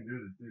 dude, fucking do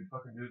this, dude,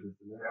 fucking do this.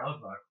 And then I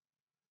was like,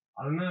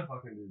 I don't know if I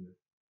can do this.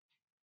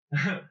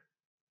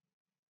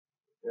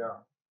 Yeah.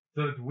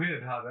 So it's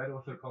weird how that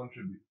also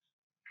contributes.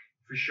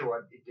 For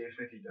sure, it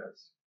definitely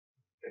does.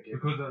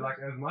 Because like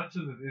as much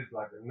as it is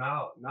like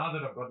now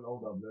that I've gotten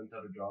older, I've learned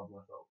how to drive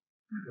myself.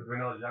 But when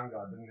I was younger,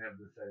 I didn't have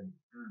the same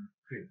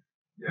fear.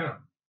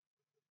 Yeah.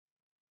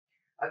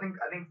 I think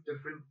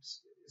different,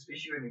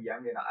 especially when you're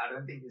younger, and I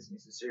don't think there's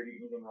necessarily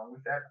anything wrong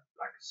with that.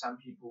 Like some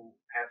people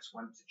perhaps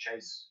want to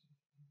chase.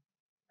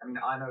 I mean,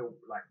 I know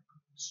like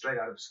straight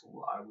out of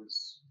school, I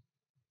was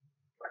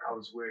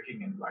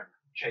working and like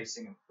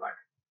chasing like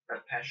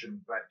that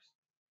passion, but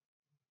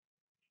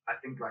I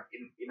think like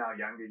in our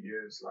younger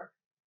years, like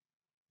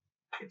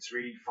it's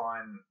really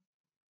fine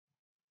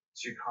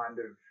to kind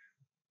of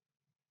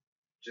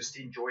just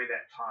enjoy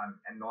that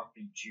time and not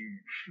be too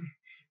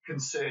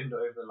concerned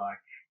over like,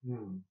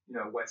 you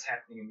know, what's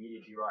happening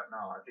immediately right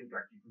now. I think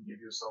like you can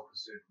give yourself a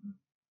certain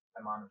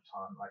amount of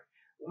time, like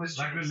almost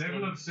like the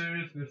level of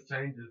seriousness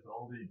changes the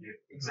older you get.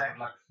 Exactly.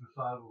 Like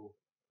societal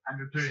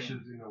 100%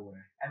 pressures in a way.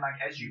 And like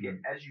as you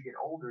get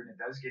older and it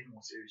does get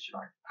more serious, you're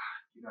like,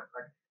 you know,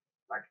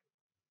 like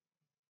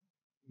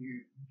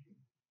you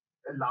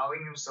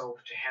allowing yourself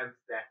to have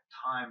that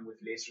time with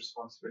less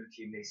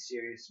responsibility and less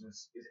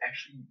seriousness is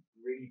actually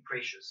really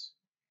precious.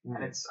 And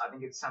I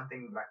think it's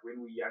something like when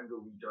we're younger,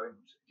 we don't,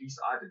 at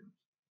least I didn't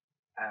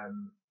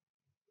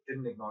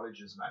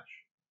acknowledge as much,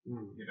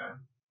 you know.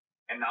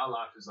 And now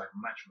life is like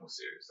much more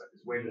serious. Like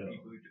there's way more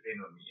people who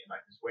depend on me, and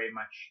like there's way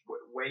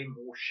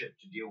more shit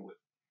to deal with.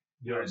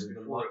 Whereas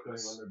before it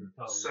was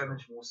so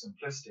much more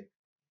simplistic.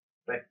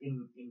 But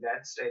in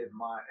that state of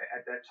mind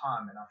at that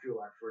time, and I feel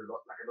like for a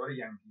lot of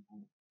young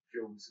people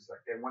feel this is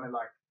like they want to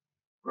like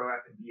grow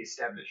up and be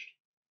established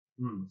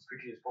as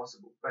quickly as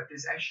possible. But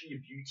there's actually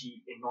a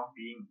beauty in not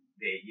being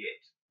there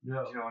yet.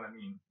 Yeah. Do you know what I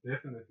mean?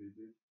 Definitely,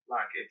 dude.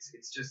 Like it's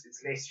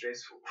less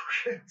stressful.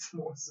 It's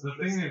more simplistic.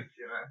 The thing is,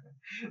 you know,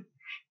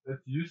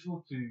 it's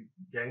useful to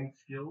gain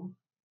skills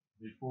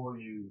before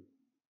you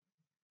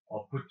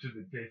are put to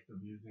the test of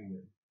using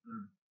them.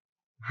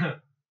 100%.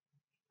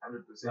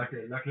 Like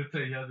let's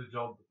say you have a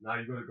job, now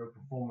you got to go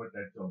perform at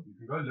that job. You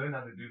can go learn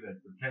how to do that,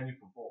 but can you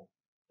perform?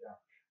 Yeah.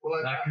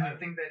 Well, I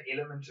think that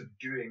element of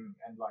doing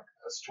and like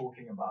us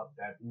talking about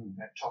that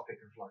topic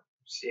of like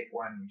step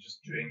one,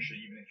 just doing shit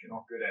even if you're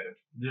not good at it.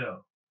 Yeah.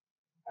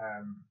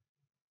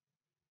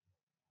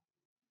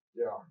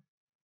 Yeah.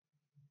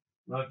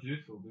 Not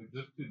useful, dude,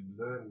 just to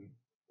learn.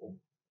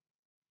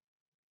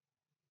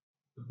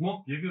 But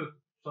not give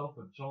yourself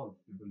a chance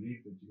to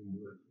believe that you can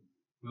do it.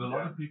 Because a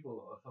lot of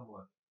people are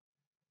somewhat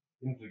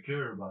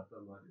insecure about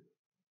somebody.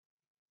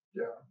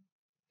 Yeah.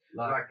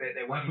 Like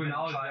they won't even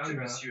try to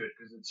pursue it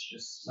because it's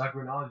just... Like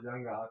when I was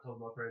younger, I told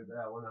my friends, hey,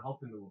 I want to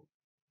help in the world.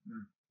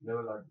 They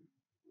were like,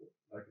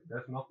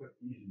 that's not that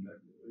easy.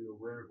 Like, you're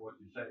aware of what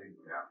you're saying.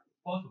 Yeah. It's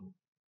possible.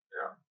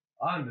 Yeah.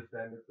 I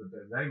understand it, but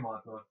they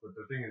might not. But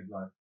the thing is,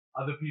 like,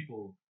 other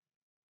people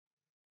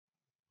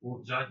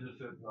will judge a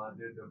certain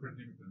idea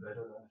differently because they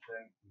don't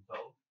understand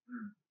themselves.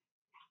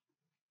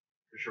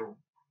 For sure.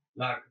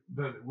 Like,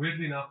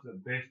 weirdly enough, the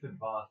best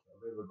advice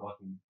I've ever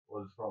gotten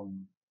was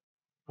from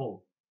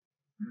Paul.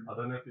 I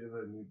don't know if you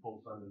ever knew Paul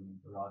Sunderland,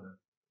 the writer.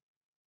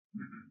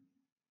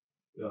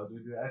 Yeah,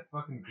 dude, we're at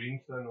fucking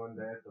Greenstone one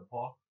day at the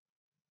park,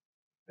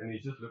 and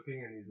he's just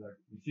looking and he's like,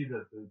 you see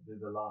that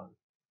there's a line.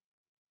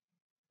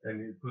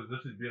 And because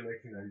this is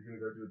BMXing now, he's gonna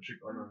go do a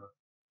trick on a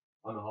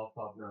half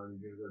pipe now and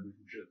he's gonna go do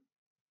some shit.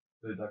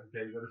 So he's like,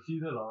 okay, you gotta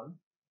see the line,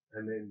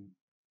 and then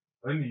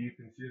only you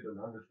can see it and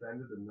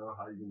understand it and know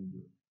how you're gonna do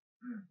it.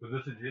 So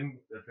this is him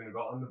that's gonna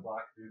go on the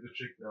bike, do the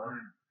trick now,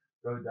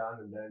 go down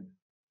and land.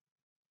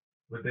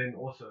 But then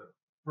also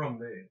from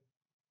there,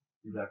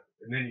 he's like,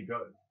 and then he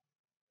goes.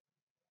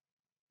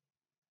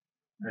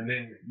 And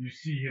then you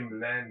see him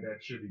land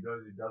that shit. He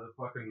goes, he does a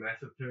fucking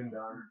massive turn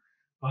down,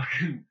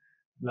 fucking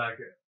like,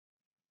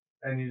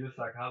 and he's just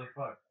like, how the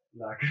fuck?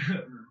 Like,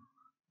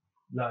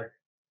 like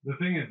the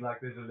thing is like,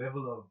 there's a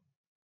level of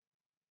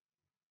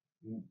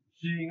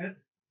seeing it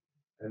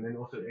and then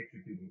also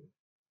executing it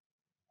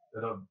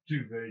that are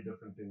two very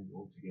different things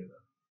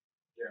altogether.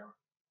 Yeah.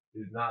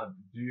 Is now,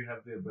 do you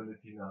have the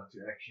ability now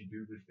to actually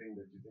do this thing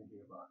that you're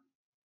thinking about?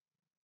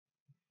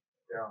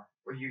 Yeah.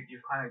 Well,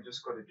 you've kind of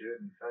just got to do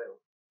it and fail.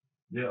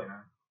 Yeah. You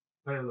know?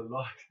 Fail a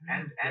lot.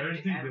 And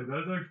Guaranteed,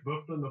 those are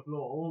buffed on the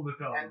floor all the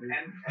time.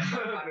 And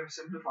kind of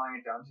simplifying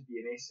it down to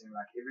BMS, and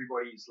like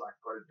everybody's like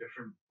got a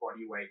different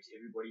body weight.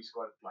 Everybody's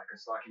got like a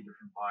slightly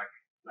different bike.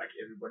 Like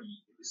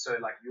everybody, so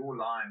like your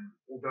line,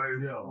 although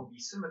will be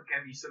similar,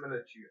 can be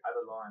similar to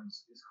other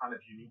lines, is kind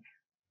of unique.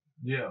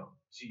 Yeah.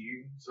 To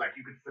you, so like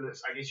you could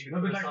I guess you could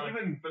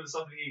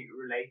philosophically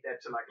relate that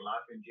to like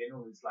life in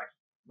general. It's like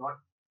not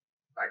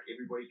like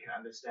everybody can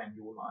understand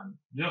your line.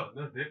 Yeah,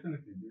 no,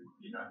 definitely, dude.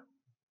 You know,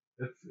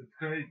 it's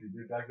crazy,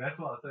 dude. Like that's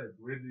why I say it's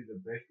weirdly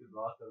the best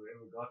advice I've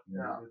ever gotten.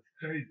 Yeah. Dude. It's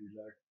crazy,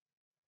 like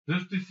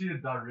just to see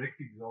a direct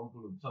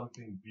example of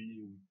something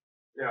being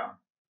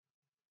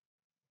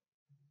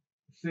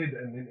said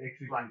and then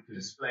executed, like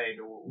displayed,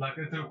 or like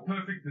it's a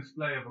perfect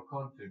display of a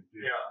concept,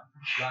 dude. Yeah.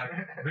 Like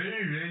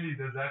very rarely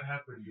does that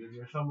happen, dude,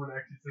 where someone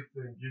actually sits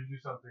there and gives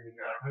you something and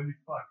you're like, holy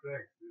fuck,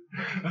 thanks, dude.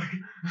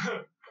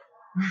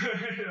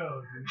 Yeah,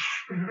 dude.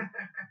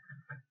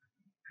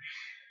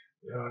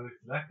 Yeah,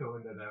 it's lekker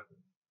when that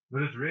happens.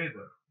 But it's rare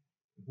though.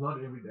 It's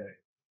not every day.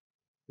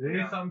 There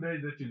is some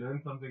days that you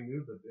learn something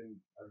new, but then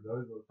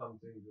those are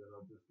some things that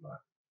are just like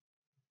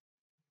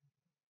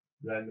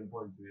random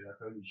points where you're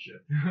like, holy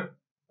shit.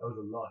 That was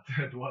a lot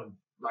at once.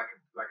 Like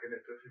an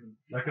epiphany.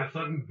 Like a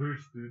sudden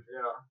boost, dude.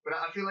 Yeah. But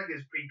I feel like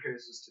there's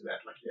precursors to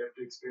that. Like you have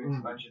to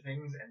experience a bunch of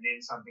things and then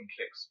something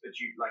clicks. But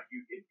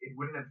it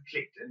wouldn't have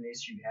clicked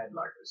unless you had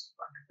like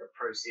a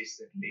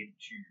process that led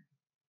to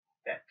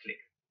that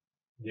click.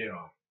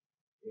 Yeah.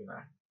 You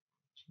know.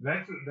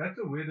 That's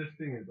the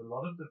weirdest thing is a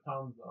lot of the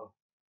times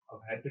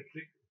I've had the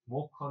click,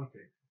 more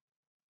context.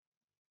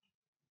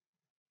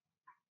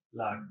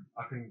 Like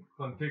I can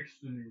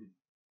contextually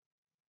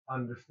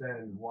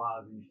understand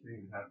why these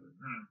things happen.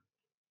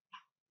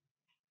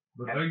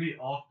 But only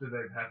after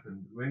they've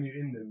happened. When you're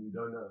in them, you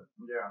don't know.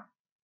 Yeah.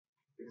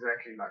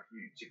 Exactly. Like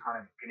to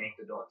kind of connect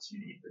the dots, you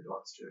need the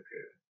dots to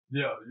occur.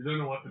 Yeah, you don't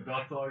know what the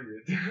dots are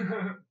yet.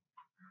 Yeah.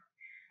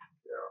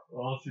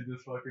 Or else you're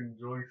just fucking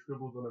drawing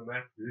scribbles on a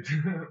map, dude.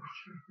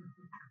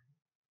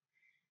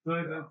 So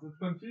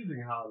it's confusing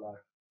how like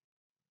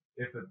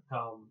effort,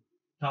 time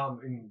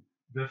in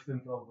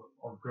distance of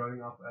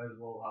growing up as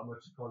well, how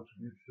much it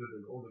contributes to it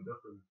and all the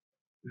different.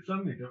 There's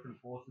so many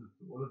different forces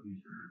to all of these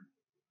things.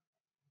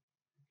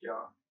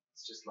 Yeah,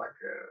 it's just like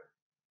a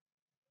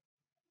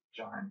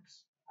giant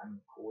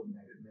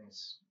uncoordinated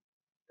mess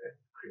that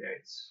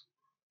creates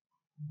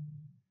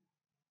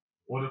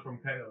order from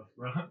chaos,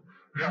 bro.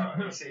 Yeah,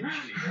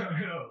 essentially.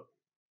 Yeah.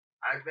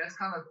 That's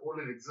kind of all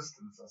of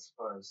existence, I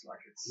suppose.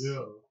 Like it's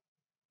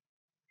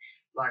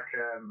like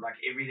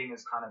everything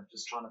is kind of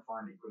just trying to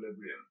find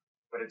equilibrium,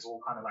 but it's all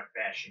kind of like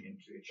bashing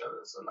into each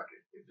other. So like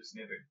it just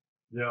never.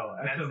 Yeah,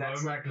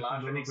 that's like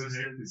life and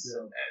existence,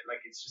 and like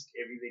it's just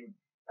everything,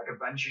 like a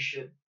bunch of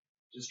shit,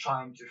 just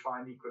trying to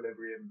find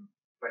equilibrium,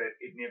 but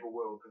it never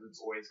will because it's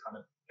always kind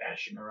of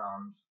bashing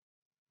around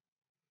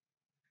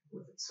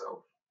with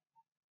itself.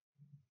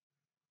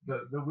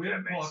 The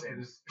weird part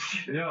is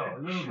a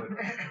little bit,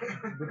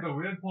 but the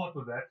weird part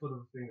of that sort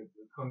of thing is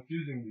it's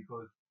confusing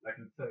because, like,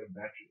 let's say a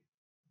battery,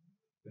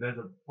 it has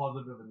a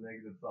positive and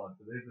negative side,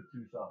 so there's the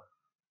two sides.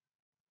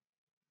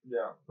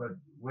 Yeah. But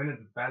when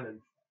it's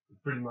balanced, it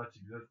pretty much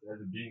exists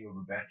as a being of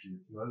a battery.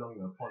 It's no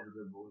longer a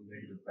positive or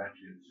negative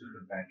battery. It's just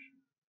a battery.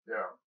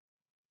 Yeah.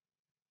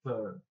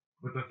 So,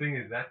 but the thing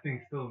is, that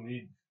thing still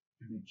needs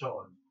to be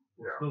charged,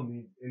 or still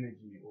needs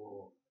energy,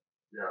 or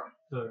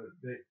So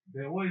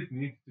there always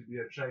needs to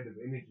be a trade of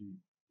energy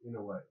in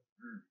a way.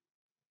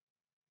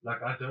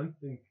 Like I don't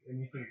think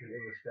anything can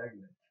ever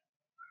stagnate.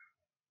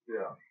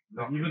 Yeah.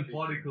 Like even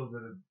particles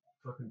that are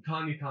fucking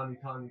tiny,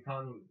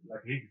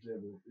 like Higgs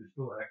level, is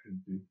still active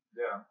too.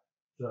 Yeah.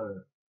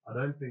 So I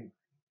don't think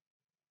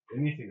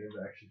anything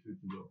ever actually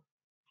switches off.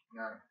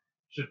 No.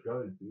 Shit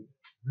goes, dude.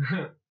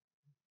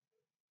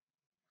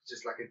 It's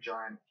just like a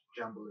giant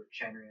jumble of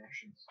chain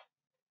reactions.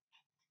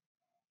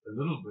 A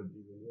little bit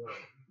even, yeah.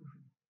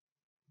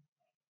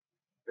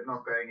 But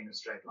not going in a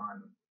straight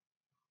line,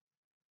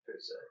 per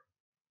se.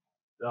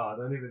 No, I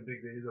don't even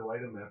think there is a way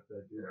to map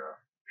that, dude.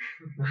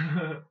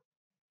 Yeah.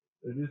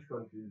 It is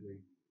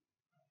confusing.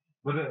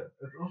 But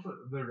it's also,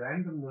 the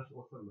randomness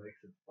also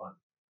makes it fun.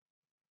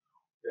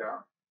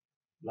 Yeah.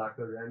 Like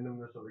the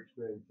randomness of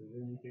experiences,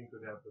 anything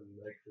could happen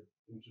makes it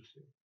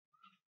interesting.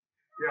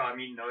 Yeah, I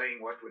mean,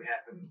 knowing what would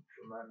happen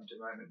from moment to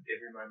moment,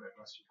 every moment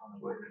must be kind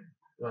of boring.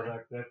 Yeah,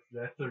 like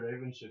that's the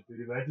Raven shit,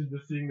 dude. Imagine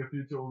just seeing the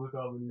future all the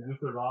time and you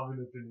just arrive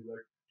in it and you're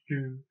like,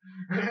 cool.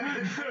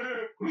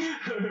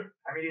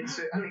 I mean,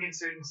 I think in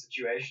certain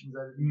situations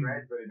that would be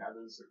great, but in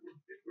others it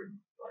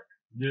wouldn't. Like,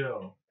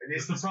 yeah.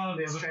 There's surprise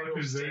there's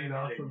motherfuckers trade-offs very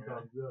nice everything,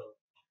 sometimes, yeah.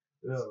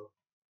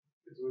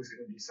 There's always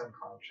going to be some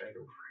kind of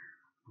trade-off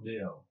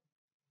Yeah.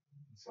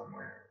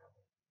 somewhere.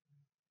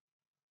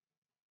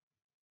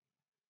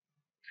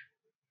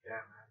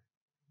 Yeah, man.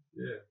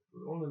 Yeah.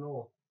 But all in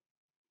all,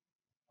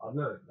 I don't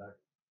know, like,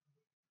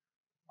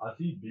 I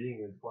see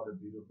being as quite a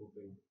beautiful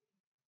thing.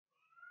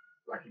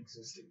 Like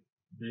existing.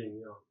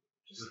 Being, yeah.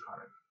 Just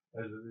kind of.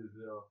 As it is,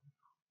 yeah.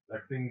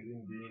 Like things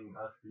in being,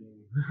 us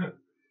being.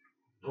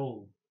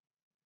 Oh.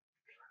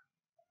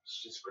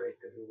 It's just great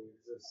that it all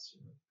exists,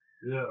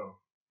 you know. Yeah.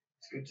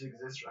 It's good to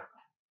exist right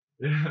now.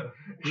 Yeah.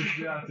 Good to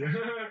be out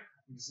here.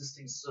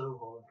 Existing so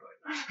hard right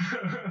now.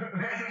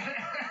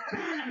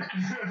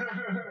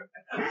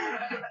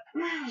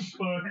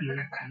 Fuck you.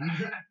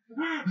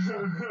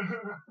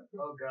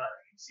 Oh god,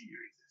 I can see you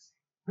existing.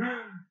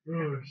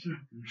 Oh shit,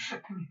 dude.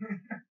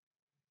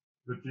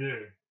 But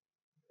yeah.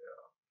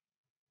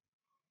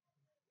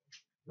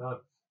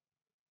 That's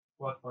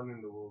quite fun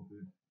in the world,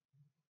 dude.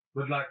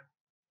 But like,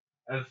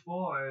 as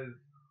far as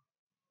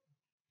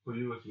for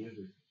you with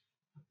music,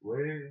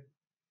 where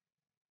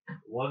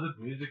was it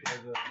music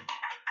as a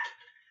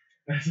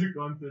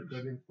concept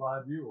that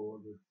inspired you, or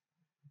was it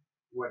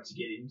What, to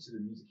get into the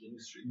music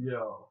industry?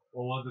 yeah,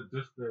 or was it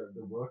just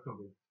the work of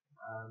it?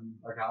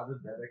 Like how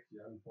did that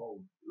actually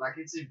unfold? Like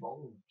it's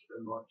evolved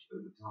a lot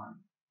over time.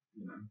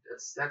 You know,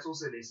 that's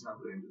also a lesson I've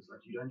learned is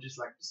like you don't just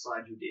like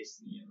decide your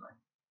destiny and like,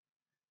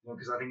 you know,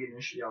 because I think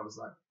initially I was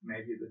like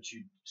maybe a bit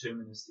too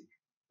deterministic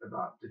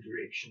about the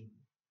direction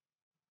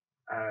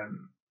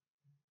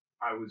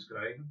I was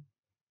going,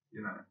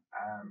 you know.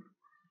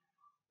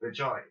 But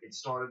yeah, it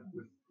started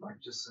with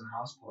like just some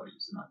house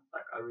parties, and I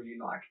really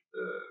liked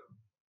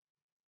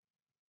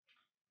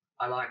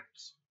I like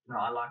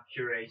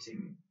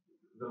curating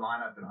the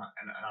lineup, and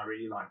I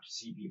really like to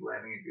see people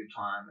having a good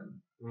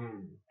time,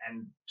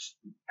 and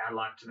I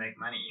like to make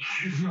money.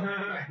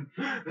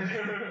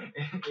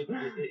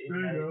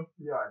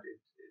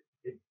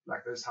 It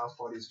like those house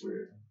parties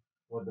were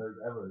What those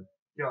ever?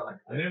 yeah, like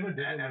I never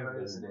did any of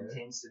hours those, and eh?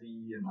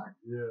 intensity and like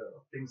Yeah.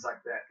 things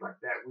like that. Like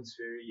that was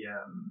very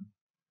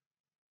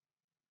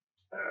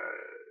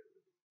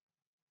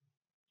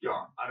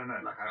yeah, I don't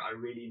know, like I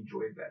really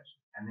enjoyed that.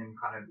 And then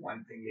kind of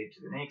one thing led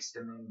to the next,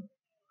 and then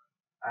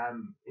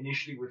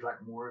initially with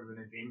like more of an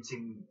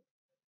eventing,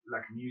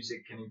 like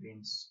music and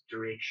events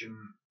direction,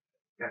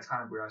 that's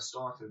kind of where I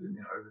started, and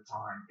then over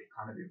time it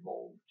kind of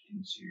evolved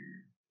into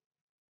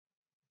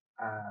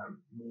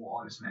more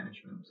artist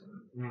management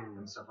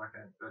and stuff like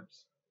that. But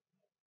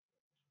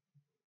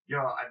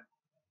yeah, I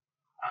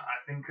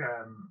think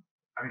I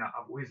mean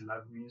I've always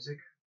loved music.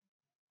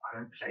 I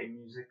don't play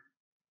music,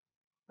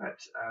 but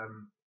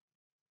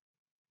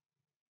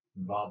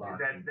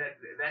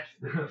that's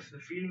the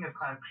feeling of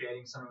kind of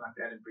creating something like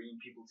that and bringing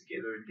people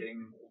together and getting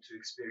them all to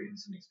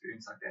experience an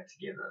experience like that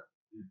together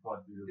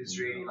is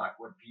really like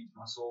what feeds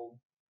my soul.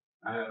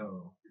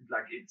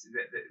 Like it's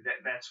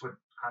that's what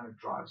kind of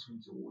drives me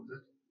towards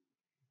it.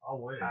 Oh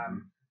wait. I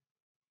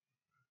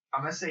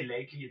must say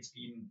lately it's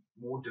been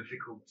more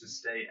difficult to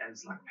stay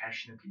as like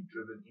passionately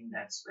driven in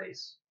that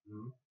space.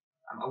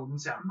 I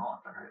wouldn't say I'm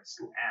not, like I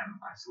still am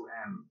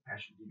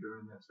passionately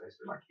driven in that space,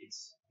 but like it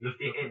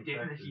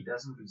definitely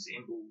doesn't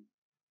resemble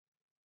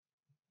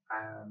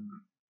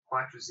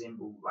quite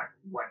resemble like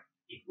what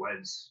it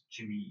was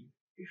to me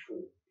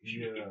before, if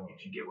you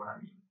get what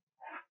I mean.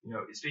 You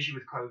know, especially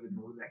with COVID and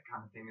all that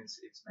kind of thing, it's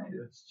made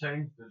it. It's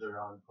changed it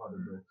around quite a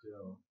bit,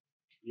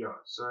 Yeah,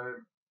 so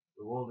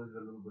the world is a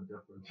little bit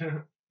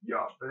different.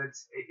 Yeah, but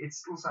it's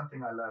still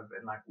something I love,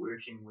 and like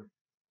working with,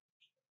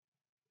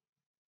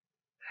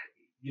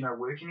 you know,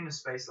 working in a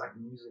space like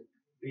music,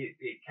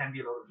 it can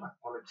be a lot of like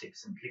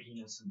politics and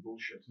clickiness and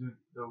bullshit.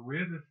 The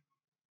weirdest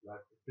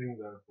like thing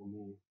though for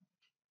me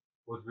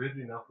was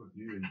weirdly enough with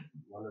you is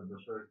one of the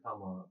first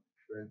time I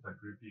experienced like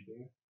groupie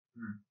things.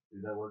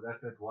 Is that was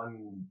at that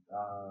one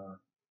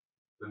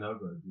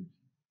Bonobo, dude.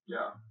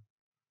 Yeah.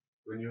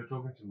 When you were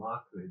talking to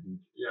Mark there, dude.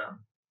 Yeah.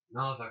 And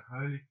I was like,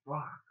 holy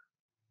fuck.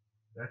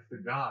 That's the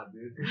guy,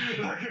 dude. I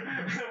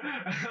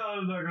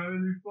was like,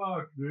 holy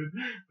fuck, dude.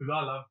 Because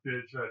I love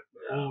theatre,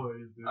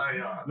 always, dude. Oh,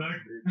 yeah.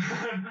 Like,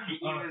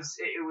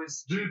 it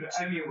was, dude,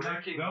 to be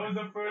working. That was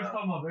the first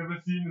time I've ever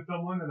seen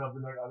someone, and I've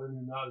been like, I don't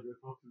even know how to go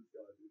talk to this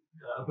guy, dude.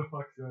 Yeah. What the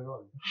fuck's going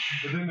on?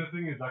 But then the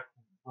thing is, like,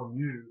 from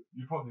you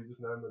probably just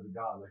know him as a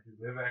guy. Like,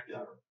 you've never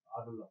actually,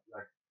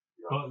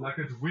 but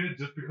like, it's weird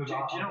just because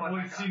I've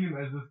always seen him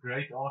as this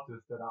great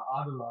artist that I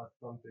idolized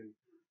something.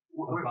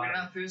 When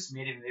I first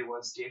met him, there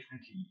was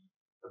definitely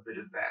a bit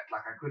of that.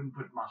 Like, I couldn't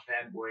put my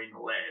fanboying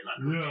away. Like,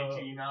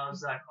 completely, you know, I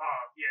was like,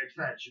 oh, yeah, it's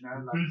that, you know,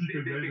 like,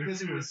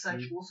 because it was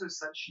such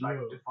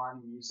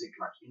defining music,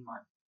 like, in my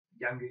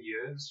younger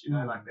years, you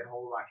know, like, that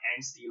whole, like,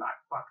 angsty, like,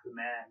 fuck the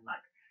man,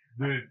 like,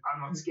 Dude.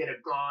 I'm not scared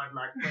of God,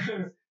 like fuck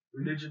this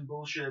religion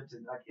bullshit,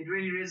 and like it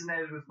really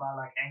resonated with my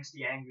like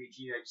angsty, angry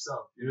teenage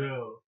self. You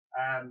know?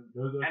 And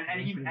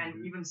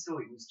even still,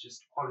 it was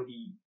just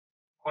quality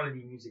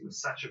music. It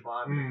was such a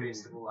vibe at the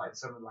festival. I had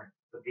some of like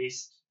the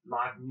best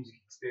live music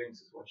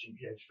experiences watching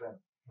PH Fab.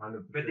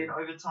 100%. But then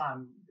over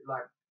time,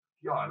 like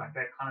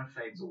that kind of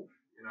fades off,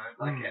 you know,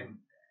 like and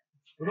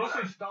but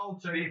also style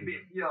changes.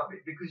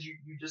 Because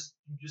you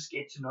just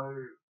get to know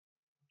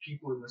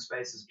people in the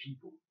space as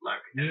people, like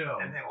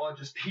and they are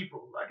just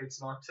people, like it's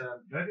not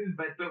that is,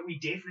 but we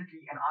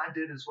definitely, and I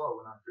did as well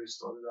when I first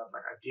started out,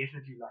 like I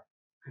definitely like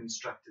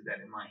constructed that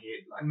in my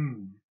head, like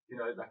you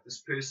know, like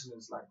this person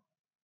is like,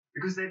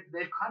 because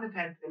they've kind of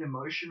had an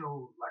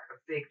emotional like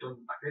effect on,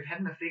 like they've had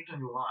an effect on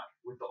your life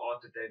with the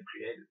art that they've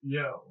created,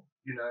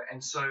 you know,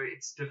 and so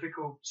it's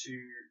difficult to,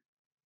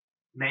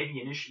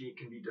 maybe initially it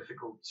can be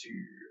difficult to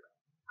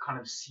kind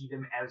of see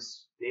them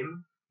as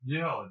them,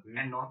 dude.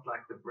 And not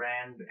like the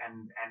brand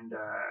and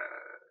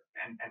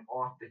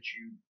art that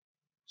you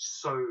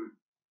so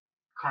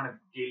kind of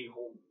dearly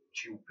hold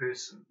to your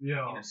person,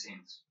 in a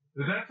sense.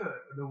 But that's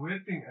the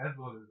weird thing as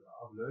well is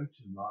I've learned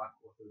to like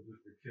also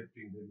just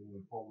accepting them in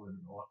the form of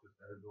an artist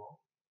as well.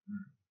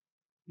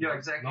 Yeah,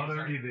 exactly. Not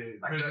only the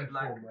present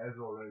form as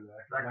well, really.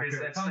 Like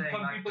some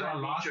people are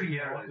liking the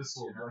artist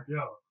form, you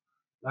know?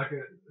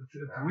 It's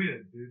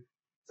weird, dude.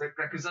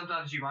 Because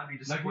sometimes you might be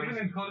disappointed. Like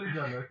even in college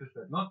I noticed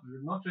that. Not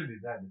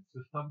really that. It's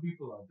just some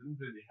people I didn't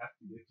really have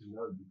to get to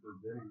know because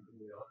then in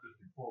the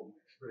artistic form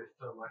expressed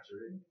so much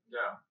already.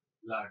 Yeah.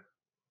 Like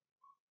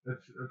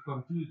it's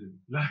confusing.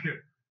 Like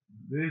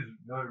there's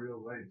no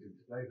real way to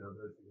explain how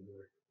those things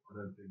work, I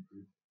don't think,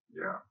 dude.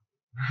 Yeah.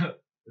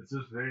 It's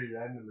just very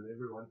random, and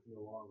every once in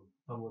a while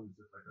someone's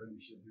just like, holy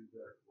shit, who's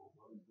that? Or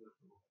what is this?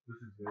 Or this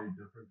is very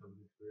different of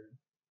an experience.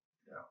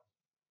 Yeah.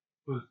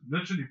 Because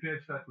literally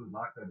PH Fat was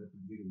like that at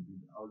the beginning,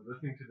 dude. I was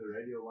listening to the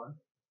radio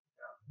once,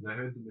 and I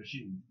heard the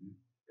Machines, dude.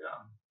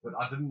 Yeah. But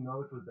I didn't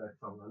know it was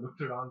that song. I looked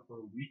around for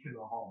a week and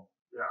a half.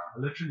 Yeah. I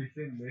literally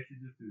sent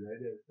messages to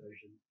radio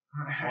stations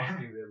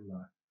asking them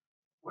like,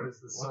 what is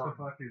this what song? the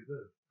fuck is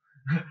this?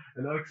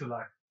 And Oaks are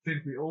like,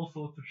 sent me all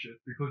sorts of shit,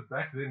 because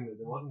back then there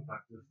wasn't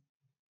like this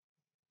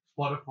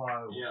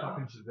Spotify or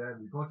fucking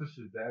Shazam. You can't just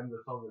Shazam the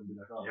song and be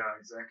like, oh, yeah,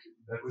 exactly.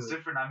 It was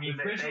different. I mean,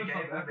 they gave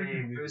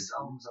their first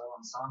albums out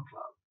on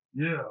SoundCloud.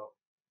 Yeah.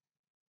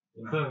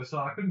 So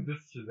I couldn't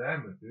just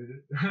Shazam it,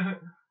 dude.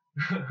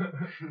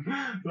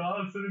 So I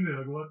was sitting there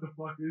like, what the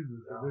fuck is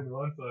this? And then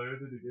once I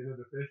heard it again at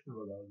the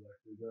festival, I was like,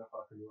 there's no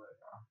fucking way.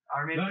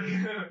 I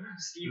remember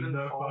Stephen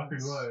no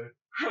fucking way.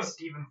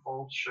 Stephen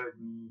Folds showed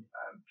me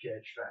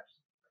PH Fat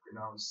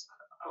when I was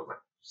like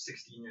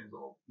 16 years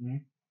old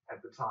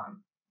at the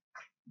time.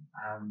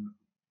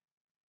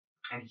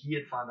 And he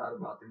had found out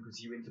about them because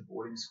he went to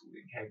boarding school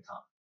in Cape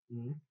Town.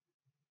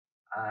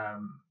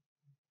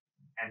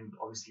 And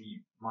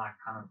obviously Mike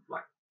and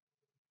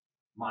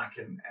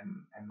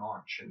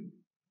March and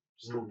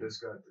Still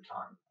Disco at the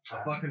time.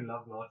 I fucking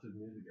love March's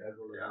music as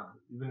well.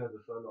 Even as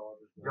a solo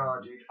artist.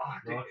 Dude.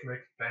 March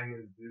makes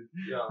bangers, dude.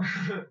 Yeah.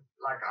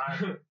 Like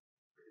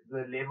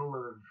the level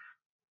of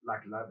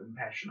like love and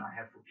passion I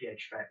have for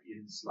PH Fat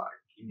is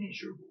like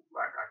immeasurable.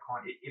 Like I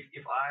can't, if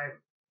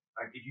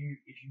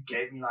you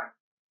gave me like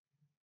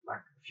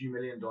a few $1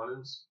 million,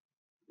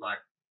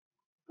 like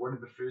one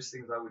of the first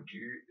things I would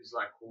do is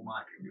like call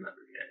Mike and be like,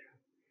 okay,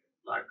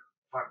 like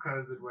fuck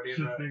COVID,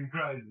 whatever.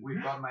 Crazy.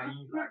 We've got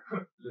money, like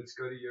let's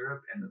go to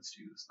Europe and let's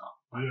do this now.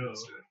 Like,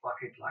 let's do it.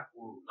 Fuck it, like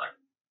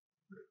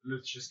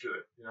let's just do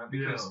it. You know,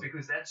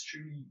 because that's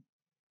truly,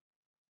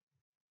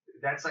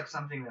 that's like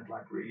something that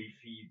like really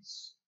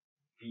feeds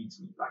me.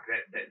 Like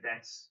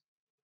that's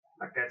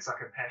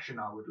like a passion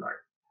I would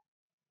like.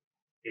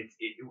 It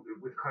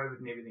with COVID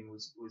and everything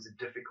was a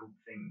difficult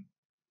thing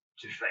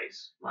to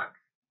face. Like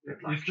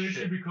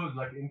especially because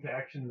like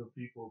interaction with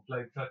people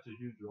played such a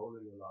huge role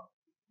in your life.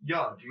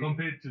 Yeah, dude.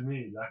 Compared to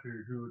me, like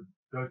who would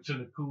go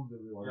chill at pools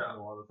every once in a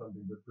while or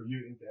something, but for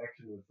you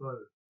interaction was so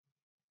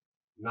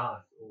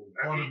nice or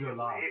part of your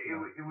life.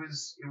 It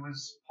was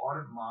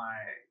part of my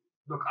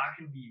look. I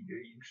can be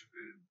very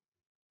introverted,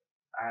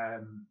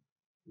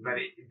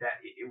 but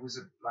it was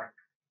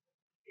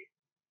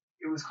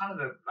it was kind of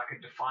a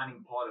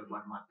defining part of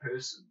like my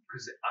person,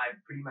 because I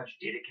pretty much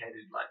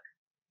dedicated like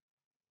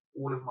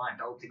all of my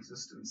adult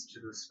existence to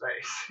this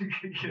space,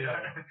 you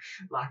know,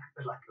 like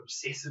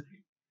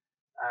obsessively.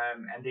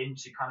 And then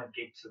to kind of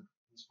get to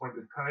this point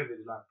with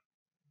COVID, like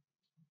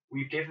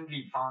we've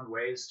definitely found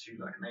ways to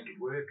like make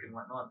it work and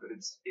whatnot, but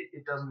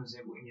it doesn't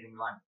resemble anything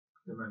like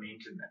the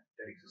momentum that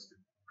existed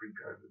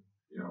pre-COVID,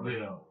 you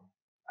know.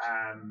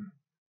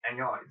 And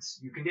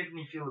you can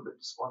definitely feel a bit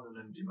despondent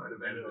and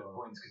demotivated at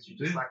points, because you're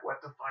just like, what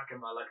the fuck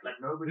am I like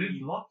nobody.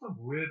 There's lots of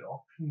weird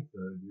options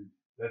though, dude,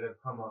 that have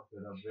come up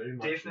that are very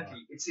much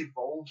definitely it's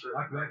evolved.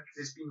 Like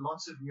there's been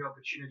lots of new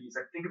opportunities.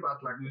 Like think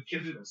about like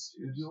forgiveness.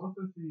 Did you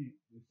also see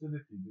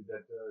Lucidity, dude,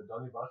 that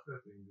Donny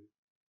Bosco thing, dude,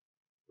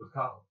 with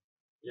Carl?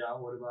 Yeah,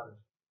 what about it?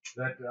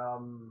 That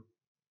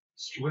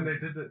when they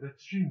did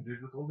that stream, dude,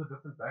 with all the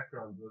different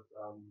backgrounds with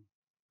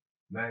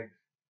Mags.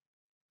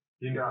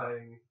 him Yeah.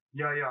 playing.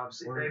 Yeah, I've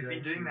seen, they've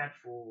been doing Origin. that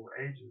for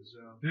ages.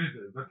 Yeah.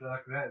 Dude, but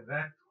like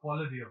that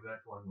quality of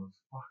that one was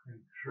fucking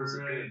Was it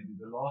good? crazy.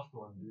 The last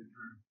one, dude.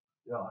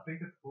 Yeah, I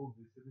think it's called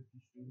Lucidity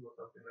Stream or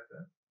something like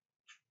that.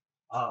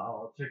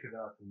 I'll check it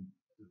out and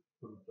just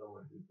put it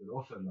somewhere, dude. But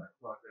also like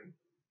fucking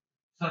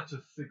such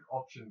a sick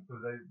option because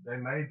they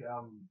made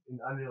in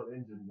Unreal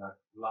Engine like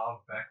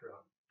live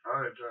background. Oh,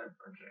 right.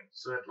 Okay.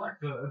 So it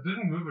like. So it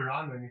didn't move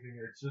around or anything.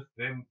 It's just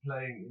them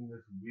playing in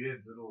this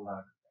weird little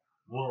like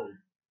world.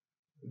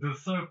 It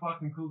was so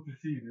fucking cool to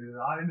see, dude.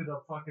 I ended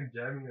up fucking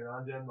jamming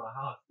around here in my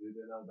house, dude.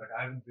 And I was like,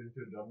 I haven't been to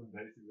a drum and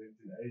bass event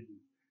in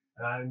ages.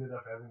 And I ended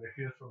up having a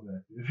kiss from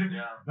that, dude.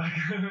 Yeah.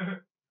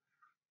 Like,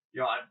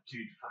 Yeah,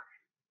 dude, fuck.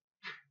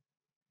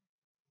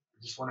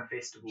 I just want a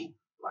festival,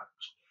 like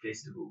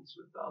festivals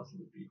with thousands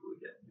of people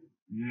again.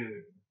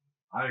 yeah,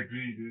 I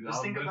agree, dude.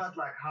 Just think about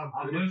like how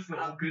good it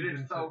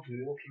felt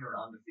walking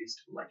around the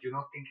festival. Like you're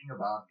not thinking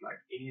about like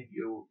any of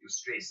your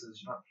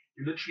stresses.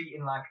 You're literally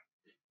in like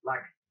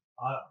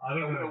I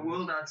don't know. The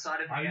world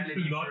outside of I used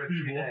reality to not for a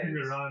be few walking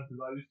days. around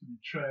because I used to be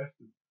trashed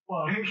as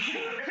fuck.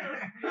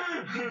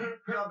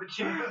 Yeah, but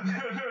you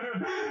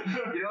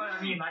know what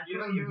I mean? Like you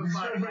don't give a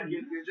fuck. Like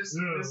you're just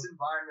in this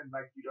environment.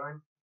 Like you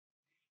don't.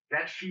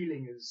 That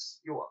feeling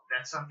is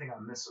that's something I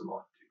miss a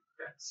lot, dude.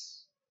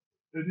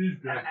 It is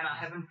great. And I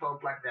haven't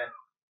felt like that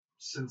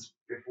since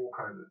before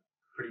COVID,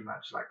 pretty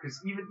much. Like,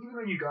 because even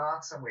when you go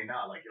out somewhere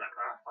now, like you're like,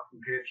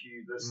 fucking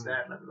curfew, this,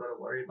 that, like we've got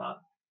to worry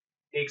about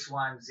X,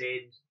 Y, and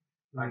Z.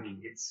 Like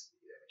it's.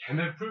 And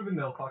they've proven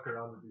they'll fuck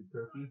around with these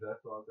curfews.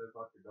 That's why I say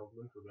fuck the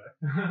government for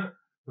that.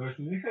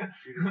 Personally.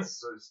 Dude, it's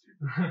so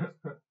stupid.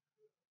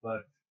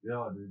 But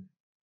yeah, dude,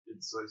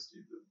 it's so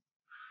stupid.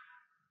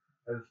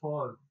 As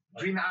far as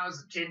between the hours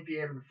of 10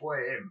 p.m. and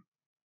 4 a.m.,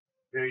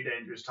 very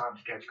dangerous time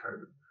to catch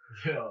COVID.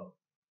 Yeah.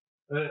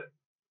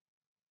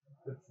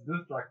 It's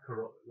just like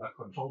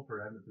control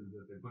parameters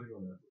that they're putting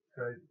on us. It's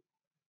crazy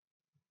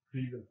to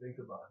even think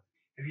about.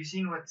 Have you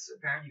seen what's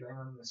apparently going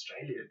on in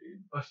Australia,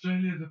 dude?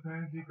 Australia's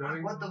apparently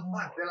going. What the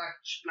fuck? They're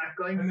like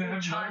going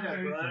full China,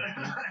 bro.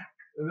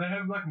 And they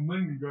have like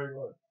money going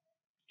on.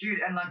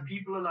 Dude, and like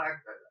people are like,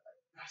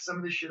 some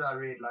of the shit I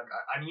read, like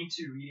I need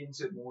to read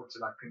into it more to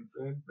like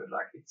confirm, but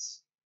like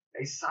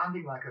they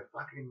sounding like a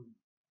fucking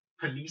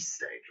police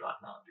state right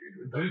now,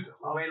 dude. With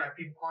the way like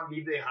people can't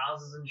leave their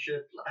houses and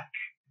shit, like.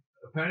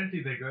 Apparently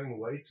they're going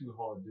way too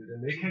hard, dude,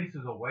 and their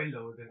cases are way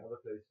lower than other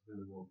places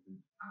in the world, dude.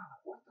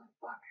 What the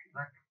fuck?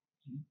 Like,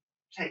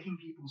 taking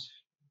people's.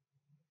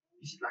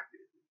 You see, like,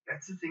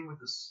 that's the thing with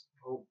this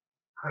whole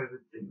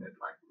COVID thing that,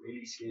 like,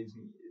 really scares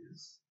me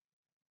is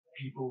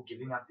people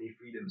giving up their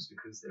freedoms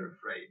because they're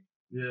afraid.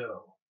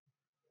 Yeah.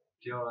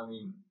 Do you know what I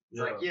mean?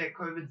 It's like, yeah,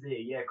 COVID's there.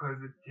 Yeah,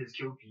 COVID has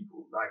killed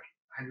people, like,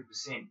 100%,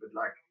 but,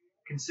 like,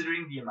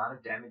 considering the amount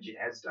of damage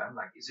it has done,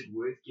 like, is it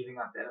worth giving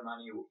up that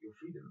amount of your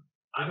freedom?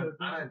 I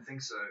don't think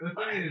so. The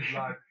thing is,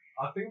 like,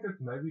 I think it's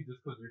maybe just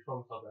because we're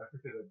from South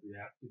Africa that we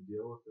have to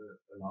deal with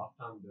a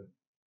lifetime that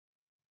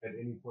at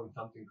any point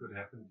something could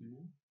happen to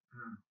you.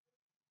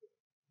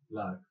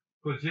 Like,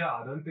 because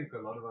I don't think a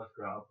lot of us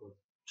grow up with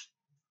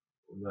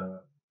I'm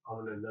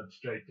gonna live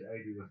straight to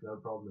 80 with no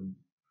problems.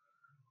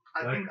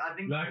 I think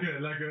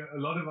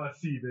a lot of us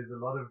see there's a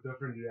lot of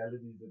different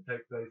realities that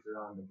take place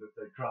around us, let's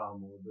say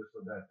crime or this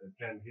or that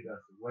can hit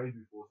us way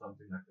before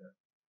something like that.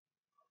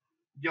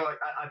 Yeah,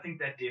 I think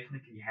that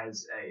definitely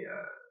has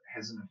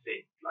an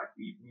effect. Like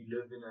we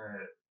live in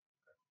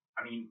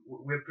I mean,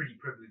 we're pretty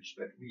privileged,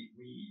 but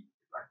we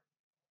like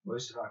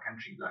most of our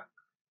country like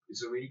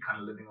is already kind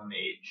of living on the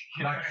edge.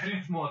 Like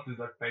street smart is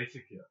like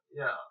basic here.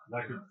 Yeah.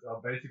 Like it's a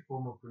basic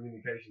form of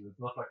communication. It's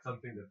not like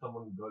something that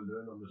someone would go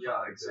learn on the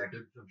Yeah, side.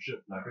 exactly. Some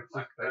shit. Like it's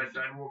like, just basic.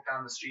 Don't walk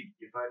down the street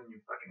with your phone in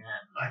your fucking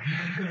hand. Like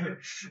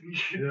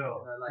yeah.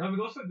 Like, no,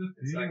 but also just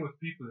dealing with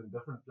people in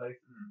different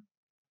places.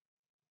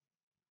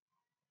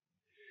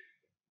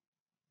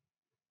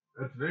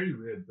 It's very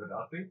weird, but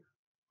I think,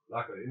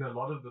 like, in a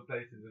lot of the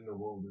places in the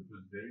world, it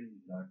was very,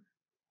 like,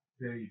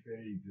 very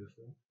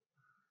existent.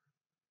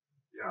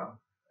 Yeah.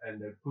 And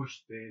they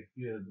pushed their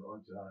fears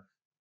onto us.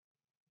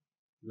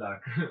 Like,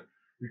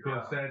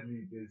 because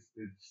sadly, there's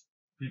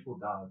people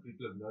died.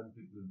 People have known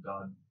people have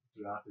died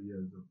throughout the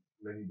years of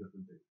many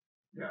different things.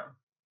 Yeah.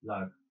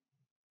 Like,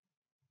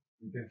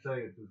 you can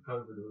say it was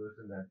COVID or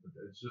this and that, but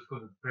it's just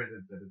because it's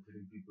present that it's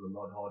hitting people a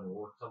lot harder,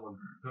 or it's someone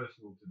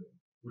personal to them.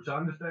 Which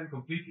I understand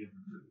completely.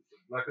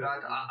 Like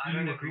I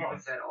don't agree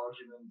with that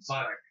argument.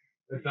 But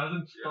it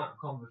doesn't stop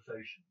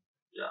conversation.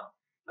 Yeah.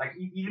 Like,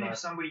 even if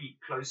somebody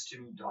close to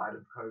me died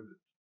of COVID,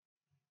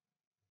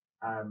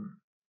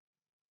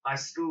 I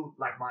still,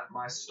 like,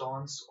 my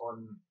stance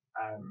on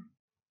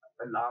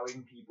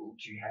allowing people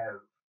to have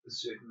a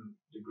certain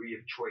degree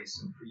of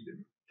choice and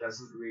freedom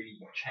doesn't really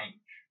change.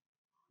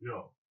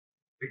 Yeah.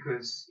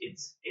 Because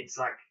it's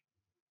like,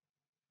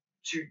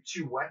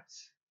 to what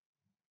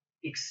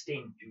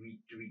extent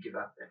do we give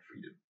up that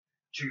freedom?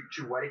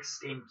 To what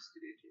extent,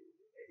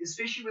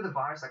 especially with a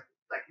virus like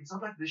it's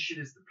not like this shit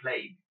is the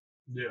plague.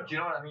 Yeah. Do you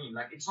know what I mean?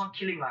 Like it's not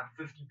killing like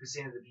 50%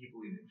 of the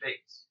people it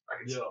infects.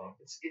 Like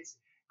it's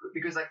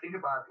because like think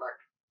about like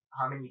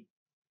how many.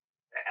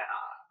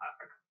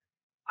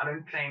 I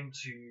don't claim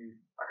to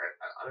like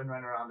I don't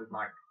run around and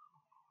like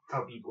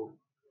tell people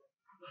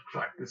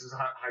like this is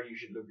how you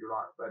should live your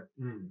life, but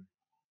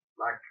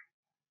like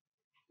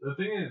the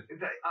thing is,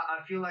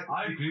 I feel like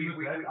I agree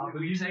with that.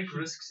 we take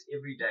risks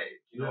every day.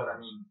 You know what I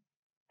mean?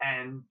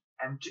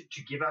 And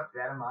to give up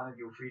that amount of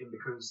your freedom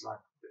because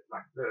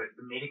like the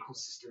medical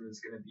system is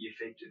going to be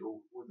affected, or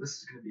this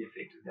is going to be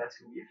affected, that's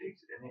going to be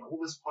affected, and then all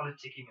this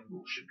politicking and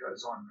bullshit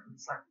goes on, and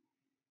it's like,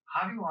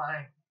 how do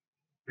I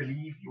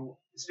believe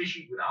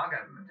especially with our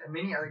government and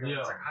many other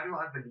governments, like how do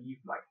I believe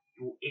like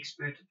your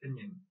expert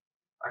opinion?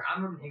 Like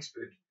I'm not an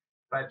expert,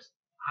 but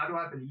how do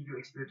I believe your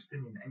expert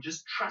opinion and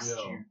just trust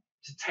you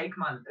to take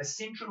a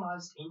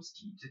centralized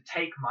entity to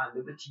take my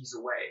liberties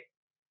away?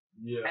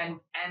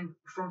 And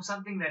from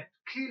something that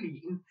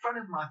clearly in front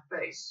of my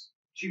face,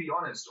 to be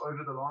honest,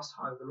 over the last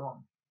however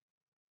long,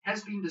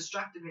 has been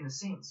destructive in a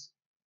sense,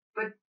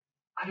 but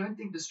I don't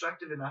think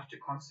destructive enough to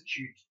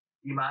constitute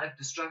the amount of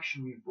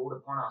destruction we've brought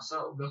upon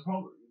ourselves. The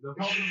problem is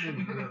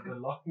the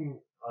locking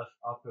us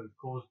up has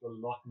caused a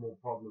lot more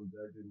problems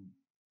as in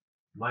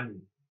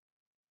money.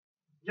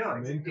 Yeah,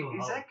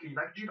 exactly.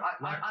 Like, dude,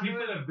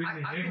 people have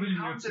been heavily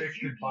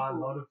affected by a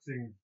lot of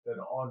things that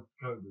aren't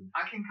COVID.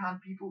 I can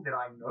count people that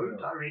I know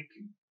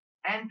directly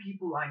and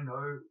people I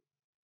know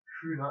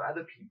who know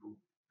other people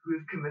who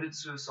have committed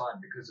suicide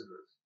because of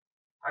it.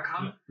 I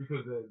can't. Just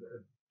because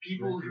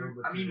people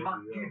who, I mean,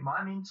 dude,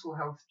 my mental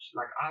health,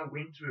 like, I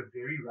went through a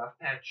very rough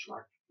patch,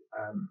 like,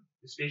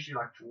 especially,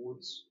 like,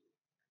 towards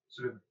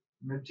sort of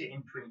mid to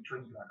end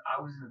 2020, like,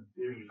 I was in a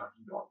very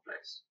fucking dark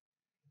place.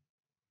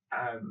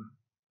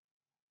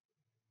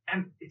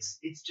 And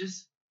it's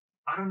just,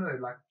 I don't know,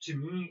 like, to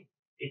me,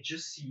 it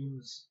just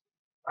seems,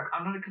 like,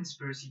 I'm not a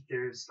conspiracy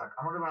theorist, like,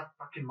 I'm not about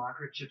fucking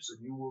microchips or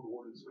New World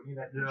Orders or any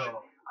of that shit.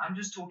 I'm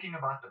just talking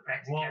about the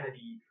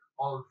practicality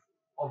of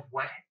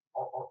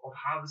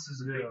how this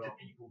has affected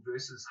people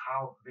versus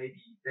how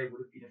maybe they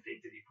would have been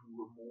affected if we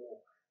were more,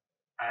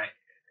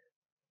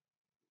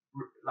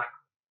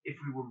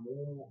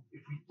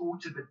 if we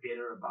thought a bit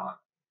better about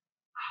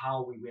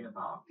how we went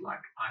about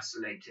like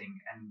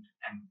isolating and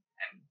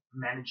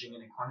managing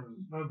an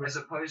economy, as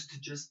opposed to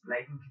just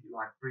blatantly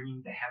like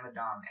bringing the hammer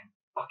down and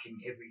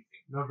fucking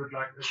everything. No, but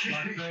like it's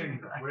like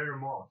saying wear a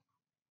mask.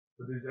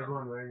 But is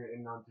everyone wearing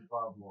an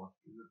N95 mask?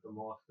 Is it the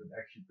mask that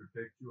actually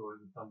protects you, or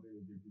is it something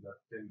that gives you like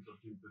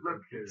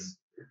 10-15% clearance?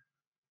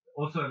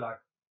 Also,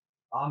 like,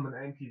 I'm an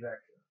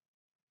anti-vaxxer.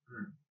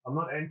 I'm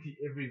not anti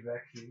every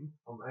vaccine.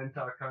 I'm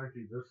anti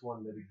currently this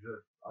one that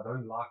exists. I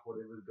don't like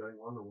whatever's going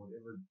on or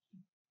whatever,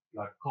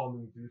 like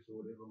calming juice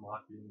or whatever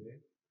might be in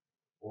there.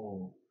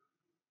 Or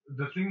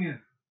the thing is,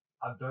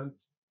 I don't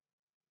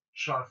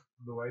trust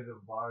the way the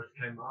virus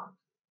came out.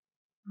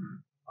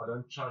 I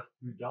don't trust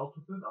who dealt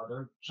with it. I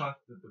don't trust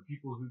that the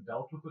people who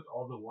dealt with it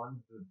are the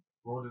ones that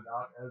brought it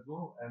out as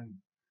well and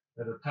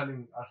that are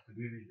telling us to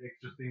do these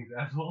extra things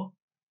as well.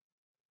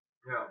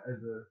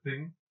 As a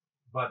thing.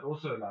 But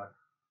also, like,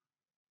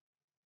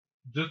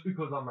 just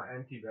because I'm an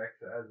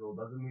anti-vaxxer as well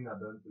doesn't mean I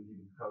don't believe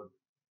in COVID.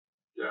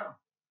 Yeah.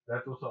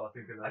 That's also, I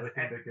think, another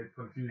thing that gets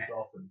confused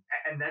often.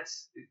 And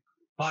that's...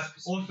 But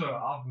also,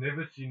 I've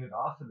never seen it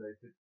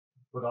isolated,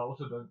 but I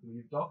also don't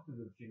believe doctors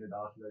have seen it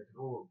isolated,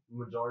 or the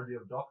majority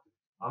of doctors.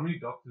 How many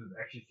doctors have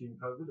actually seen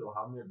COVID, or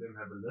how many of them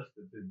have a list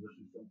that says this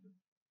is something?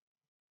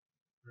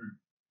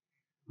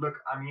 Look,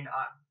 I mean,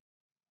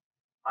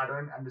 I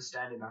don't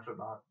understand enough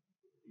about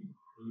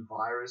the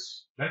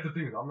virus. That's the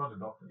thing, is I'm not a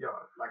doctor. Yeah,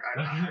 like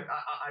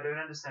I don't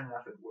understand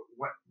enough of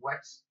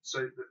what's so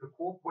the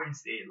core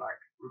points there, like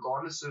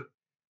regardless of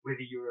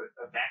whether you're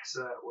a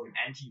vaxxer or an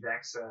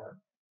anti-vaxxer,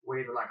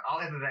 whatever, like I'll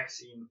have a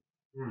vaccine,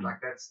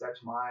 like that's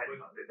my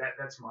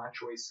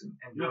choice,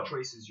 and your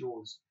choice is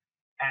yours.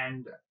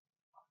 And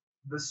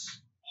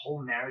this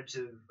whole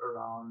narrative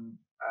around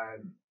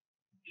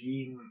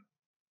being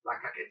like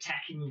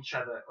attacking each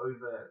other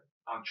over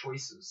our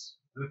choices.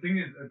 The thing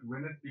is,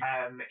 when it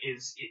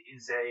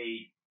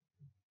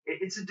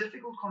it's a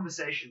difficult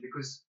conversation,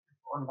 because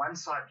on one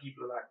side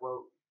people are like,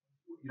 well,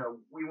 you know,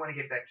 we want to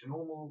get back to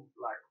normal,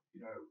 like,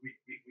 you know,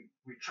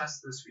 we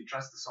trust this, we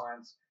trust the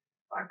science,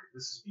 like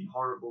this has been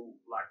horrible,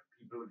 like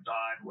people have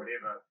died,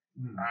 whatever,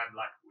 and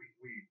like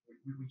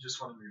we just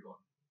want to move on,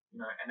 you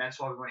know, and that's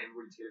why we want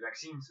everybody to get a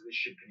vaccine so this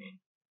shit can end,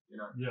 you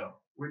know.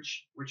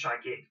 Which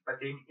I get, but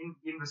then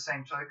in the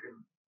same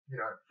token, you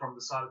know, from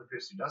the side of the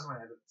person who doesn't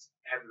want to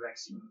have the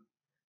vaccine,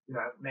 you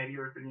know, maybe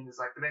your opinion is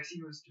like the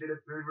vaccine was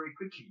developed very, very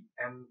quickly,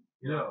 and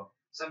you know,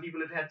 some people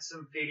have had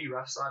some fairly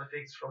rough side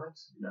effects from it.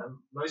 You know,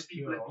 most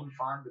people have been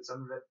fine, but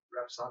some have had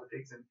rough side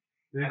effects, and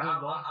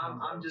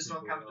I'm just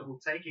not comfortable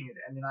taking it.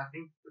 And then I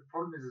think the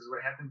problem is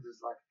what happens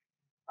is like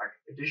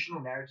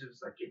additional narratives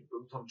that get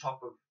built on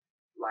top of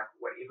like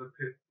whatever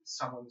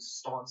someone's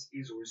stance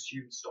is or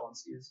assumed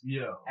stance is.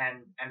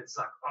 And it's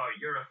like, oh,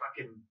 you're a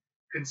fucking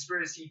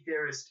conspiracy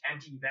theorist,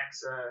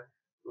 anti-vaxxer.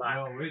 Like,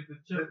 where's the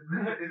chip?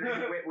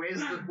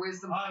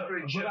 where's the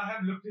microchip? But I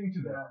have looked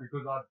into that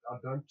because I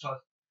don't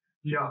trust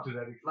people to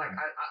that extent. Like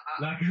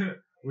like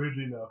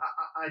weirdly enough.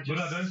 But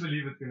I don't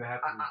believe it's going to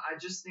happen. I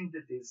just think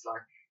that there's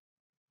like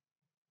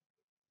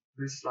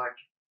this like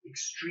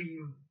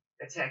extreme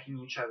attacking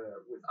each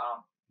other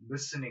without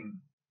listening.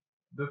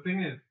 The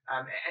thing is,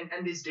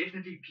 and there's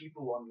definitely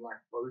people on like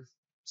both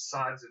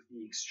sides of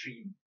the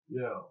extreme.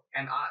 Yeah.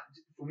 And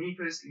for me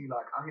personally,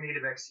 like I'm gonna get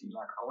a vaccine.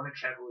 Like I want to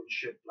travel and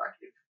shit. Like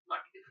if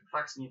it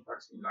fucks me, it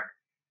fucks me. Like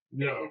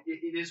yeah,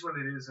 it is what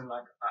it is, and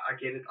like I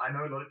get it. I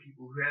know a lot of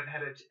people who have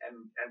had it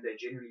and they're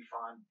generally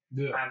fine.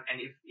 Yeah.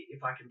 And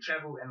if I can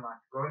travel and like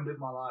go and live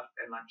my life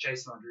and like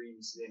chase my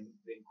dreams, then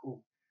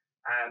cool.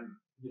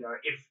 You know,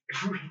 if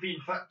we've been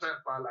fucked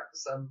up by like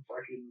some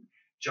fucking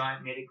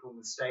giant medical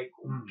mistake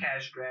or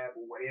cash grab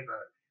or whatever,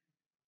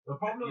 the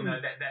problem, you know,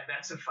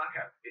 that's a fuck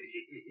up.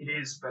 It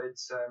is, but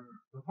it's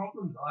the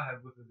problems I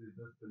have with it is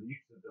this belief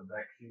that the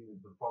vaccine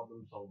is the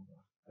problem solver,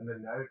 and the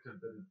narrative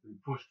that it's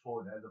been pushed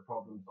forward as a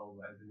problem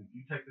solver, as in if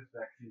you take this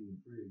vaccine, you're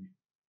free.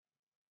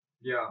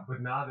 Yeah.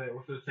 But now they're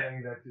also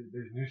saying that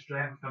there's new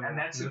strains coming and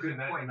that's a good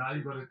point. And now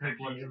you've got to take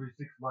one every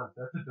 6 months.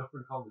 That's a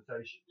different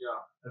conversation. Yeah.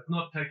 It's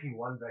not taking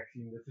one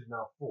vaccine. This is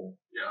now 4.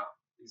 Yeah.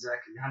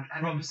 Exactly.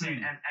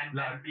 100%.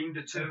 And being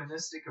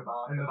deterministic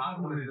about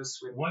all of this.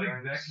 What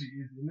exactly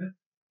is in it?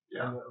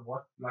 Yeah. And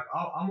what, like,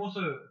 I'm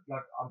also,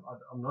 like,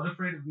 I'm not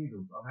afraid of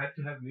needles. I've had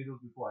to have needles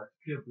before. I had to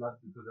clear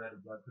blood because I had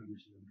a blood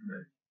condition in the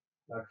stage.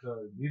 Like,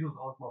 so needles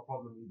aren't my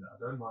problem either.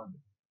 I don't mind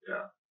them.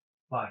 Yeah.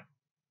 But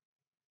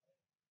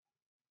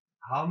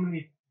how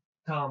many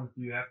times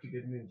do you have to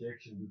get an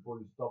injection before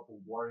you stop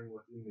worrying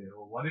what's in there?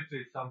 Or what if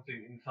there's something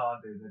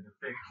inside there that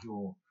affects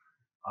your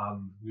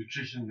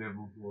nutrition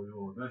levels or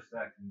your this,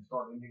 that, and you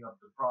start ending up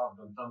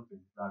deprived on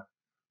something? Like,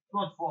 it's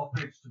not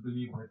far-fetched to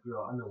believe that we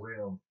are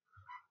unaware of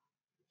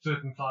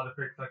certain side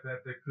effects like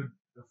that could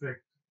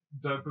affect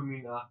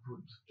dopamine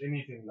output,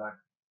 anything like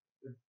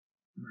it.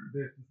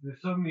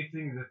 There's so many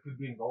things that could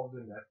be involved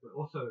in that, but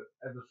also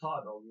as a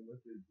side argument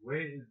is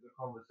where is the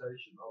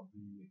conversation of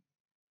the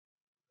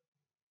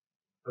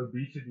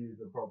obesity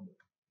is the problem,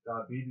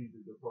 diabetes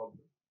is the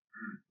problem.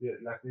 Yeah,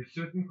 like there's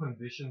certain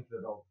conditions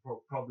that are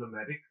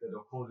problematic that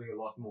are causing a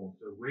lot more.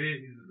 So where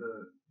is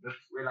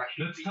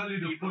let's tell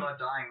you people are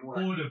dying more.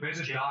 For the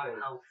better diet.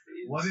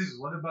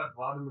 What about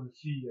vitamin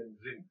C and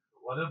zinc?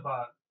 What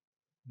about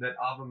that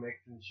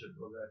ivermectin shit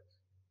or that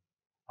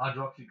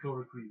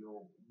hydroxychloroquine,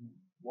 or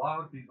why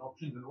aren't these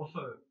options? And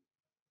also,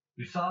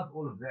 besides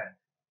all of that,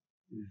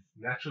 is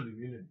natural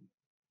immunity,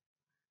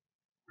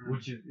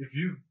 which is if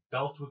you've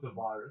dealt with the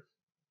virus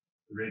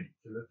already.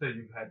 So let's say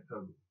you've had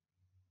COVID.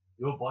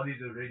 Your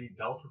body's already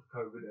dealt with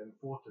COVID and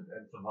fought it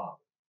and survived.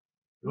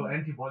 Your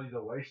antibodies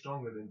are way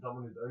stronger than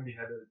someone who's only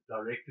had a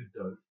directed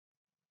dose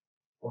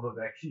of a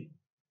vaccine,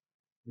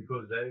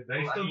 because they're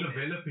still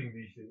developing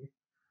these things.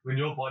 When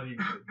your body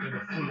did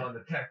a full-on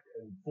attack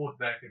and fought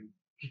back and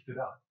kicked it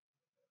out.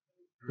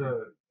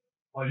 So,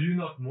 are you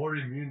not more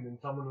immune than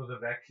someone with a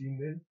vaccine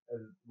then,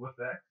 with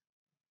that?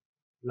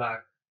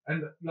 Like,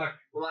 and like,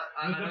 the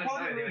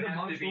problem is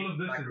amongst all of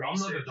this is I'm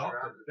not a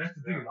doctor. That's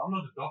the thing, I'm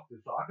not a doctor,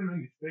 so I can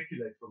only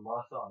speculate from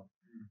my side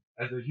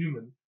as a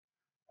human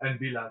and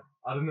be like,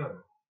 I don't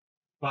know.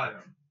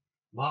 But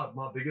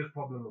my biggest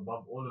problem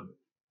above all of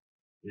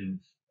it is,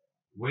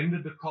 when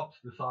did the cops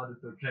decide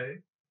it's okay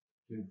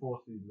to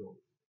enforce these laws?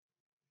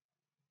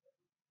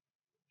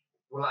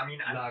 Well, I mean,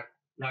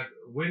 like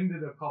when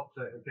did a cop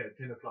say, okay, at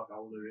 10 o'clock I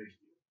will arrest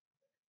you?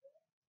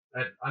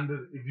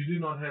 If you do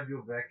not have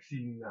your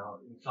vaccine now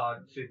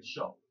inside said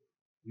shop,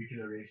 we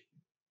can arrest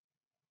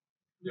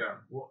you. Yeah.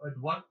 Well, at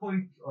what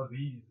point are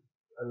these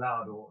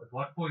allowed, or at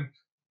what point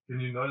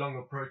can you no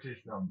longer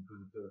protest now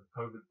because it's a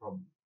COVID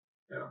problem?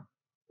 Yeah.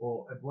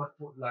 Or at what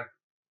point, like,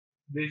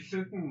 there's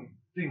certain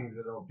things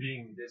that are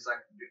being... There's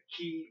like the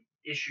key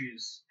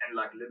issues and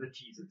like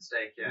liberties at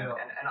stake here, and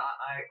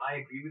I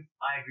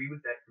agree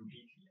with that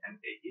completely, and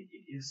it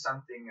is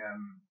something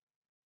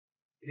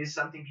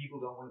people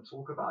don't want to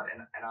talk about,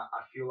 and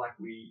I feel like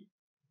we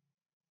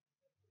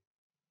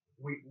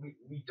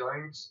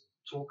don't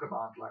talk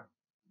about like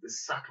the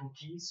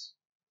subtleties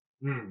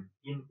in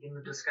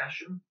the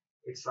discussion.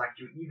 It's like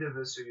you're either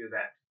this or you're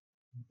that.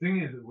 The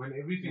thing is, when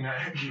everything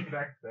has to be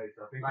fact-based,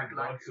 I think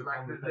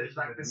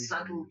the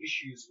subtle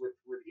issues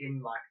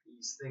within like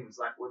these things,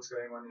 like what's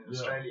going on in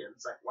Australia.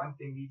 It's like one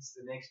thing leads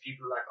to the next.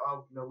 People are like,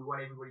 oh, you know, we want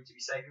everybody to be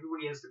safe.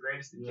 Everybody has the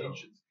greatest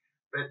intentions,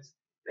 but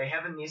they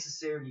haven't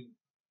necessarily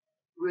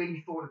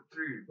really thought it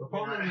through. The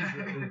problem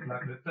is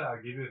like, let's say I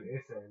give you an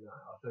essay and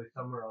I'll say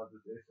summarize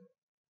this essay.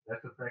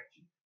 That's a fact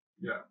sheet.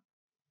 Yeah.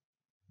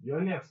 You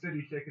only have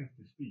 30 seconds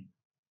to speak.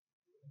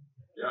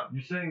 Yeah.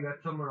 You're saying that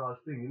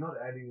summarized thing. You're not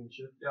adding in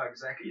shit. Yeah,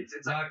 exactly. It's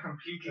like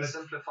completely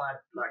simplified.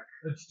 Like,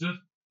 it's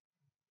just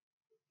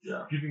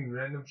giving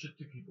random shit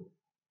to people.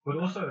 But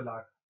also,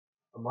 like,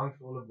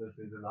 amongst all of this,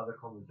 there's another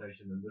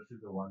conversation, and this is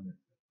the one that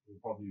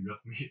will probably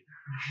rip me.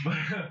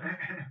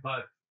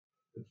 but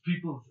it's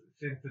people's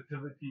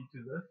sensitivity to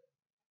this.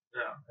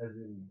 Yeah. As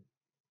in,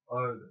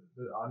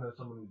 I know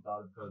someone who's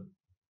died of COVID,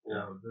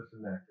 or this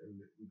and that, and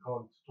we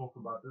can't talk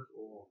about this.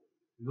 Or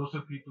there's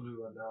also people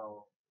who are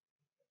now,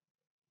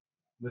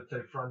 let's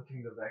say,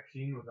 fronting the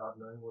vaccine without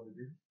knowing what it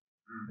is.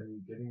 and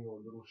you're getting your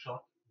little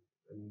shot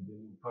and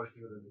then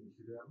posting it on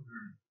Instagram.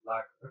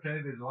 Like,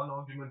 okay, there's one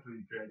argument where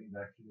you're creating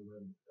vaccine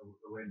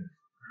awareness.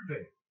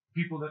 Okay,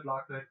 people that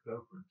like that,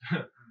 go for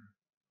it.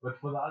 But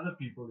for the other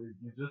people,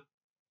 you're just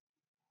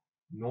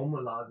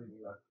normalizing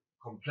like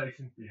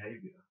complacent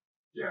behavior.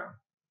 Yeah.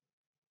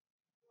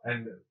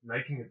 And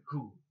making it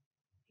cool.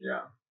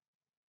 Yeah.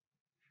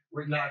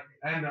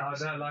 And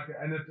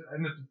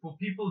it's for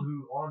people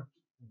who aren't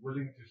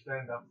willing to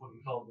stand up for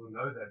themselves or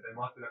know that, they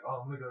might be like,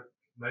 oh, I'm gonna go,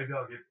 maybe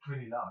I'll get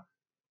 20 likes.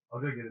 I'll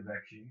go get a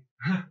vaccine.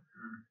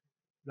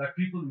 Like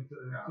people who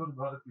thought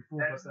about it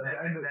before,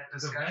 that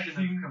discussion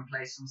of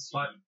complacency.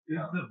 But is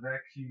the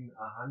vaccine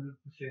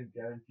 100%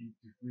 guaranteed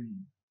to free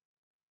you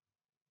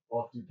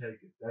after you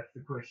take it? That's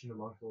the question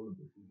amongst all of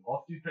this.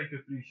 After you take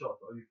your 3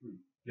 shots, are you free?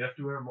 Do you have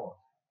to wear a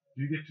mask?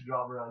 Do you get to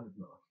drive around at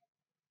night?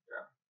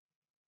 Yeah.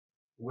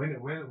 When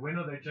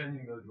are they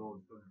changing those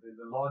laws? Because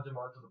there's a large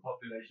amount of the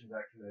population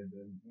vaccinated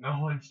and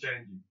no one's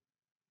changing.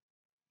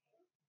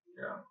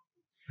 Yeah.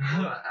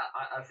 Well,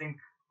 I think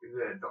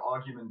the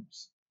argument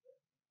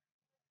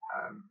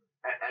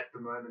at the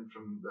moment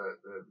from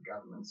the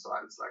government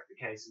side is like the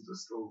cases are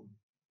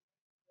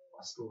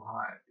still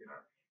high, you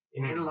know.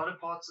 In a lot of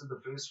parts of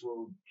the first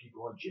world,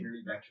 people are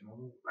generally back to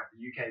normal. Like the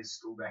UK is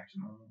still back to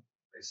normal.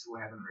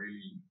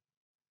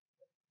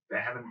 They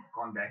haven't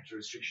gone back to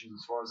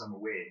restrictions as far as I'm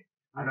aware.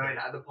 I know in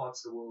other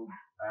parts of the world,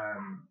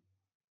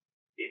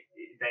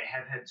 they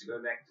have had to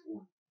go back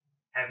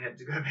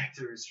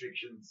to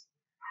restrictions.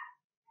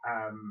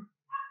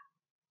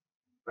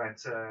 But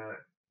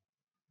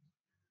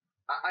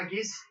I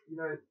guess, you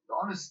know, the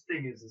honest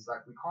thing is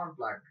like we can't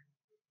like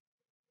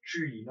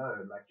truly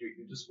know. Like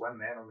you're just one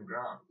man on the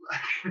ground.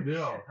 Like,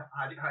 yeah.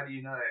 How do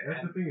you know?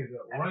 That's the thing is,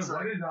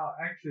 what is our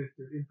access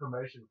to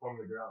information from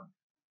the ground?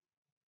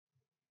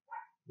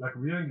 Like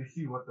we only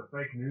see what the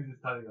fake news is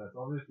telling us.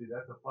 Obviously,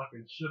 that's a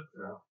fucking shit.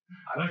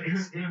 Like,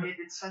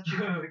 it's such a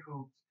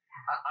difficult.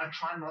 I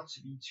try not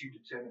to be too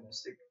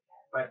deterministic,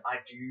 but I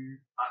do.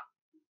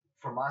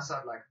 From my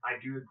side, like I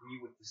do agree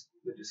with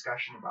the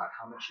discussion about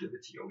how much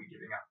liberty are we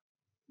giving up.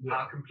 Yeah.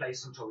 How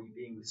complacent are we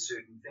being with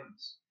certain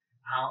things?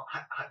 How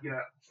you know,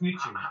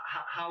 snitching.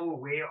 How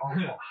aware are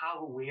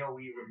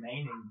we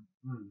remaining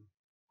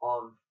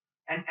of?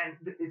 And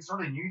it's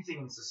not a new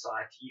thing in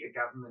society, a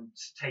government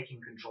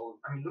taking control.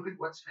 I mean, look at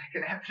what's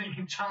fucking happening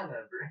in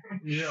China, bro.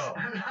 Yeah.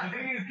 The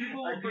thing is,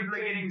 people are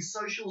getting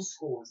social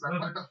scores.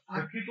 Like, what the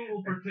fuck? People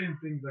will pretend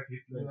things like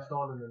Hitler and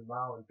Stalin and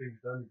Mao and things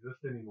don't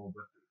exist anymore,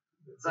 but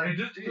they're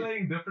just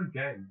playing different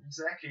games.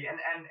 Exactly. And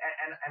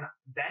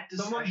that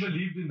discussion. Someone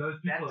believed in those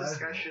people. That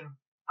discussion,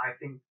 I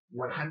think,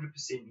 100%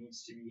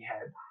 needs to be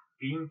had.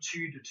 Being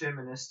too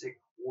deterministic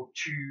or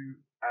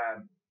too,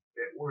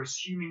 or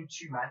assuming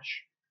too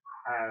much.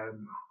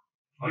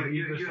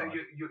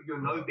 You're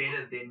no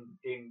better than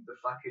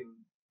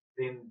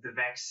the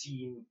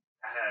vaccine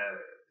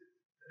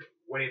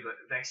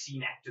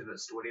vaccine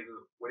activist,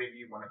 whatever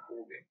you want to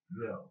call them.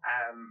 Yeah.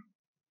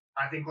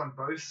 I think on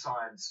both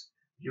sides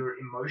you're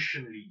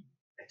emotionally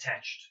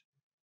attached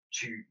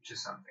to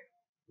something.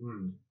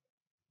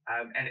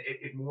 And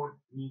it more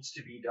needs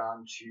to be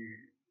done to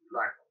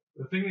like.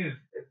 The thing is,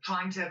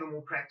 trying to have a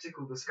more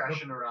practical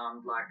discussion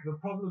around like. The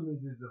problem is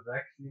the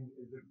vaccine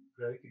is a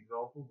great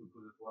example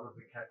because it's one of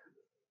the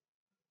catalysts.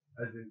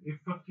 As in,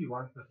 if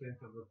 51%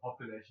 of the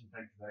population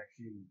takes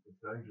vaccine, it's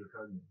going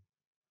draconian.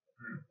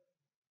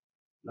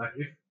 Like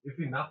if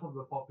enough of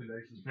the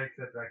population takes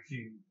that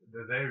vaccine,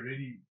 they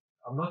already.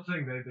 I'm not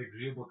saying they're the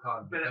agreeable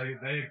kind, but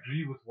they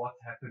agree with what's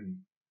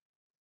happening.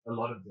 A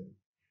lot of them.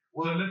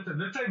 Well, so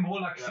let's say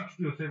more like 60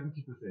 or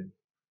 70%.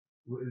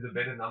 Is a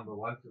better number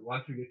once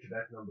we get to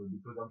that number,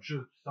 because I'm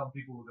sure some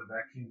people with the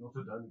vaccines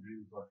also don't agree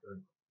with what's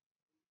going on.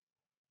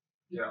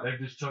 Yeah. They've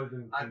just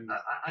chosen to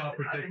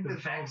protect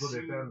themselves or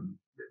their family.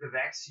 The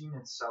vaccine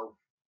itself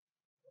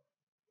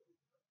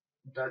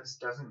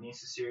doesn't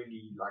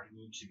necessarily like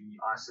need to be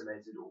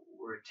isolated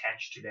or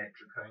attached to that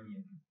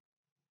draconian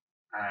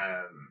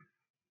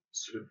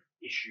sort of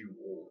issue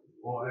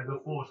or as a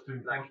force to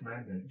enforce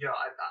mandate. Yeah,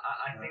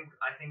 I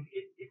think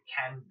it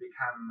can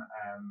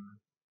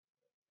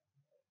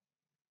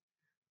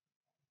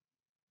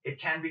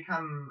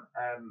become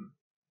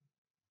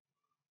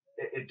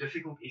a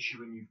difficult issue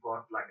when you've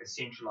got like a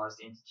centralized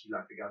entity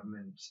like the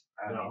government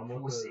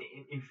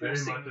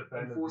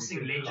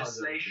enforcing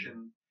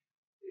legislation,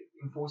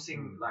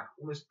 enforcing like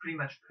almost pretty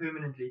much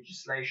permanent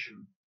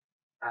legislation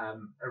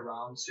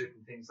around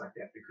certain things like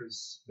that,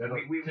 because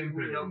we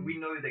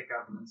know that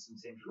governments and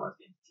centralized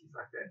entities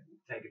like that will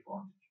take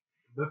advantage.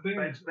 The thing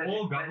is,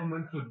 all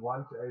governments would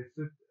want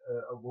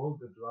a world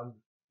that runs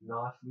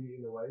nicely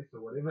in a way,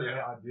 so whatever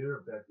their idea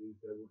of that is,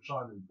 they will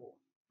try and enforce.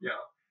 Yeah,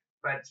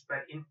 but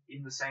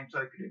in the same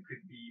token, it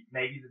could be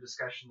maybe the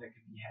discussion that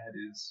could be had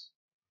is,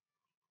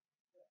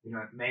 you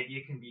know, maybe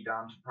it can be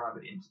down to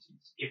private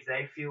entities if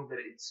they feel that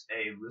it's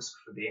a risk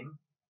for them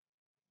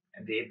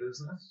and their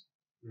business,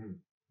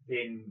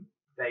 then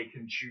they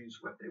can choose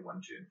what they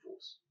want to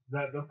enforce.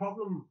 The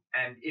problem,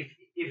 and if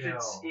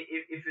it's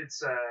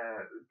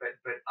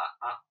but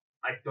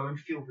I don't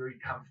feel very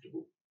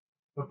comfortable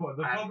The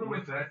problem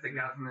with that the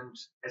government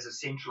as a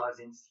centralized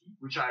entity,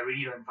 which I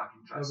really don't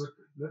fucking trust.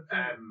 Let's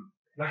say,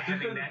 like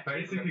just having a that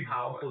basic level of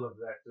power. example of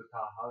that, just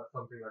how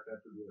something like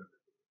that would work.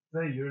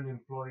 Say you're an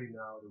employee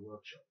now at a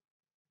workshop,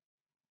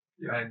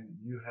 and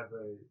you have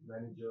a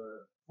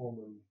manager,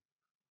 foreman,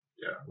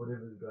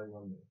 whatever is going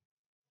on there,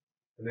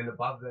 and then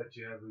above that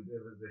you have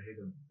whoever's the head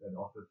of that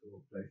office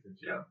or place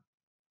that you have.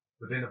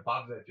 But then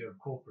above that you have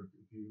corporate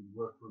if you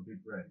work for a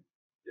big brand.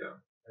 Yeah.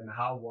 And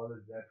how well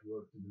does that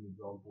work as an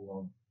example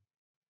of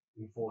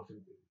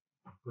enforcing things?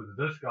 Because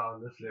this guy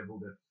on this level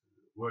that's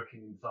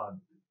working inside,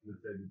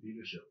 let's say, the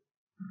dealership,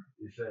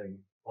 is saying,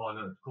 oh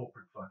no, it's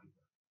corporate fucking.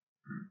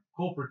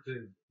 Corporate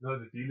says, no,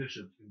 the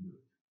dealerships can do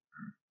it.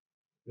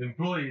 The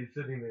employee is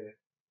sitting there,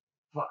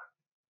 fuck.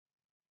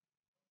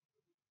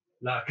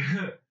 Like,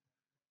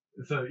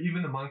 so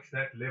even amongst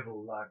that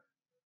level, like,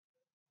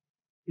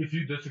 if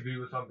you disagree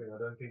with something, I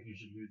don't think you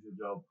should lose your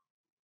job.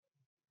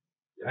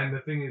 And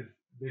the thing is,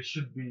 there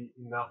should be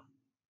enough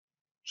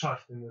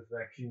trust in this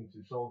vaccine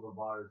to solve the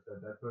virus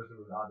that that person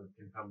without it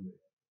can come there.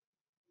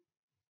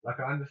 Like,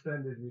 I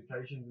understand there's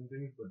mutations and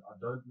things, but I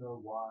don't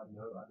know why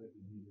no other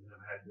diseases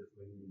have had this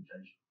many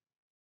mutations.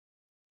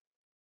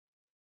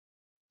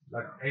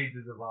 Like, AIDS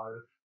is a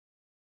virus.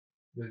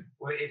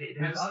 It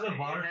there's has other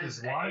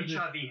viruses. Why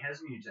HIV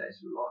has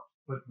mutated a lot.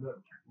 But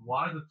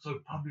why is it so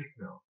public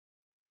now?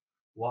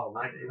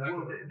 Why?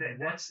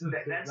 That's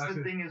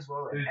the thing as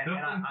well. There's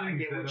different things I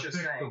get what that you're affect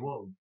saying. the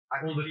world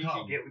I all the completely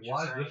time. get what you're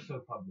Why saying. is this so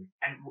public?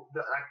 And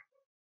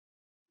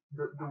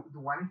the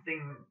one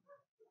thing,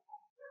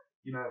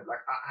 you know,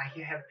 like I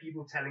have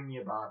people telling me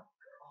about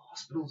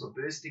hospitals are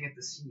bursting at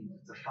the seams.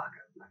 It's a fuck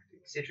up, like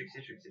etc.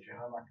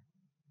 And I'm like,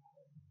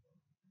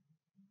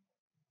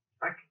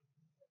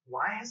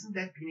 why hasn't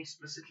that been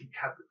explicitly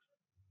covered?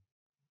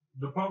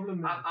 The problem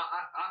is,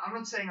 I'm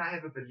not saying I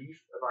have a belief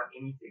about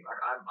anything.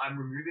 Like I'm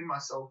removing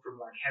myself from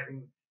like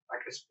having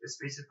like a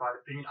specified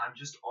opinion. I'm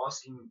just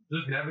asking.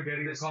 Just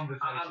navigating the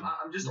conversation.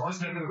 I'm just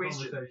asking the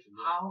question.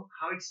 Yeah.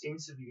 How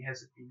extensively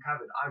has it been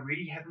covered? I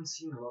really haven't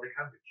seen a lot of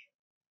coverage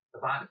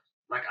about it.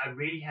 Like I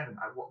really haven't.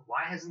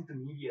 Why hasn't the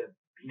media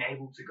been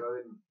able to go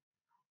and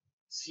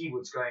see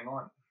what's going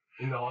on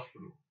in the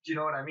hospital? Do you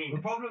know what I mean?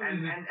 The problem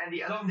and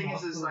the other thing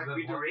is like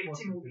we're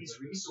directing all these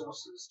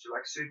resources to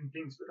like certain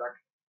things, but like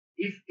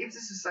if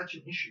this is such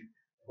an issue,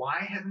 why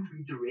haven't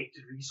we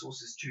directed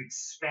resources to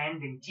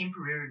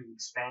temporarily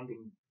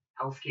expanding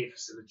healthcare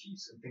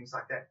facilities and things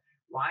like that?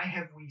 Why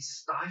have we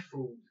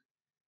stifled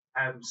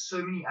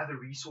so many other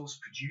resource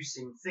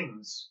producing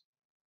things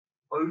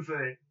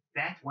over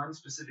that one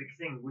specific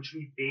thing, which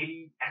we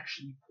barely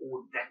actually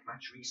poured that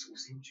much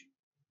resource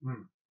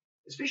into?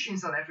 Especially in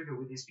South Africa,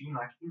 where there's been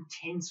like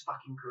intense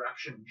fucking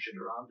corruption and shit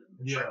around it.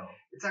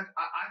 It's like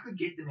I could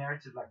get the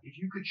narrative, like if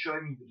you could show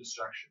me the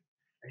destruction,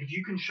 like if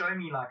you can show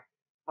me like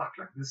fuck,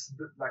 like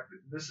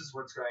this is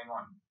what's going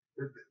on,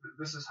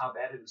 this is how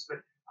bad it is.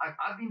 But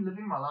I've been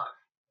living my life,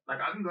 like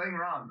I've been going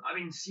around, I've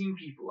been seeing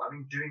people, I've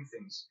been doing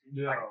things.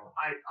 Like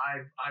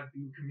I've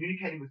been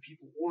communicating with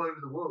people all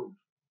over the world.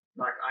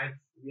 Like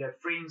we have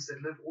friends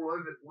that live all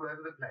over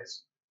the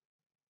place,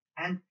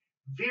 and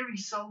very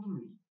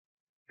seldomly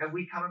have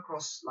we come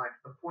across like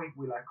a point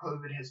where like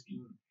COVID has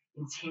been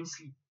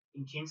intensely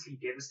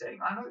devastating.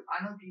 I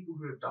know people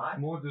who have died.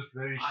 More just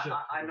very shit.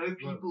 I know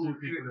people who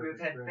have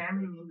had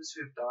family members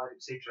who have died,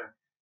 etc.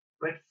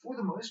 But for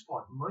the most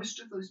part,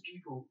 most of those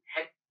people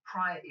had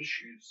prior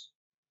issues.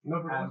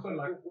 No, but also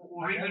like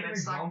already, and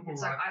it's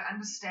like I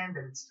understand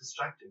that it's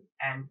destructive,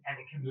 and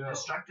it can be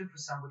destructive for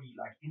somebody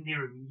like in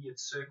their immediate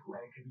circle,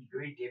 and it can be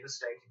very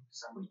devastating for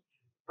somebody.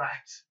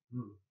 But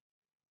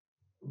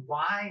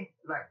why,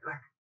 like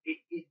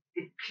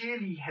it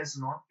clearly has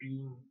not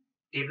been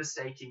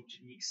devastating to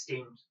the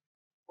extent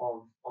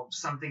of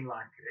something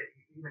like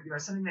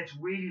something that's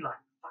really like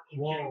fucking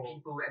killing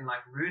people and like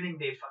ruining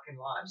their fucking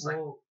lives.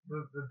 Well,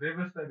 the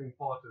devastating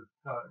part is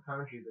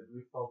currently that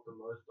we felt the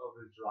most of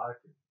is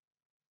rioting.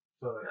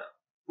 So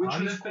which I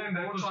understand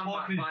that was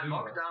partly by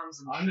Zuma. lockdowns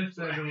and I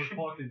understand it was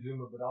partly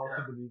Zuma, but I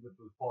also believe it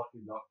was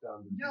partly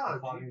lockdown.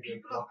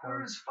 People are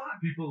poor as fuck.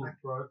 People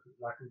broke,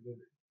 like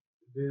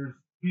there's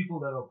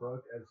people that are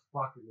broke as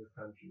fuck in this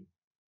country.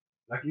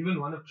 Like even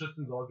one of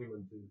Tristan's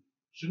arguments is,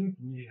 shouldn't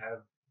we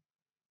have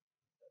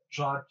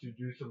tried to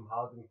do some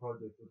housing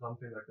projects or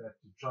something like that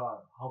to try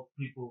help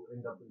people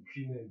end up in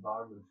cleaner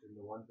environments than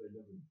the ones they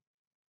live in?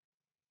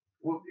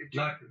 Well,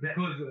 because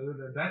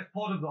that's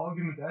part of the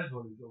argument as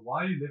well. Is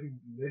why are you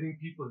letting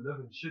people live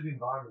in shit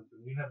environments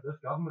when you have this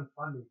government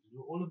funding to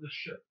do all of this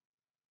shit,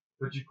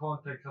 but you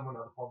can't take someone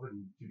out of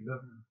poverty to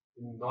live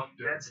in not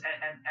dirt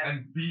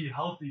and be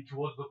healthy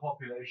towards the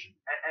population.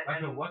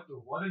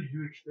 What are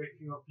you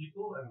expecting of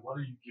people, and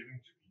what are you giving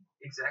to people?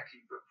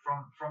 Exactly, but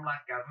from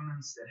like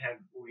governments that have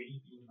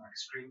already been like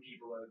screwing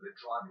people over,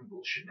 driving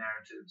bullshit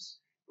narratives,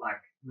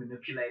 like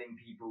manipulating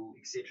people,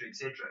 etc.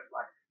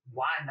 Like,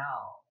 why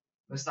now?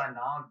 Must I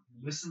now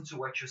listen to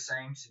what you're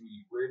saying to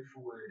me word for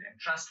word and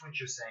trust what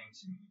you're saying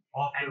to me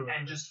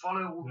and just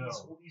follow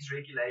all these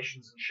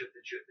regulations and shit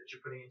that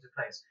you're putting into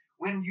place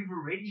when you've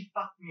already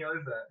fucked me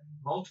over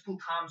multiple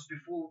times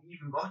before we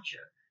even got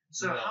here?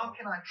 So how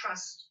can I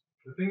trust?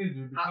 The thing is,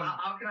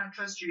 how can I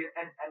trust you?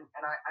 And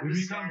I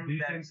understand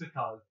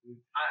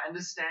I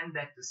understand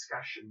that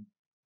discussion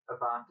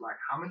about like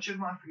how much of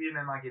my freedom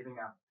am I giving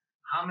up?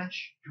 How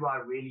much do I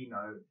really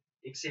know,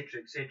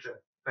 etc., etc.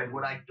 But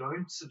what I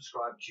don't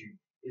subscribe to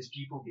is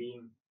people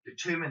being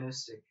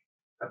deterministic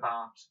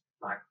about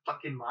like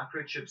fucking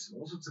microchips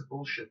and all sorts of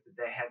bullshit that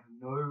they have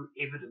no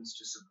evidence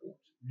to support.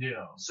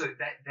 Yeah. So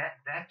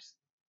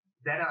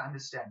that I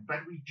understand, but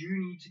we do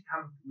need to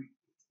come.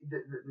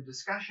 The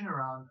discussion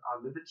around our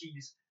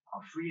liberties,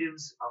 our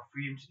freedoms, our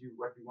freedom to do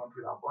what we want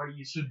with our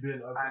bodies should be an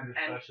open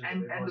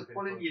discussion, and the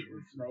quality of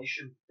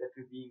information that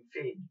we're being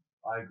fed.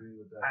 I agree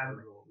with that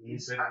as well. We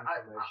need better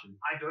information.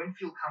 I don't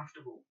feel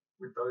comfortable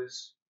with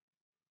those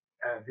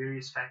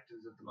various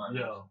factors at the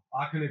moment. Yeah,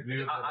 I can agree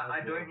with that.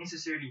 I don't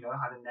necessarily know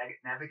how to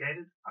navigate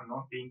it. I'm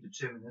not being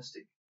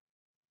deterministic,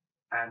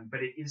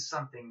 but it is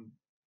something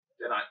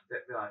that I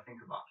think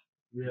about.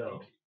 Yeah.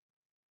 Deeply.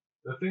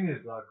 The thing is,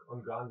 like,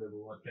 on ground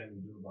level, what can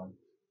you do about it?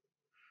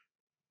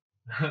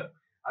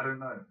 I don't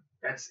know.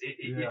 That's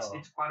it.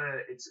 It's quite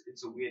it's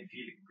a weird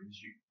feeling because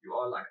you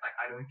are like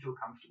I don't feel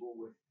comfortable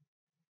with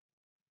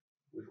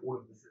all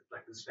of this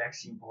like this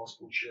vaccine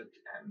passport shit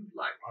and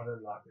like I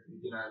don't like it.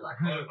 You know, like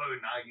oh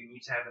now you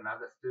need to have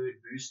another third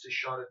booster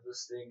shot of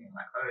this thing and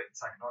like it's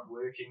like not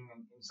working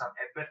and some.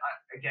 But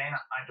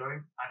I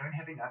don't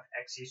have enough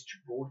access to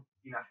broad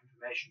enough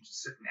information to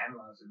sit and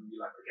analyze it and be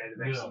like okay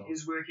the vaccine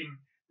is working.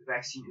 The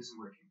vaccine isn't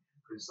working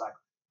because like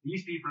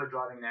these people are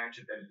driving a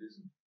narrative that it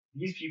isn't.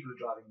 These people are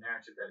driving a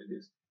narrative that it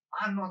is.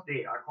 I'm not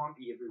there. I can't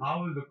be everywhere.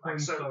 How is the coin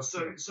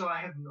so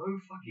I have no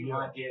fucking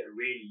idea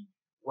really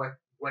what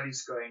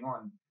is going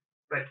on.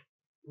 But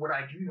what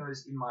I do know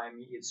is in my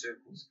immediate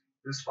circles,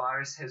 this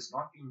virus has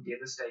not been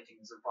devastating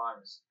as a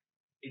virus.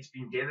 It's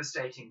been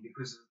devastating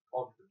because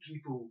of the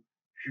people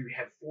who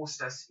have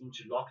forced us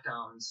into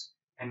lockdowns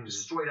and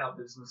destroyed our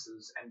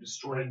businesses and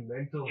destroyed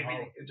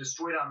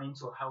destroyed our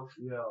mental health.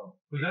 Yeah,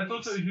 because that's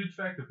also a huge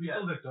factor.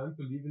 People that don't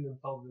believe in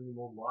themselves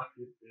anymore might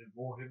get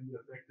more heavily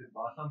affected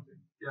by something.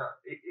 Yeah,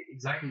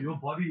 exactly. Your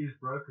body is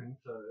broken,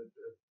 so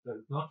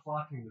it's not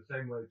fighting the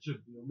same way it should.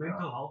 Your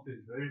mental health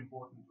is very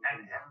important.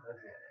 And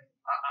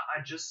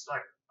I just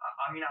like,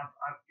 I mean,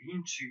 I've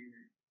been to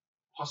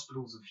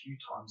hospitals a few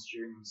times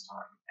during this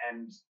time,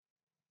 and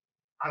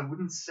I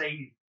wouldn't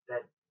say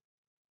that.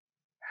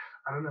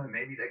 I don't know,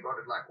 maybe they got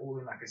it like all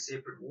in like a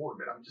separate ward,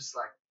 but I'm just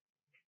like,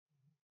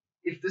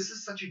 if this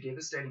is such a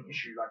devastating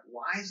issue, like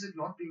why is it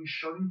not being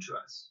shown to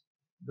us?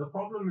 The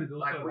problem is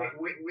also like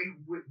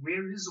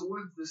where is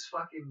all of this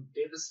fucking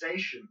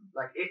devastation?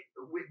 Like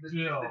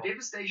the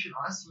devastation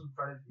I see in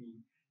front of me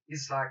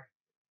is like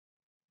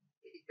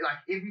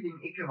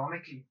everything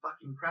economically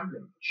fucking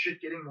crumbling,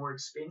 shit getting more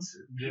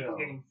expensive, people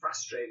getting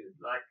frustrated,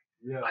 like.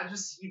 Yeah. I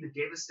just see the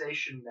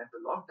devastation that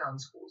the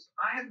lockdowns caused.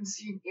 I haven't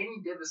seen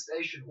any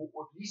devastation, or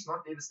at least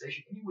not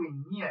devastation, anywhere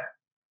near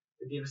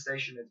the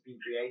devastation that's been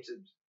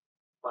created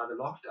by the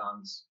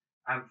lockdowns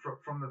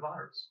from the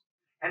virus.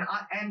 And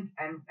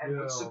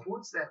what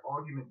supports that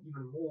argument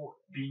even more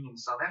being in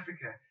South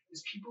Africa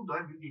is people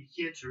don't really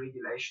adhere to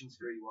regulations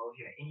very well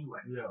here anyway.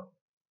 Yeah.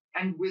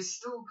 And we're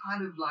still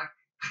kind of like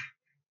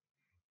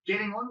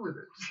getting on with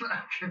it.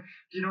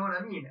 Do you know what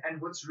I mean? And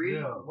what's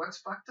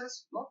fucked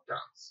us?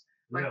 Lockdowns.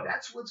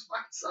 That's what's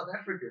fucked South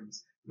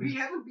Africans. We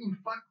haven't been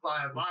fucked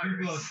by a virus.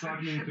 People are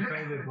struggling to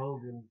pay their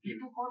bills.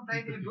 People can't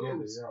pay their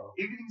bills.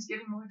 Everything's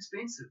getting more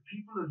expensive.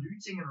 People are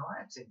looting and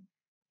rioting.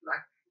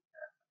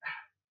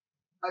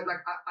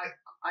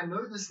 I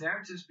know this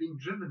narrative's being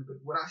driven, but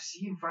what I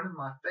see in front of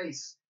my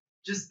face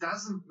just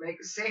doesn't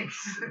make sense.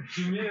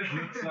 To me, it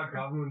looks like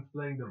government's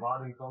playing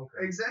divide and conquer.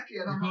 Exactly.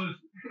 Because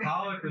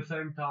how at the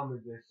same time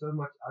is there so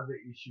much other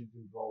issues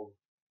involved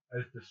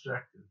as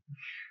distracted.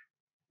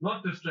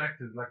 Not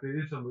distracted, like there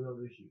is some real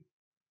issues,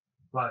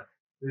 but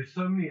there's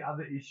so many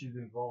other issues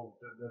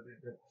involved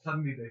that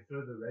suddenly they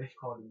throw the race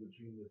card in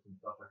between this and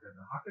stuff like that.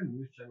 Now, how can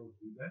news channels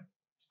do that?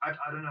 I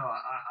don't know.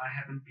 I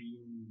haven't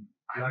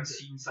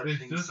seen such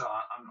things, so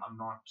I'm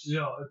not.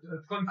 Yeah,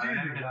 it's confusing. I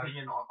don't have an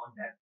opinion on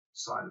that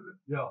side of it.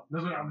 Yeah,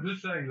 no, but I'm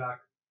just saying, like,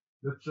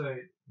 let's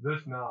say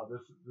this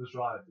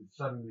riot is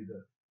suddenly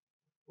this,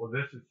 or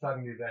this is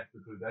suddenly that,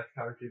 because that's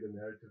currently the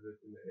narrative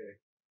that's in the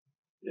air.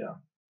 Yeah.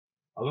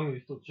 How long are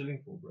you still chilling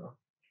for, bro?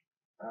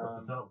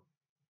 What's the time?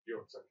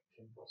 It's like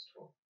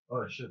 10:12.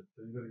 Oh shit!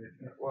 So you gotta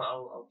get. Well,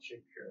 I'll check.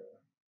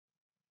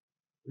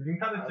 You can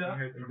cut it down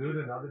and do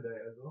it another day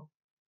as well.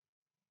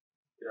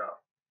 Yeah.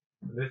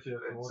 Unless you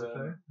have more to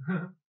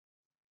say.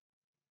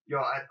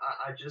 Yeah,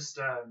 I just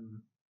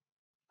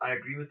I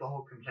agree with the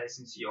whole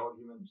complacency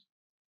argument,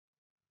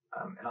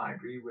 and I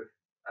agree with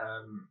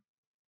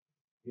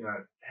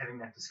having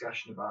that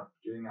discussion about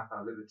giving up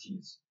our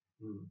liberties.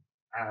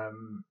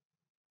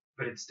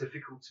 But it's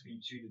difficult to be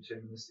too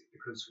deterministic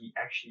because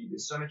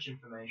there's so much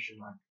information,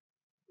 like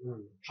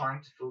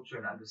trying to filter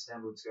and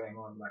understand what's going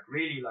on. Like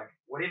really, like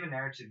whatever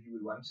narrative you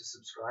would want to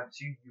subscribe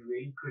to, you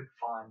really could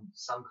find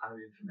some kind of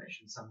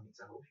information, something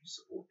to help you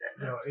support that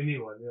narrative. Yeah,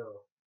 anyone,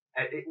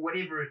 yeah.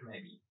 Whatever it may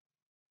be.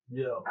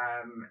 Yeah.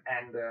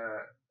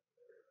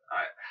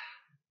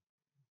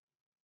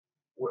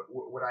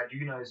 What I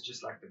do know is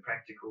just like the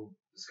practical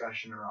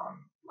discussion around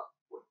like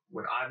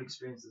what I've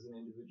experienced as an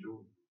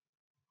individual,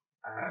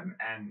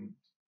 and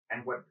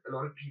what a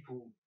lot of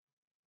people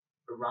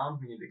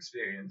around me have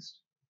experienced.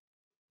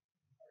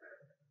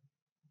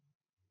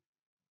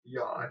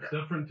 Yeah, it's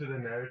different to the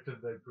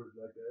narrative they put.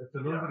 Like it's a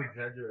little bit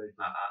exaggerated.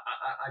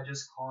 I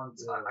just can't.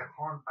 Yeah. I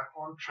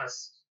can't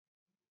trust.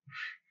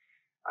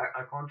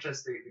 I can't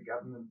trust the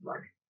government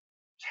like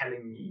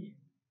telling me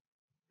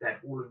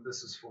that all of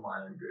this is for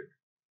my own good.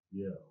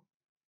 Yeah.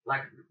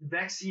 Like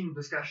vaccine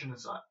discussion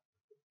aside.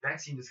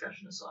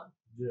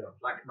 Yeah.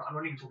 Like I'm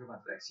not even talking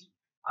about the vaccine.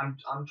 I'm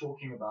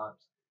talking about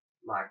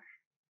like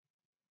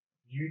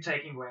you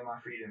taking away my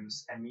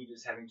freedoms and me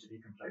just having to be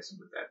complacent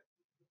with that,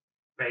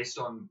 based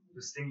on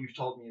this thing you've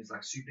told me is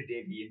like super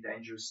deadly and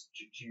dangerous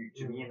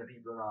to me and the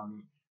people around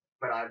me.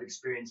 But I've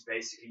experienced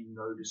basically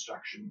no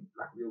destruction,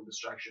 like real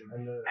destruction.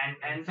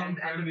 And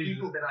the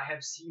people that I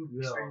have seen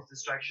experience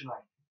destruction,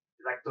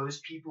 like those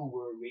people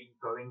were already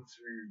going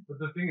through. But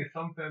the thing is,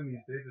 some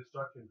families, their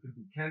destruction could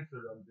be cancer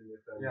runs in their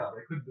family. Yeah.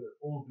 They could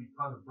all be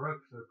kind of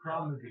broke, so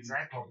crime is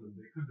a problem.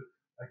 They could,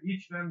 like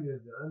each family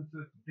has their own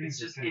certain things.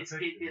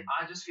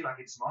 I just feel like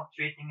it's not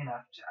threatening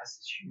enough to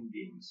us as human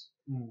beings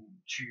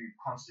to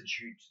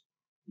constitute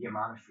the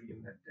amount of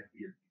freedom that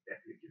we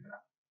have given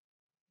up.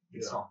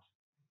 It's not.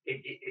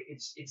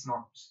 It's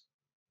not.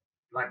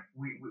 Like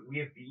we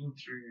have been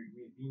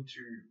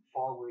through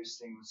far worse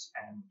things,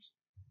 and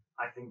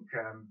I think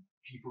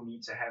people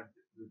need to have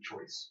the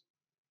choice.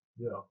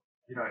 Yeah.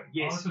 You know,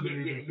 yes,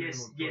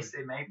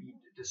 there may be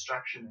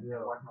destruction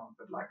and whatnot,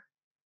 but like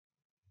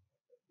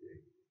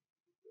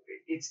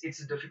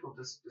it's a difficult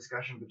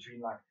discussion between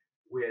like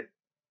we're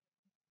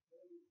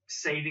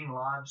saving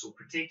lives or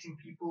protecting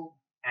people,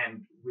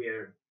 and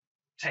we're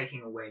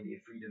taking away their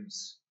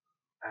freedoms.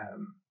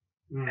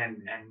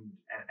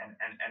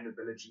 And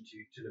ability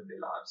to live their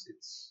lives.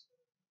 It's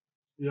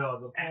I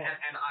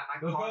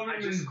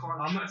just can't.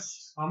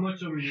 How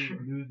much are we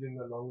losing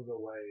along the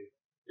way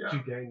to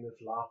gain this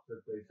life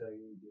that they say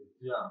we do?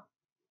 Yeah,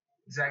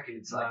 exactly.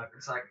 It's like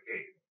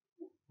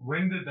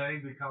when did they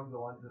become the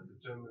ones that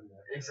determine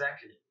that?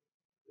 Exactly.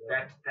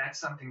 Yeah. That's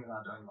something that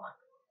I don't like.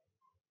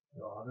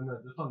 Yeah, I don't know.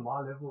 Just on my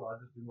level, I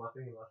just do my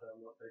thing and I say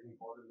I'm not taking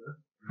part in this.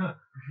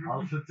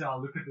 I'll sit there,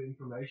 I'll look at the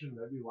information.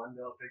 Maybe one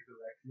day I'll take the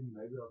vaccine.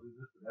 Maybe I'll do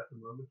this. But at the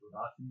moment, what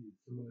I see is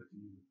similar to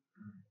you.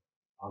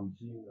 I'm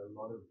seeing a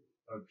lot of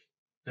folks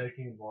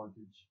taking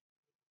advantage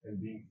and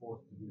being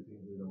forced to do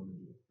things they don't want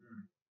to do.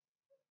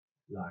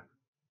 Like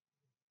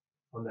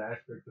on the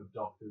aspect of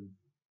doctors,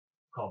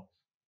 cops,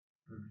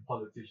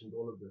 politicians,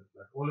 all of this.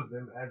 Like all of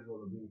them as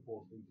well are being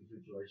forced into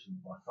situations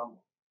by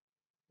someone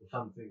or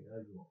something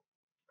as well.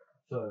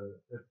 So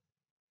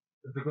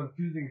it's a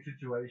confusing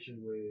situation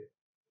where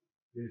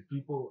there's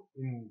people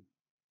in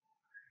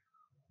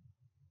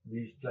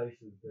these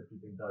places that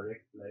we can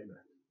direct blame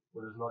at,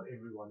 but there's not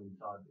everyone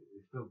inside there.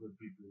 There's still good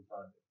people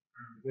inside there.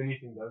 If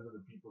anything, those are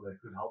the people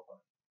that could help us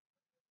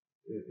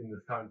in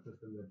this current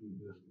system that we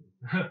exist in.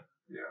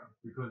 Yeah.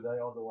 Because they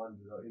are the ones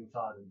that are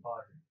inside and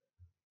fighting.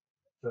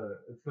 So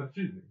it's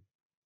confusing.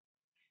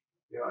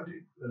 Yeah,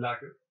 dude.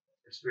 Like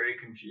it's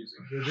very confusing.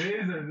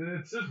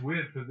 It's just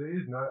weird because there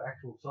is no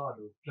actual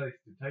side or place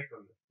to take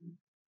on this.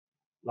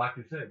 Like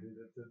you said,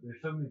 there's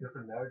so many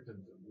different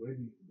narratives. Where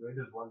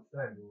does one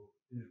stand, or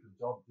is the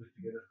job just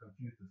to get us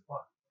confused as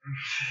fuck?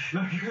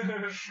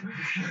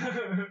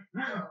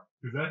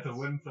 Because that's a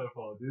win so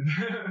far, dude.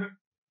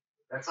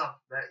 That's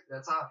how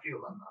I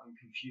feel. I'm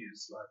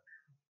confused. Like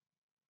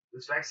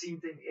this vaccine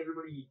thing,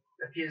 everybody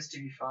appears to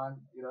be fine.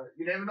 You know,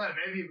 you never know.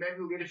 Maybe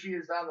we'll get a few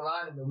years down the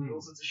line and there'll be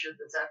all sorts of shit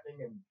that's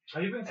happening and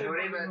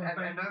whatever,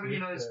 and nobody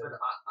knows. But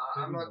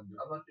I'm not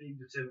being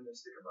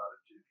deterministic about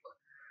it, dude.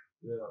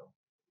 Like, yeah.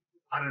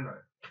 I don't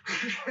know.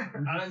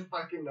 I don't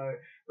fucking know.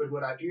 But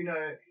what I do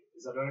know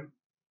is I don't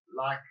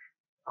like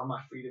how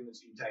my freedom has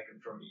been taken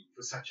from me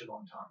for such a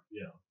long time.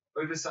 Yeah.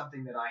 Over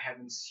something that I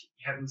haven't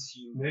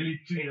seen. Nearly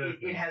 2 years.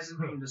 It hasn't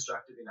been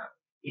destructive enough.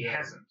 It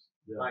hasn't.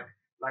 Yeah. Like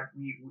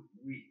we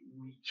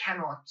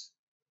cannot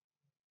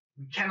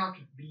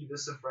be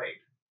this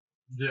afraid.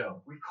 Yeah.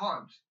 We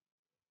can't.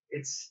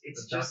 It's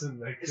just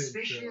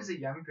especially as a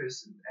young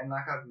person, and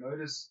like I've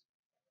noticed,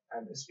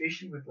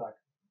 especially with like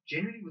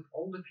generally with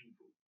older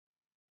people,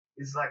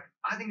 is like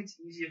I think it's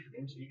easier for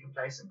them to be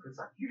complacent because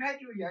like you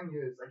had your young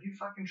years, like you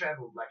fucking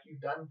traveled, like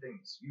you've done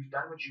things, you've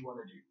done what you want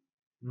to do.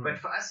 But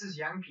for us as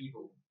young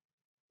people,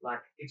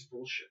 like it's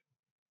bullshit.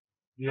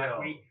 Yeah.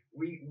 Like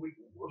we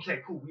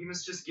okay, cool. We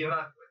must just give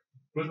up.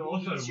 But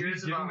also, we're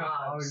giving up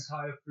our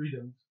entire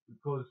freedoms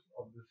because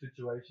of the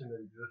situation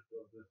that exists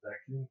of this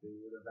vaccine thing,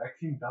 where the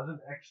vaccine doesn't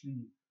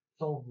actually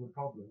solve the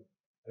problem.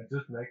 It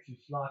just makes you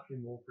slightly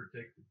more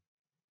protected.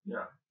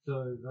 Yeah.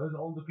 So those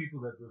older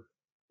people that were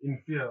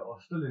in fear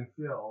are still in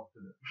fear after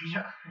this.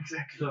 Yeah,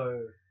 exactly.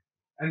 So,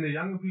 and the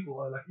younger people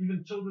are like,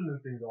 even children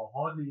and things are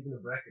hardly even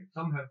a bracket.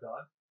 Some have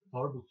died. It's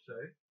horrible to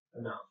say.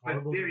 And it's But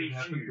horrible very that it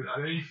happened, few. but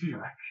very few.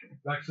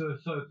 Like, so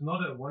it's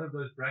not one of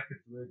those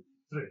brackets where it's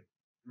threat.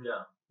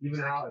 Yeah. Even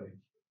exactly. our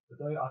age. But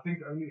I think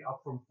only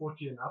up from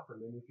 40 and up,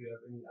 and then if you have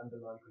any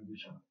underlying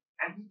condition.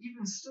 And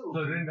even still.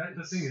 So then that's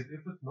the thing is,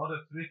 if it's not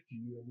a threat to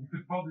you, and you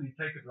could probably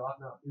take it right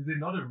now, is there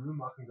not a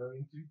room I can go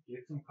into,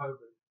 get some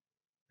COVID,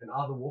 and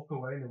either walk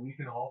away in a week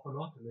and a half or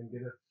not, and then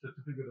get a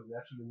certificate of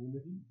natural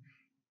immunity?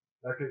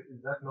 Like,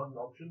 is that not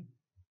an option?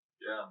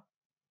 Yeah.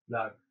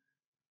 Like,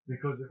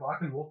 because if I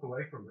can walk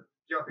away from it.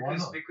 Yeah,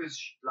 because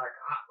like,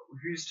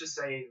 who's to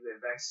say the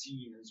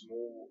vaccine is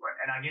more?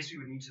 And I guess we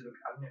would need to look.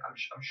 I'm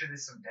sure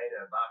there's some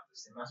data about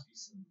this. There must be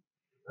some.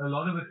 A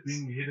lot of it's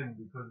being hidden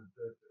because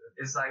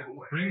it's like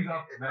it brings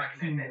up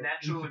vaccine like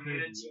natural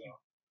immunity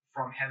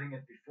from having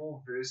it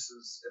before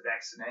versus a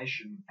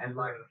vaccination, and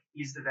like,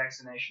 is the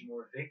vaccination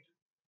more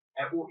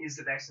effective, or is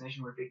the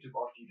vaccination more effective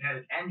after you've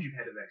had it and you've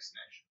had a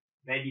vaccination?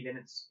 Maybe then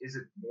is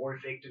it more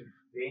effective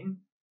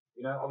then?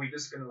 You know, are we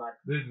just gonna like?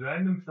 There's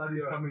random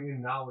studies coming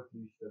in now, at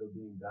least, that are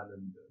being done,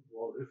 and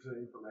well, if the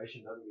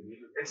information doesn't get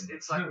in,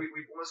 it's like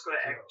we've almost got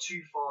to act too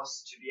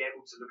fast to be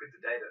able to look at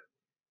the data,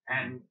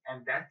 and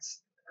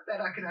that's that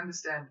I can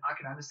understand. I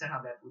can understand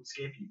how that would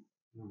scare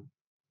people.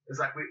 It's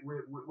like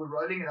we're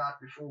rolling it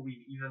out before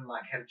we even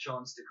like had a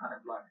chance to kind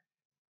of like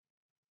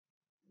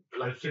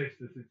assess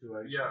the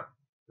situation. Yeah,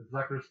 it's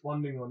like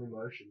responding on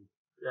emotion.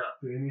 Yeah,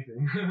 to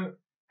anything.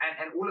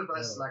 and all of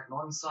us like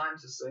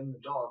non-scientists are in the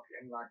dark,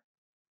 and like,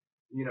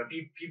 you know,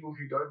 people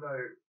who don't know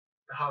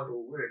how it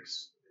all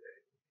works.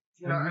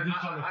 You know, we're just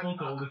trying to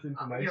filter all this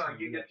information.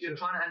 You're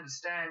trying to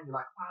understand. You're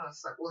like, wow,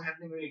 it's like all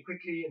happening really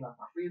quickly, and like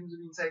my freedoms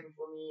have been taken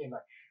from me, and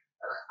like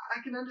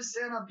I can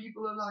understand how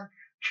people are like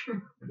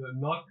they're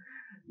not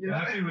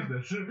happy with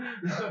this.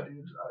 No,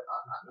 dude,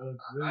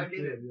 I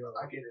get it. Yeah.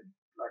 I get it.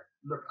 Like,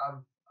 look,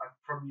 I've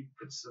probably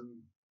put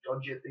some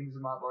dodgy things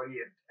in my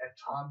body at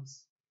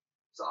times,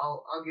 so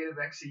I'll get a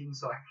vaccine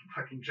so I can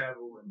fucking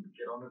travel and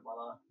get on with my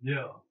life.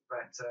 Yeah.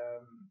 But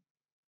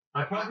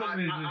the problem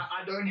is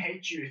I don't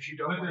hate you if you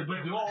don't.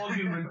 But your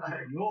argument,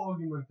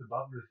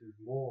 above this is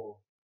more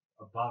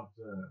above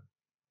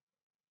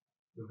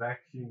the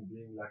vaccine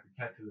being like a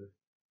catalyst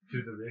to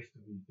the rest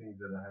of these things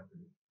that are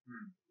happening.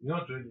 You're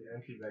not really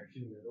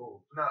anti-vaccine at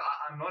all. No,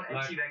 I'm not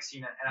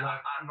anti-vaccine, and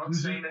I'm not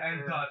saying that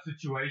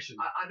anti-situation.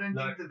 I don't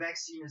think the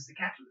vaccine is the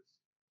catalyst.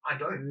 I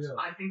don't. Yeah.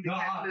 I think the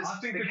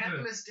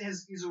catalyst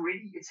is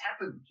already, it's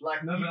happened.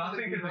 Like, no, but I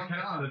think it's a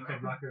catalyst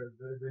of like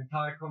the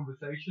entire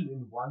conversation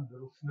in one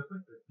little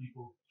snippet that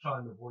people try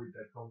and avoid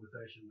that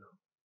conversation now.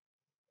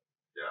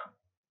 Yeah.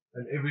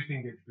 And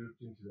everything gets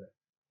grouped into that.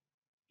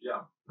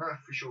 Yeah, no,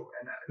 for sure.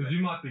 And because you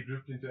might be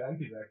grouped into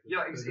anti-vaxxers.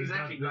 Yeah,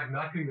 exactly. There's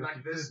nothing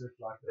like that you said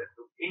that's like that.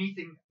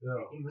 Anything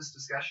in this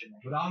discussion.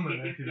 But I'm an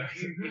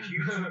anti-vaxxer. If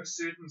you took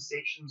certain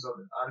sections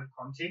of it out of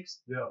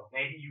context,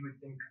 maybe you would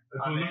think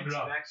I'm an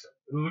anti-vaxxer.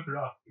 It'll look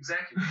rough.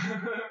 Exactly.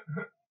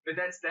 But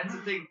that's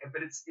the thing. But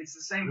it's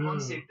the same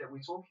concept that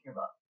we're talking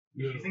about.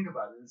 If you think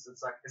about it, it's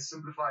like a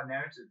simplified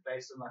narrative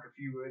based on like a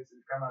few words that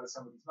have come out of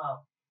somebody's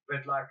mouth.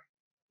 But like,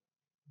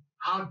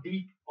 how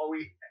deep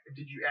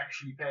did you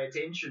actually pay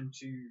attention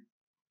to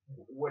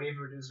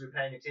whatever it is we're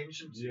paying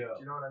attention to? Yeah.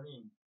 Do you know what I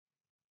mean?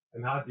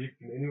 And how deep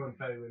can anyone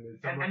pay when there's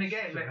so much? And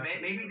again,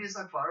 maybe there's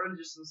like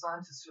virologists and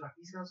scientists who are like,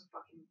 these guys are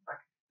fucking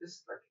like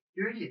this, like,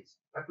 you're idiots.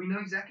 Like, we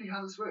know exactly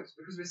how this works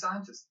because we're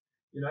scientists,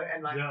 you know,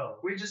 and like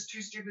we're just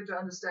too stupid to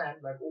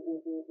understand. Like,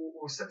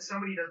 or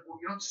somebody does. Well,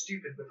 you're not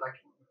stupid, but like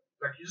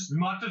you just. You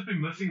might just be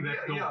missing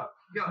that door.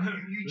 Yeah.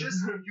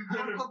 You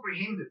can't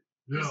comprehend it.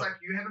 It's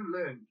like you haven't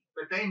learned.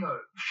 But they know.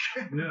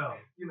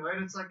 You know, and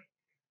it's like,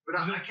 but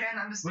I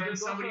can understand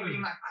somebody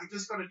being like, I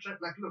just got to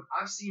check. Like, look,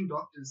 I've seen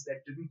doctors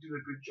that didn't do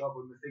a good job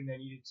on the thing they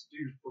needed to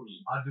do for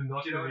me. I do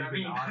not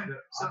believe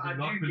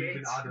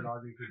in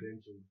idolizing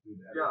credentials,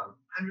 dude. Yeah,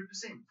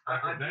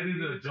 100%. That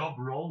is a job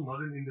role,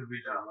 not an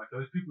individual. Yeah. Like,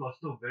 those people are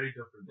still very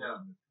different. Yeah.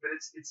 But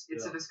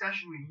it's a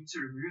discussion we need to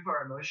remove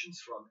our emotions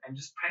from and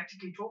just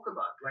practically talk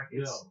about. Like,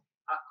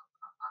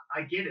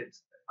 I get it.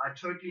 I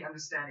totally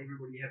understand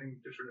everybody having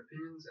different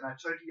opinions, and I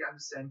totally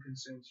understand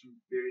concerns from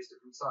various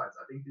different sides.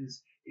 I think there's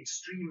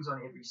extremes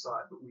on every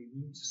side, but we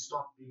need to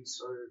stop being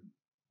so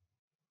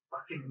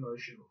fucking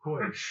emotional.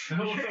 Coy.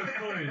 Also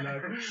coy,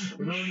 like,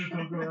 we don't want to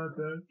talk about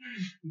that.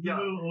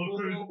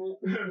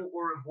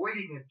 Or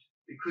avoiding it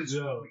because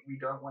we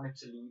don't want it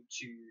to lead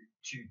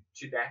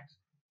to that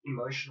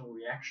emotional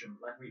reaction.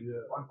 Like,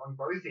 on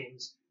both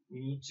ends,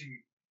 we need to,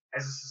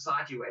 as a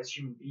society or as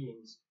human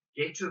beings,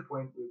 get to a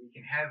point where we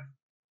can have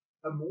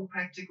a more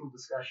practical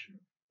discussion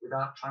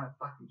without trying to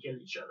fucking kill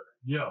each other.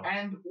 Yeah.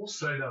 And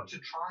also to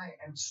try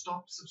and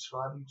stop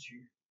subscribing to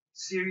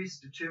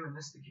serious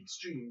deterministic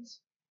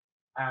extremes,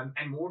 and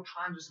more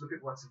try and just look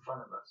at what's in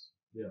front of us.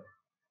 Yeah.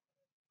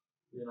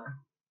 You know?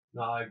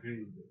 No, I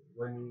agree.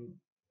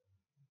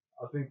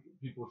 I think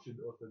people should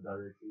also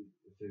directly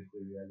assess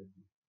their reality.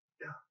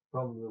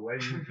 from the way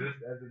you exist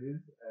as it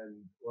is and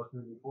what's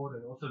moving forward,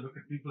 and also look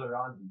at people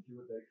around you, see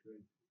what they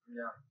experience.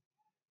 Yeah.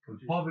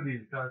 Because poverty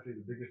is currently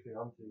the biggest thing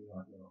I'm seeing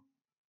right now.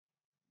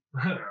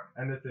 Yeah.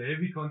 And it's a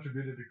heavy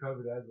contributor to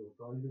COVID as well,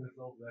 so I'm going to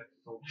solve that to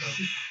solve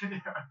COVID.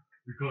 Yeah.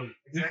 Because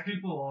Exactly. if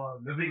people are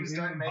living Things in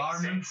don't make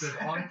environments sense.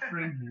 that aren't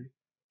friendly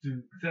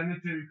to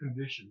sanitary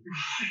conditions,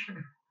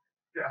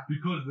 Yeah.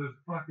 because this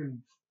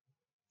fucking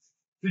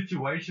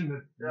situation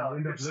that you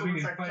end up It's living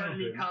in like failed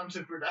totally in,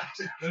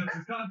 counterproductive. that's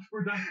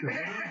counterproductive.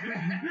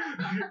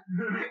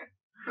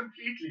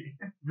 Completely.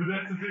 But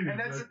that's the thing. And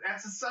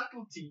that's a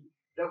subtlety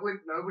that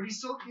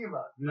nobody's talking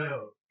about. Yeah.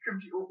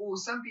 Or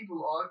some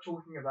people are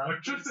talking about.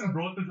 Like Tristan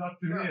brought this up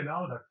to me and I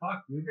was like,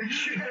 fuck, dude.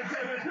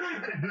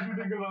 Didn't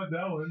think about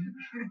that one.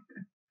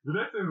 But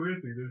that's a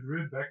weird thing. There's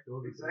weird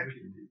backdoors.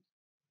 Exactly.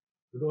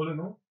 But all in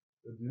all,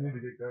 you need to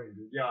get going,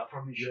 dude. Yeah, I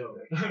probably should.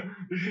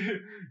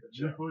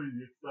 Before you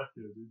get stuck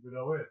here, dude.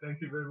 But thank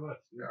you very much.